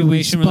because you're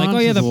situation, we're like, oh,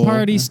 yeah, the responsible.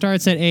 party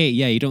starts at 8.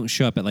 Yeah, you don't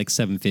show up at like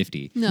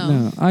 7:50.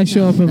 No. I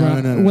show up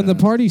around no, when the no.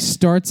 party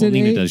starts Well, at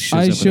Nina 8. does shows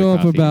I up with show her up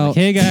coffee. about Like,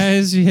 hey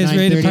guys, you guys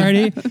ready to 9:30?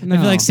 party? No. I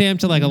feel like stay up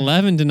till like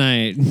 11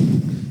 tonight.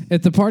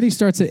 if the party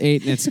starts at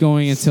 8 and it's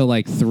going until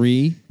like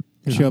 3.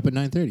 You show up at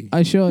 9:30.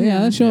 I show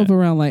Yeah. I show up Yeah.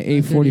 around like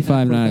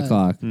 8:45, 9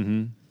 o'clock.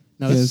 hmm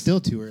No, it's Yes. still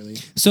too early.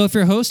 So if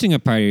you're hosting a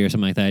party or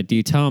something like that, do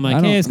you tell them I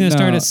like, don't- hey, it's going to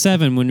start no. at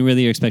 7 when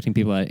really you're expecting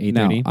people at 8:30?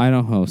 No, I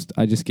don't host.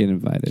 I just get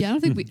invited. Yeah, I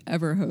don't think we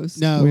ever host.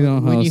 No, We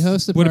don't when you host.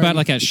 host the What party, about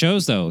like at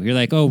shows though? You're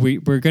like, oh,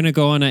 we're going to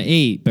go on at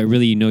 8, but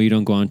really you know you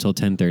don't go on until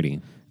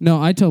 10:30.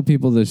 No, I tell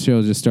people the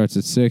show just starts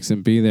at 6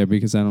 and be there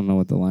because I don't know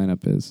what the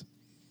lineup is.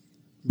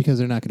 because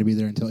they're not going to be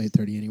there until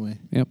 8:30 anyway.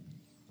 Yep.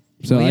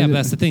 So Well, I yeah, but ju-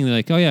 that's the thing. They're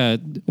like, oh yeah,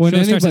 When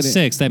show starts at anybody-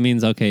 6. That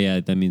means okay,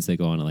 yeah, that means they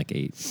go on at like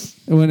 8.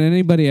 when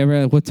anybody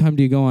ever, what time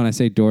do you go on? I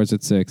say doors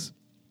at 6.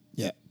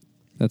 Yeah.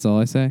 That's all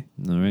I say.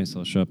 All right, so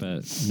I'll show up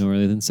at no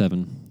earlier than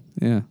 7.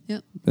 Yeah.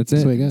 Yep. That's That's it.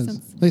 the way it goes.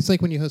 Sense. It's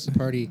like when you host a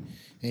party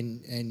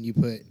and you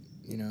put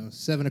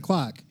 7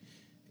 o'clock.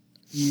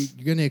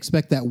 You're going to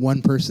expect that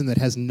one person that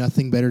has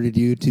nothing better to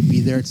do to be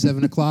there at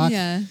 7 o'clock.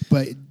 Yeah.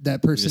 But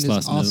that We person just is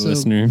lost another also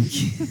listener.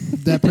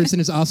 that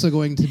person is also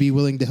going to be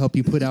willing to help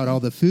you put out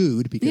all the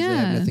food because they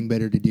Yeah. have nothing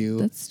better to do.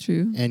 That's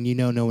true. And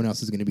no one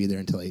else is going to be there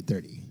until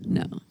 8:30.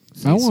 No. I They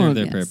serve want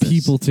their Yes. purpose.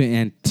 people to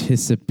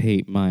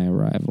anticipate my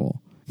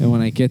arrival. And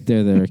when I get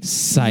there, they're Oh my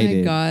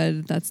excited.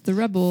 God, that's the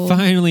rebel.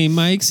 Finally,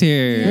 Mike's Let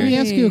here. me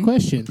ask you a Hey.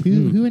 question.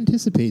 Who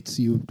anticipates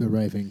you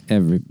arriving?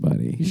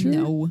 Everybody. You sure?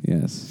 No.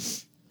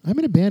 Yes. I'm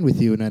in a band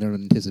with you and I don't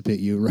anticipate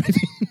you arriving.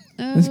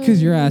 That's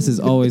because your ass is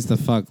always the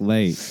fuck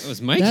late. Oh,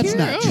 is Mike That's here?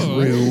 not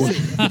Oh.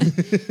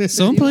 true.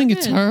 Someone playing Go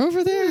ahead. guitar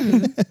over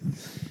there?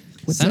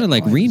 Sounded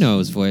like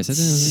Reno's voice. I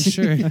wasn't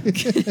sure.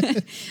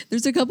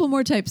 There's a couple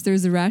more types.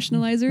 There's the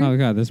rationalizer. Oh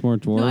god, there's more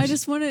dwarves. No, I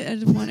just want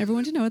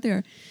everyone to know what they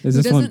are. is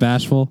Who this one doesn't-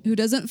 bashful? Who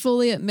doesn't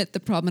fully admit the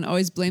problem and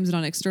always blames it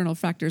on external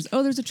factors.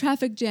 Oh, there's a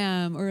traffic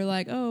jam, or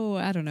like, oh,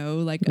 I don't know,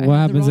 like. I What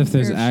had the happens wrong if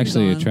there's pair of shoes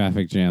actually a on.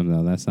 traffic jam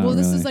though? That's not Well,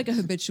 this really is like a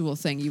habitual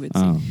thing you would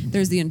see. Oh.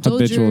 There's the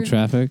habitual indulger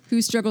traffic.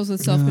 who struggles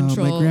with Oh,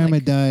 self-control. my grandma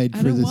like- died I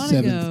for don't the wanna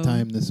 7th go.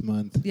 time this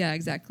month. Yeah,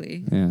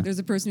 exactly. Yeah. There's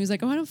a person who's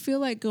like, oh, I don't feel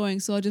like going,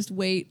 so I'll just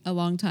wait a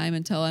long time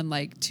until I'm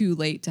like too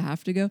late to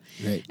have to go.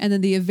 Right. And then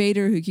the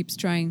evader who keeps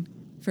trying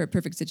for a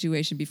perfect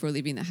situation before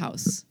leaving the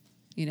house.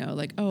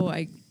 Like, oh,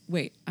 I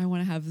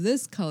want to have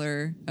this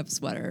color of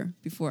sweater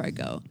before I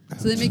go.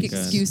 So they make God.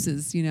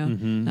 excuses,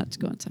 Mm-hmm. not to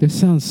go on time. This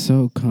sounds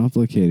so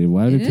complicated.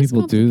 Why do It is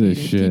people do this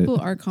complicated. shit? People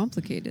are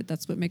complicated.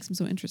 That's what makes them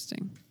so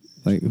interesting.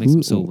 Like Makes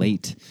them so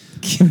late.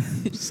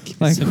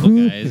 Like Simple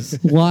who? guys.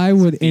 Why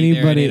would Be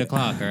there at anybody? 8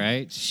 o'clock, all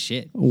right?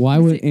 Shit. Why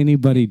would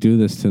anybody do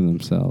this to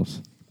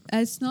themselves?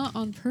 It's not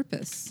on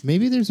purpose.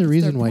 Maybe there's a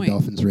reason why point.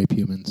 dolphins rape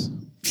humans.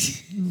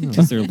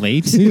 Because they're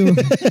late?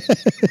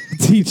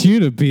 Teach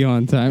you to be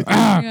on time. Oh my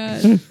Ah!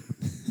 God.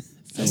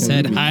 I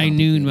said high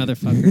noon,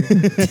 motherfucker.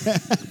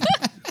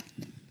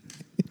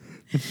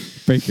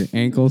 Break your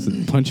ankles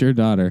and punch your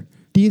daughter.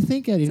 Do you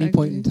think at any Exactly.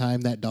 point in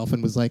time that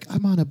dolphin was like,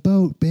 "I'm on a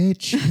boat,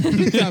 bitch"?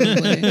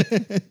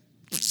 Probably.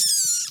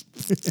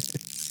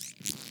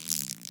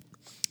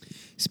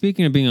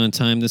 Speaking of being on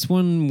time, this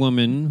one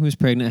woman who was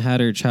pregnant had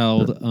her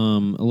child a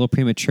little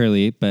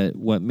prematurely, but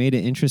what made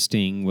it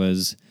interesting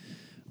was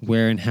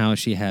where and how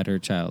she had her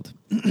child.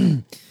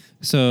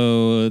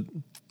 So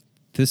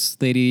this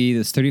lady,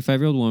 this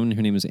 35-year-old woman,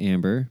 her name is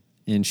Amber,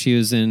 and she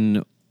was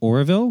in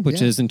Oroville,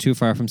 which Yeah. isn't too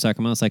far from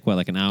Sacramento. It's like, what,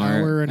 like an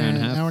hour and a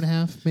half? hour and a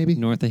half, maybe.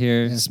 North of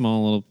here, Yeah.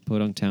 small little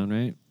podunk town,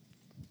 right?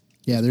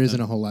 Yeah, there isn't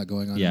a whole lot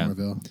going on Yeah. in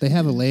Oroville. They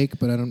have a lake,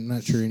 but I'm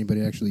not sure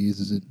anybody actually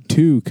uses it.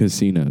 2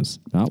 casinos,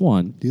 not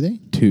 1. Do they?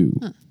 2.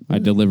 I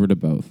deliver to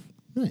both.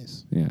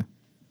 Nice. Yeah.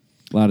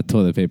 A lot of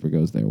toilet paper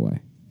goes their way.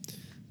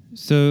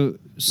 So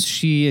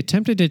she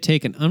attempted to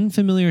take an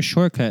unfamiliar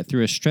shortcut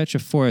through a stretch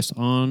of forest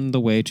on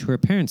the way to her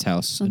parents'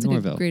 house Sounds in like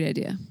Oroville. a great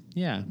idea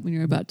Yeah. when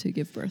you're about to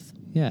give birth.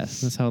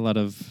 Yes, that's how a lot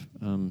of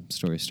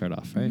stories start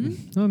off, right? Mhm.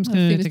 Oh, I'm A just lot of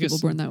going to famous take people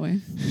born that way.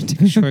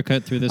 take a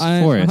shortcut through this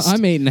forest.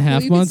 I'm 8.5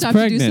 Well, you can months stop to do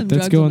pregnant. some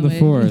Let's drugs go on in the the way.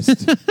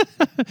 forest.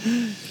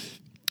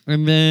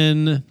 And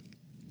then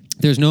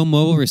there's no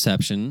mobile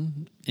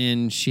reception,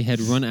 and she had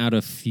run out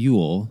of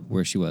fuel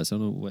where she was. I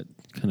don't know what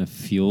kind of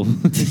fuel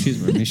she's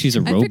running. She's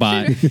a I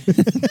robot. I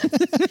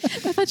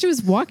thought she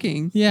was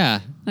walking. Yeah.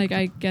 Like,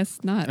 I guess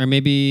not. Or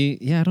maybe,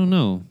 yeah, I don't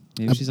know.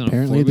 Maybe she's on a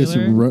Apparently,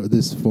 four-wheeler.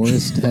 this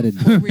forest headed.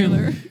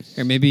 Four-wheeler.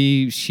 Or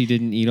maybe she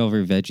didn't eat all of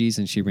her veggies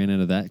and she ran out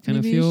of that kind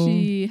Maybe of fuel.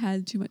 she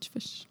had too much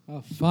fish.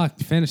 Oh, fuck.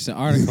 Finish the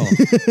article.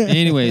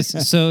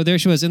 Anyways, so there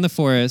she was in the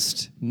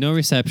forest, no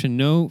reception,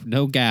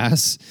 no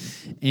gas,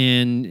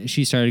 and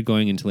she started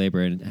going into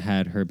labor and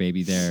had her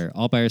baby there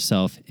all by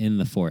herself in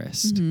the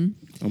forest.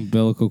 Mm-hmm.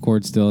 Umbilical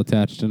cord still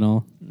attached and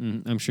all.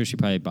 I'm sure she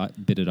probably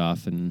bit it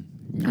off and.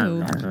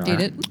 Oh, ate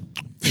it?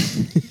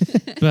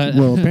 But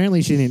Well,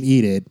 apparently she didn't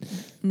eat it.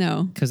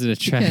 No. because it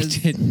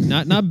attracted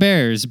not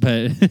bears,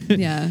 but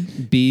Yeah.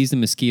 bees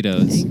and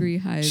mosquitoes. Angry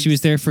hives. She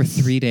was there for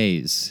 3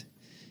 days,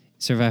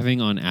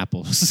 surviving on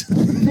apples.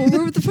 Well,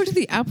 where the fuck did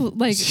the apple?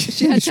 Like,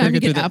 she had She time to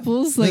took it get to the-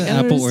 apples. Like, the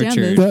I don't apple understand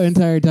orchard. this. The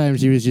entire time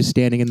she was just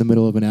standing in the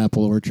middle of an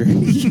apple orchard.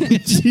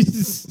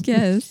 Jesus.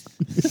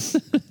 Guess,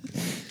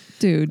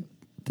 dude.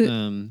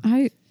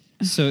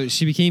 So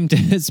she became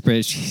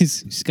desperate.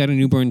 She's got a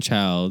newborn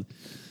child,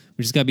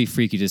 which has got to be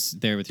freaky, just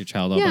there with your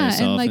child all by Yeah, and,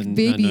 yourself like, not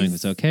knowing if babies-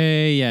 it's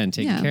okay. Yeah, and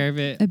taking Yeah. care of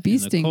it. A bee in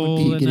the sting would cold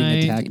be at Getting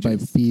night. attacked by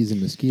Dangerous. bees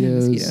and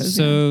mosquitoes. mosquitoes.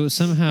 So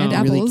somehow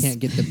And Really apples. can't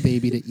get the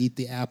baby to eat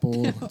the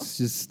apple. It's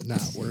just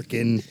not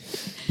working.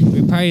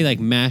 we probably like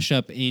mash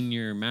up in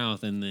your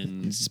mouth and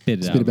then spit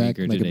it Spit out. it back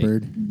like a regurgitate.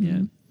 bird.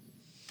 Yeah.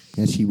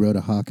 As she rode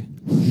a hawk.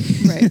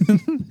 Right.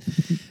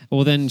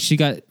 Well, then she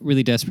got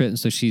really desperate, and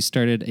so she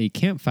started a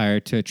campfire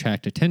to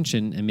attract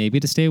attention and maybe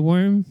to stay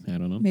warm. I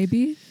don't know.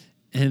 Maybe.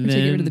 And Or to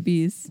get rid then of the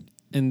bees.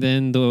 and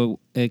then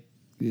it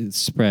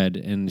spread,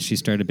 and she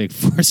started a big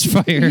forest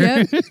fire.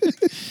 Yep.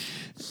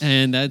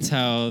 And that's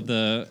how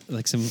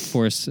some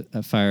forest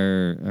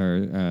fire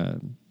or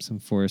some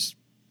forest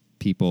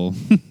people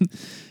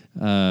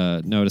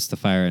noticed the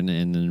fire and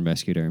then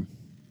rescued her.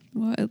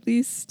 Well, at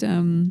least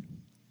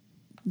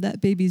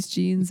that baby's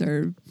genes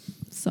are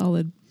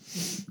solid.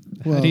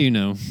 How do you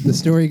know? The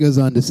story goes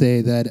on to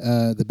say that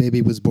the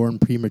baby was born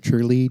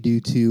prematurely due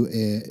to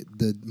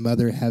the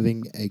mother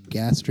having a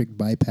gastric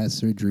bypass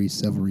surgery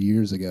several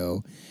years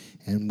ago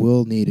and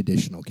will need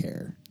additional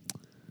care.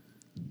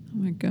 Oh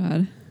my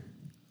God.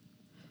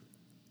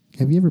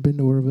 Have you ever been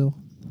to Oroville?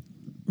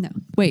 No.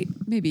 Wait,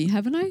 maybe.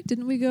 Haven't I?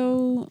 Didn't we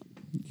go?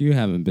 You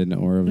haven't been to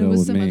Oroville There was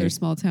with some me. other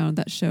small town,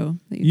 that show.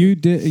 That You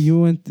did. You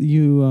went.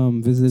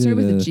 You visited. started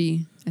with a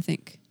G, I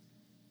think.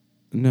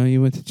 No,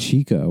 you went to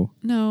Chico.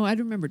 No, I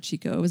don't remember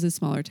Chico. It was a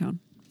smaller town.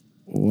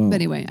 Well, But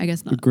anyway, I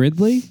guess not.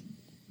 Gridley.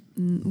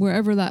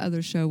 Wherever that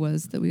other show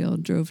was that we all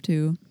drove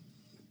to,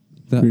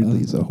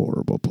 Gridley's a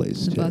horrible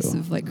place the too. bus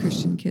of like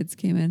Christian kids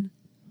came in.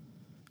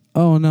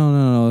 Oh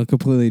no! A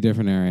completely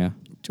different area.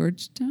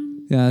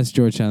 Georgetown? Yeah, that's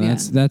Georgetown. Yeah.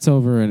 That's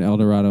over in El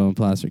Dorado and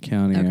Placer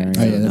County Okay. area.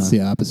 Oh yeah, that's No.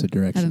 the opposite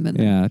direction. Haven't been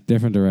there. Yeah,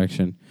 different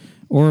direction.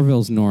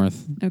 Oroville's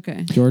north.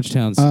 Okay.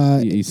 Georgetown's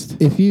east.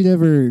 If you'd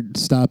ever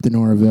stopped in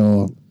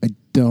Oroville, I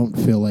don't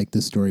feel like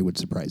this story would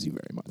surprise you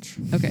very much.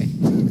 Okay.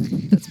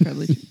 That's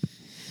probably true.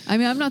 I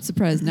mean, I'm not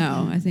surprised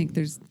now. I think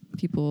there's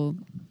people,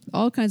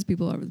 all kinds of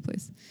people all over the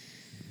place.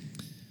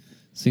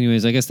 So,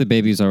 anyways, I guess the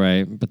baby's all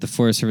right, but the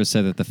Forest Service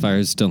said that the fire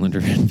is still under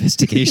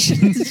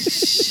investigation.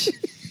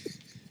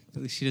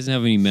 At least she doesn't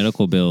have any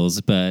medical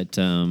bills, but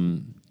do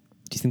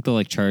you think they'll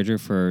like charge her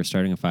for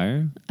starting a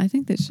fire? I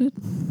think they should.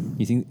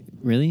 You think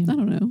really? I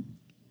don't know.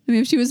 I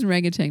mean, if she was in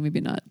orangutan,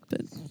 maybe not.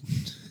 But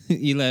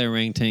You let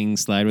orangutan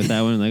slide with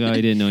that one, like, oh,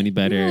 you didn't know any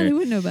better. yeah, they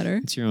would know better.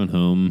 It's your own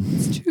home.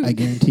 It's true. I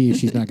guarantee you,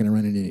 she's not going to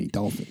run into any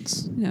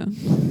dolphins. No.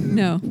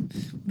 No.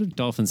 What do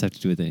dolphins have to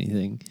do with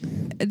anything?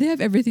 They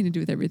have everything to do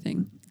with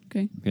everything.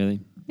 Okay. Really?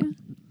 Yeah.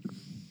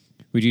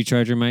 Would you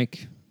charge her,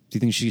 Mike? Do you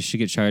think she should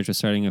get charged with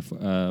starting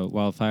a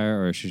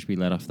wildfire, or should she be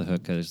let off the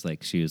hook because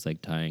like she was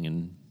like tying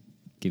and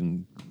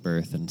giving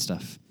birth and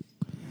stuff?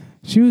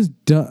 She was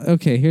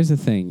okay. Here's the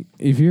thing: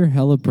 if you're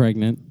hella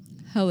pregnant,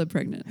 Hella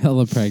pregnant.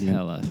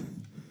 Hella.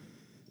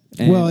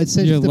 and Well, it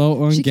says you're the-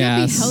 low on She gas.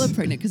 can't be hella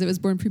pregnant because it was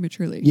born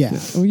prematurely. Yeah.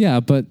 Oh yeah,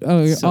 but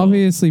you're So-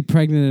 obviously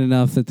pregnant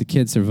enough that the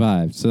kid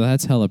survived. So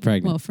that's hella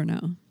pregnant. Well, for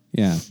now.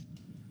 Yeah.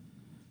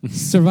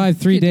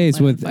 Survived 3 Kid didn't days light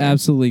on with fire.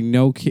 absolutely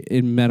no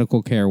in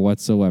medical care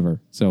whatsoever.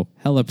 So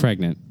hella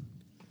pregnant.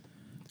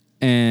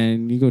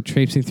 And you go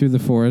traipsing through the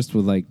forest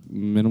with like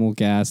minimal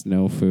gas,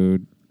 no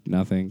food,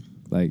 nothing.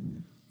 Like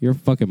you're a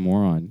fucking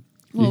moron.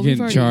 Well, You're we've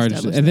getting already charged.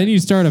 established And then that. you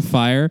start a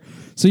fire.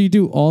 So you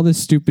do all this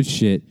stupid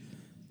shit,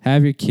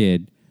 have your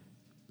kid,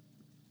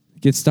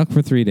 get stuck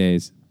for 3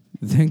 days,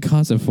 then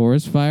cause a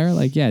forest fire.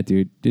 Like, yeah,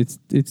 dude,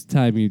 it's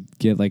time you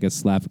get like a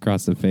slap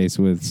across the face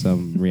with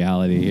some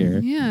reality here.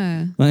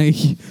 Yeah. Like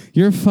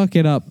you're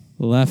fucking up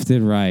left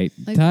and right.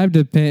 Like- Time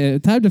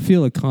to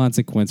feel a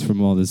consequence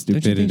from all this Don't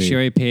you stupidity. think she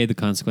already paid the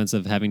consequence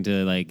of having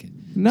to like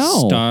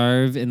No.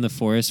 starve in the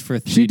forest for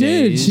 3 She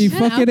did. days? She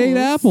Had fucking ate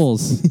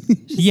apples.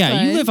 yeah,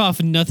 you fine. live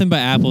off nothing but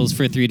apples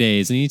for 3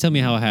 days, and you tell me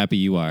how happy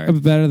you are.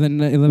 Better than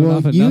living Well,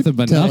 off of you nothing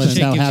but tell nothing. us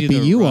how Gives you happy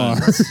the you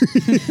runs.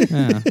 are.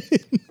 Yeah.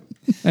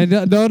 And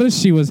notice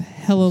she was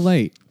hella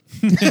late.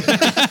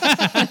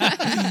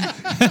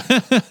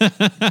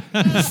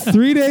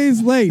 3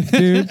 days late,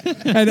 dude.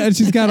 And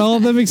she's got all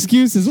of them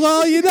excuses.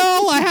 Well,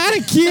 I had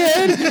a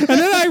kid, and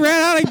then I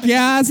ran out of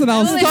gas, and I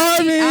was Well, I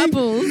had to eat starving.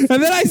 apples.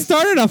 And then I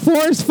started a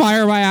forest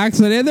fire by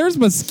accident, and there's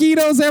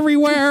mosquitoes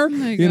everywhere.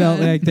 my God.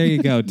 God. There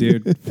you go,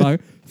 dude.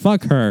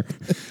 Fuck her.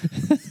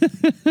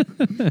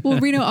 Well,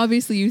 Reno,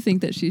 obviously you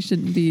think that she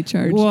shouldn't be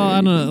charged. Well, or I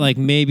don't know, anything. like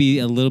maybe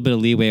a little bit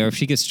of leeway, or if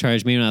she gets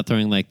charged, maybe not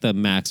throwing like the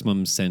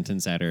maximum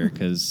sentence at her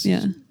because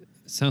Yeah. it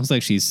sounds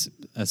like she's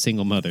a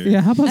single mother.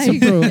 Yeah, how about I some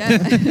don't know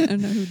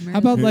who'd marry How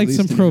about Or at like least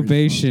some to be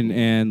probation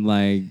and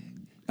like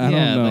I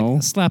Yeah, don't know. like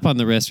a slap on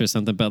the wrist or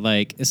something. But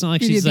like, it's not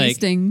like Maybe she's a bee like.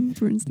 sting,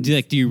 for instance.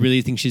 Do you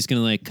really think she's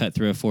gonna like cut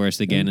through a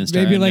forest again and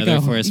start Maybe like another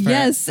a- forest fire?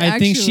 Yes, I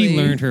think she actually.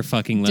 learned her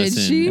fucking lesson.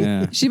 Did she?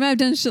 Yeah. She might have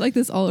done shit like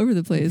this all over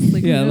the place.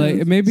 Like, Yeah, who knows?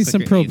 like maybe It's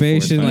some like her eighth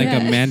probation, forest like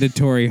fire. a Yeah.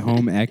 mandatory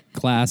home ec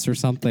class or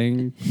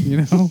something.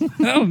 I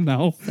don't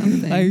know.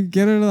 Something. Like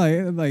get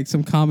her like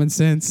some common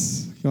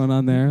sense going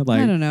on there.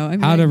 Like I don't know. I mean,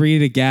 how to like-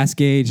 read a gas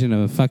gauge in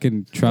a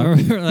fucking truck.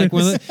 Or like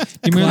one of the,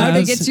 you remember How to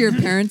those- get to your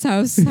parents'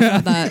 house? How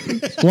about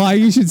that? Why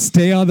you should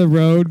stay on the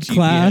road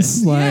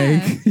class. Like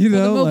Yeah. you Well,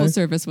 know, the mobile like,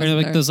 service Or was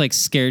like there. those like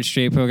scared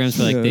straight programs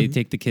where like Yeah. they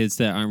take the kids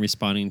that aren't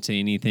responding to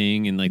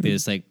anything and like they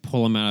just like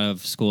pull them out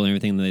of school and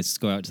everything and they just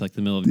go out to like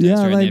the middle of the Yeah,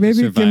 desert and like, they have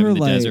to maybe give survive her, in the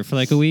like- desert for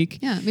like a week.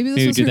 Yeah, maybe this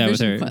Maybe was do her that with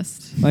vision her.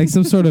 quest. like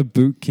some sort of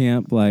boot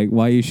camp, like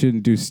why you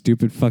shouldn't do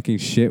stupid fucking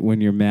shit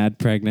when you're mad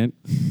pregnant.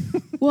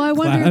 Well, I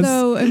wonder class.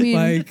 though. I mean,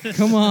 Like,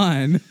 come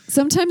on.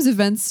 sometimes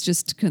events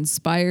just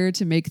conspire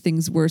to make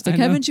things worse. Like, I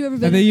know. haven't you ever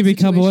been? And then in you a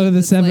become one of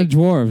the situation seven that's,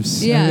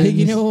 dwarves. Yeah. And Hey,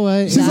 you know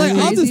what? she's That like,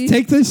 I'll crazy? just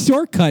take this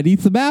shortcut, eat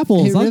some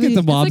apples. It I'll really- get to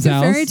it's mom's like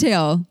house. a fairy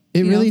tale. It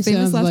you know, really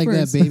famous sounds last like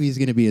words. that baby's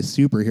going to be a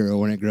superhero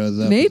when it grows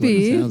up. is what it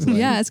Maybe. sounds like.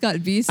 Yeah, it's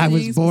got bee I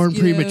was stings, born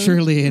mosquitoes.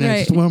 prematurely in a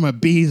Right. swarm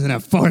of bees in a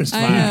forest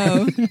fire. I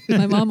know.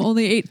 My mom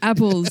only ate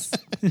apples.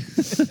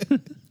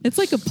 It's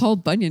like a Paul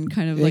Bunyan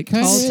kind of It like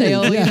kinda tall is,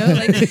 tale, yeah. you know?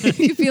 Like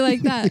you feel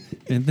like that.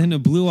 And then a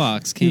blue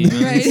ox came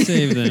Right. and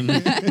saved them.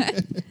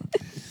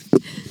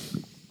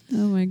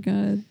 Oh my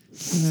god.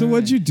 So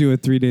what'd you do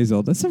at 3 days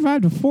old? I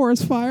survived a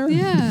forest fire.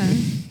 Yeah.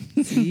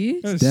 See?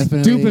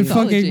 Definitely, Stupid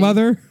Psychology. fucking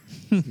mother.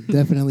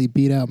 definitely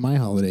beat out my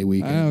holiday I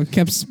weekend. don't know,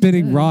 kept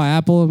spitting raw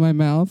apple in my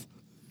mouth.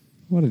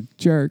 What a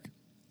jerk.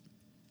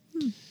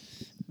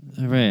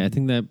 All right, I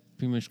think that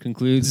pretty much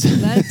concludes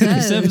That this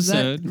does.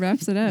 episode. That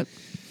wraps it up.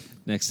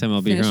 Next time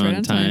I'll be Finish here right on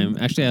on time.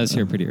 time. Actually, I was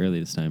here pretty early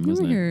this time, You were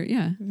wasn't it? here,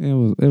 yeah. It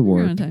You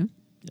were on worked. time.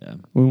 Yeah,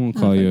 We won't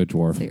call Oh, you a Say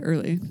dwarf.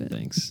 early, but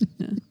thanks.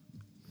 Yeah.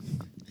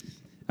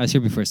 I was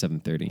here before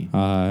 7:30.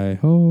 Hi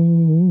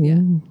ho. yeah,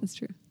 that's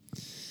true.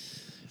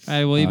 All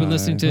right, well, you've been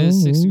listening to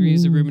 6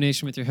 Degrees of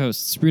Rumination with your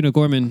hosts, Bruno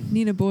Gorman.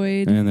 Nina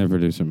Boyd And their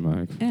producer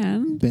Mike.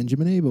 and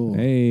Benjamin Abel.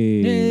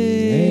 Hey.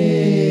 Hey.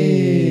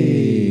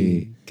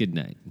 Hey. Good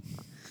night.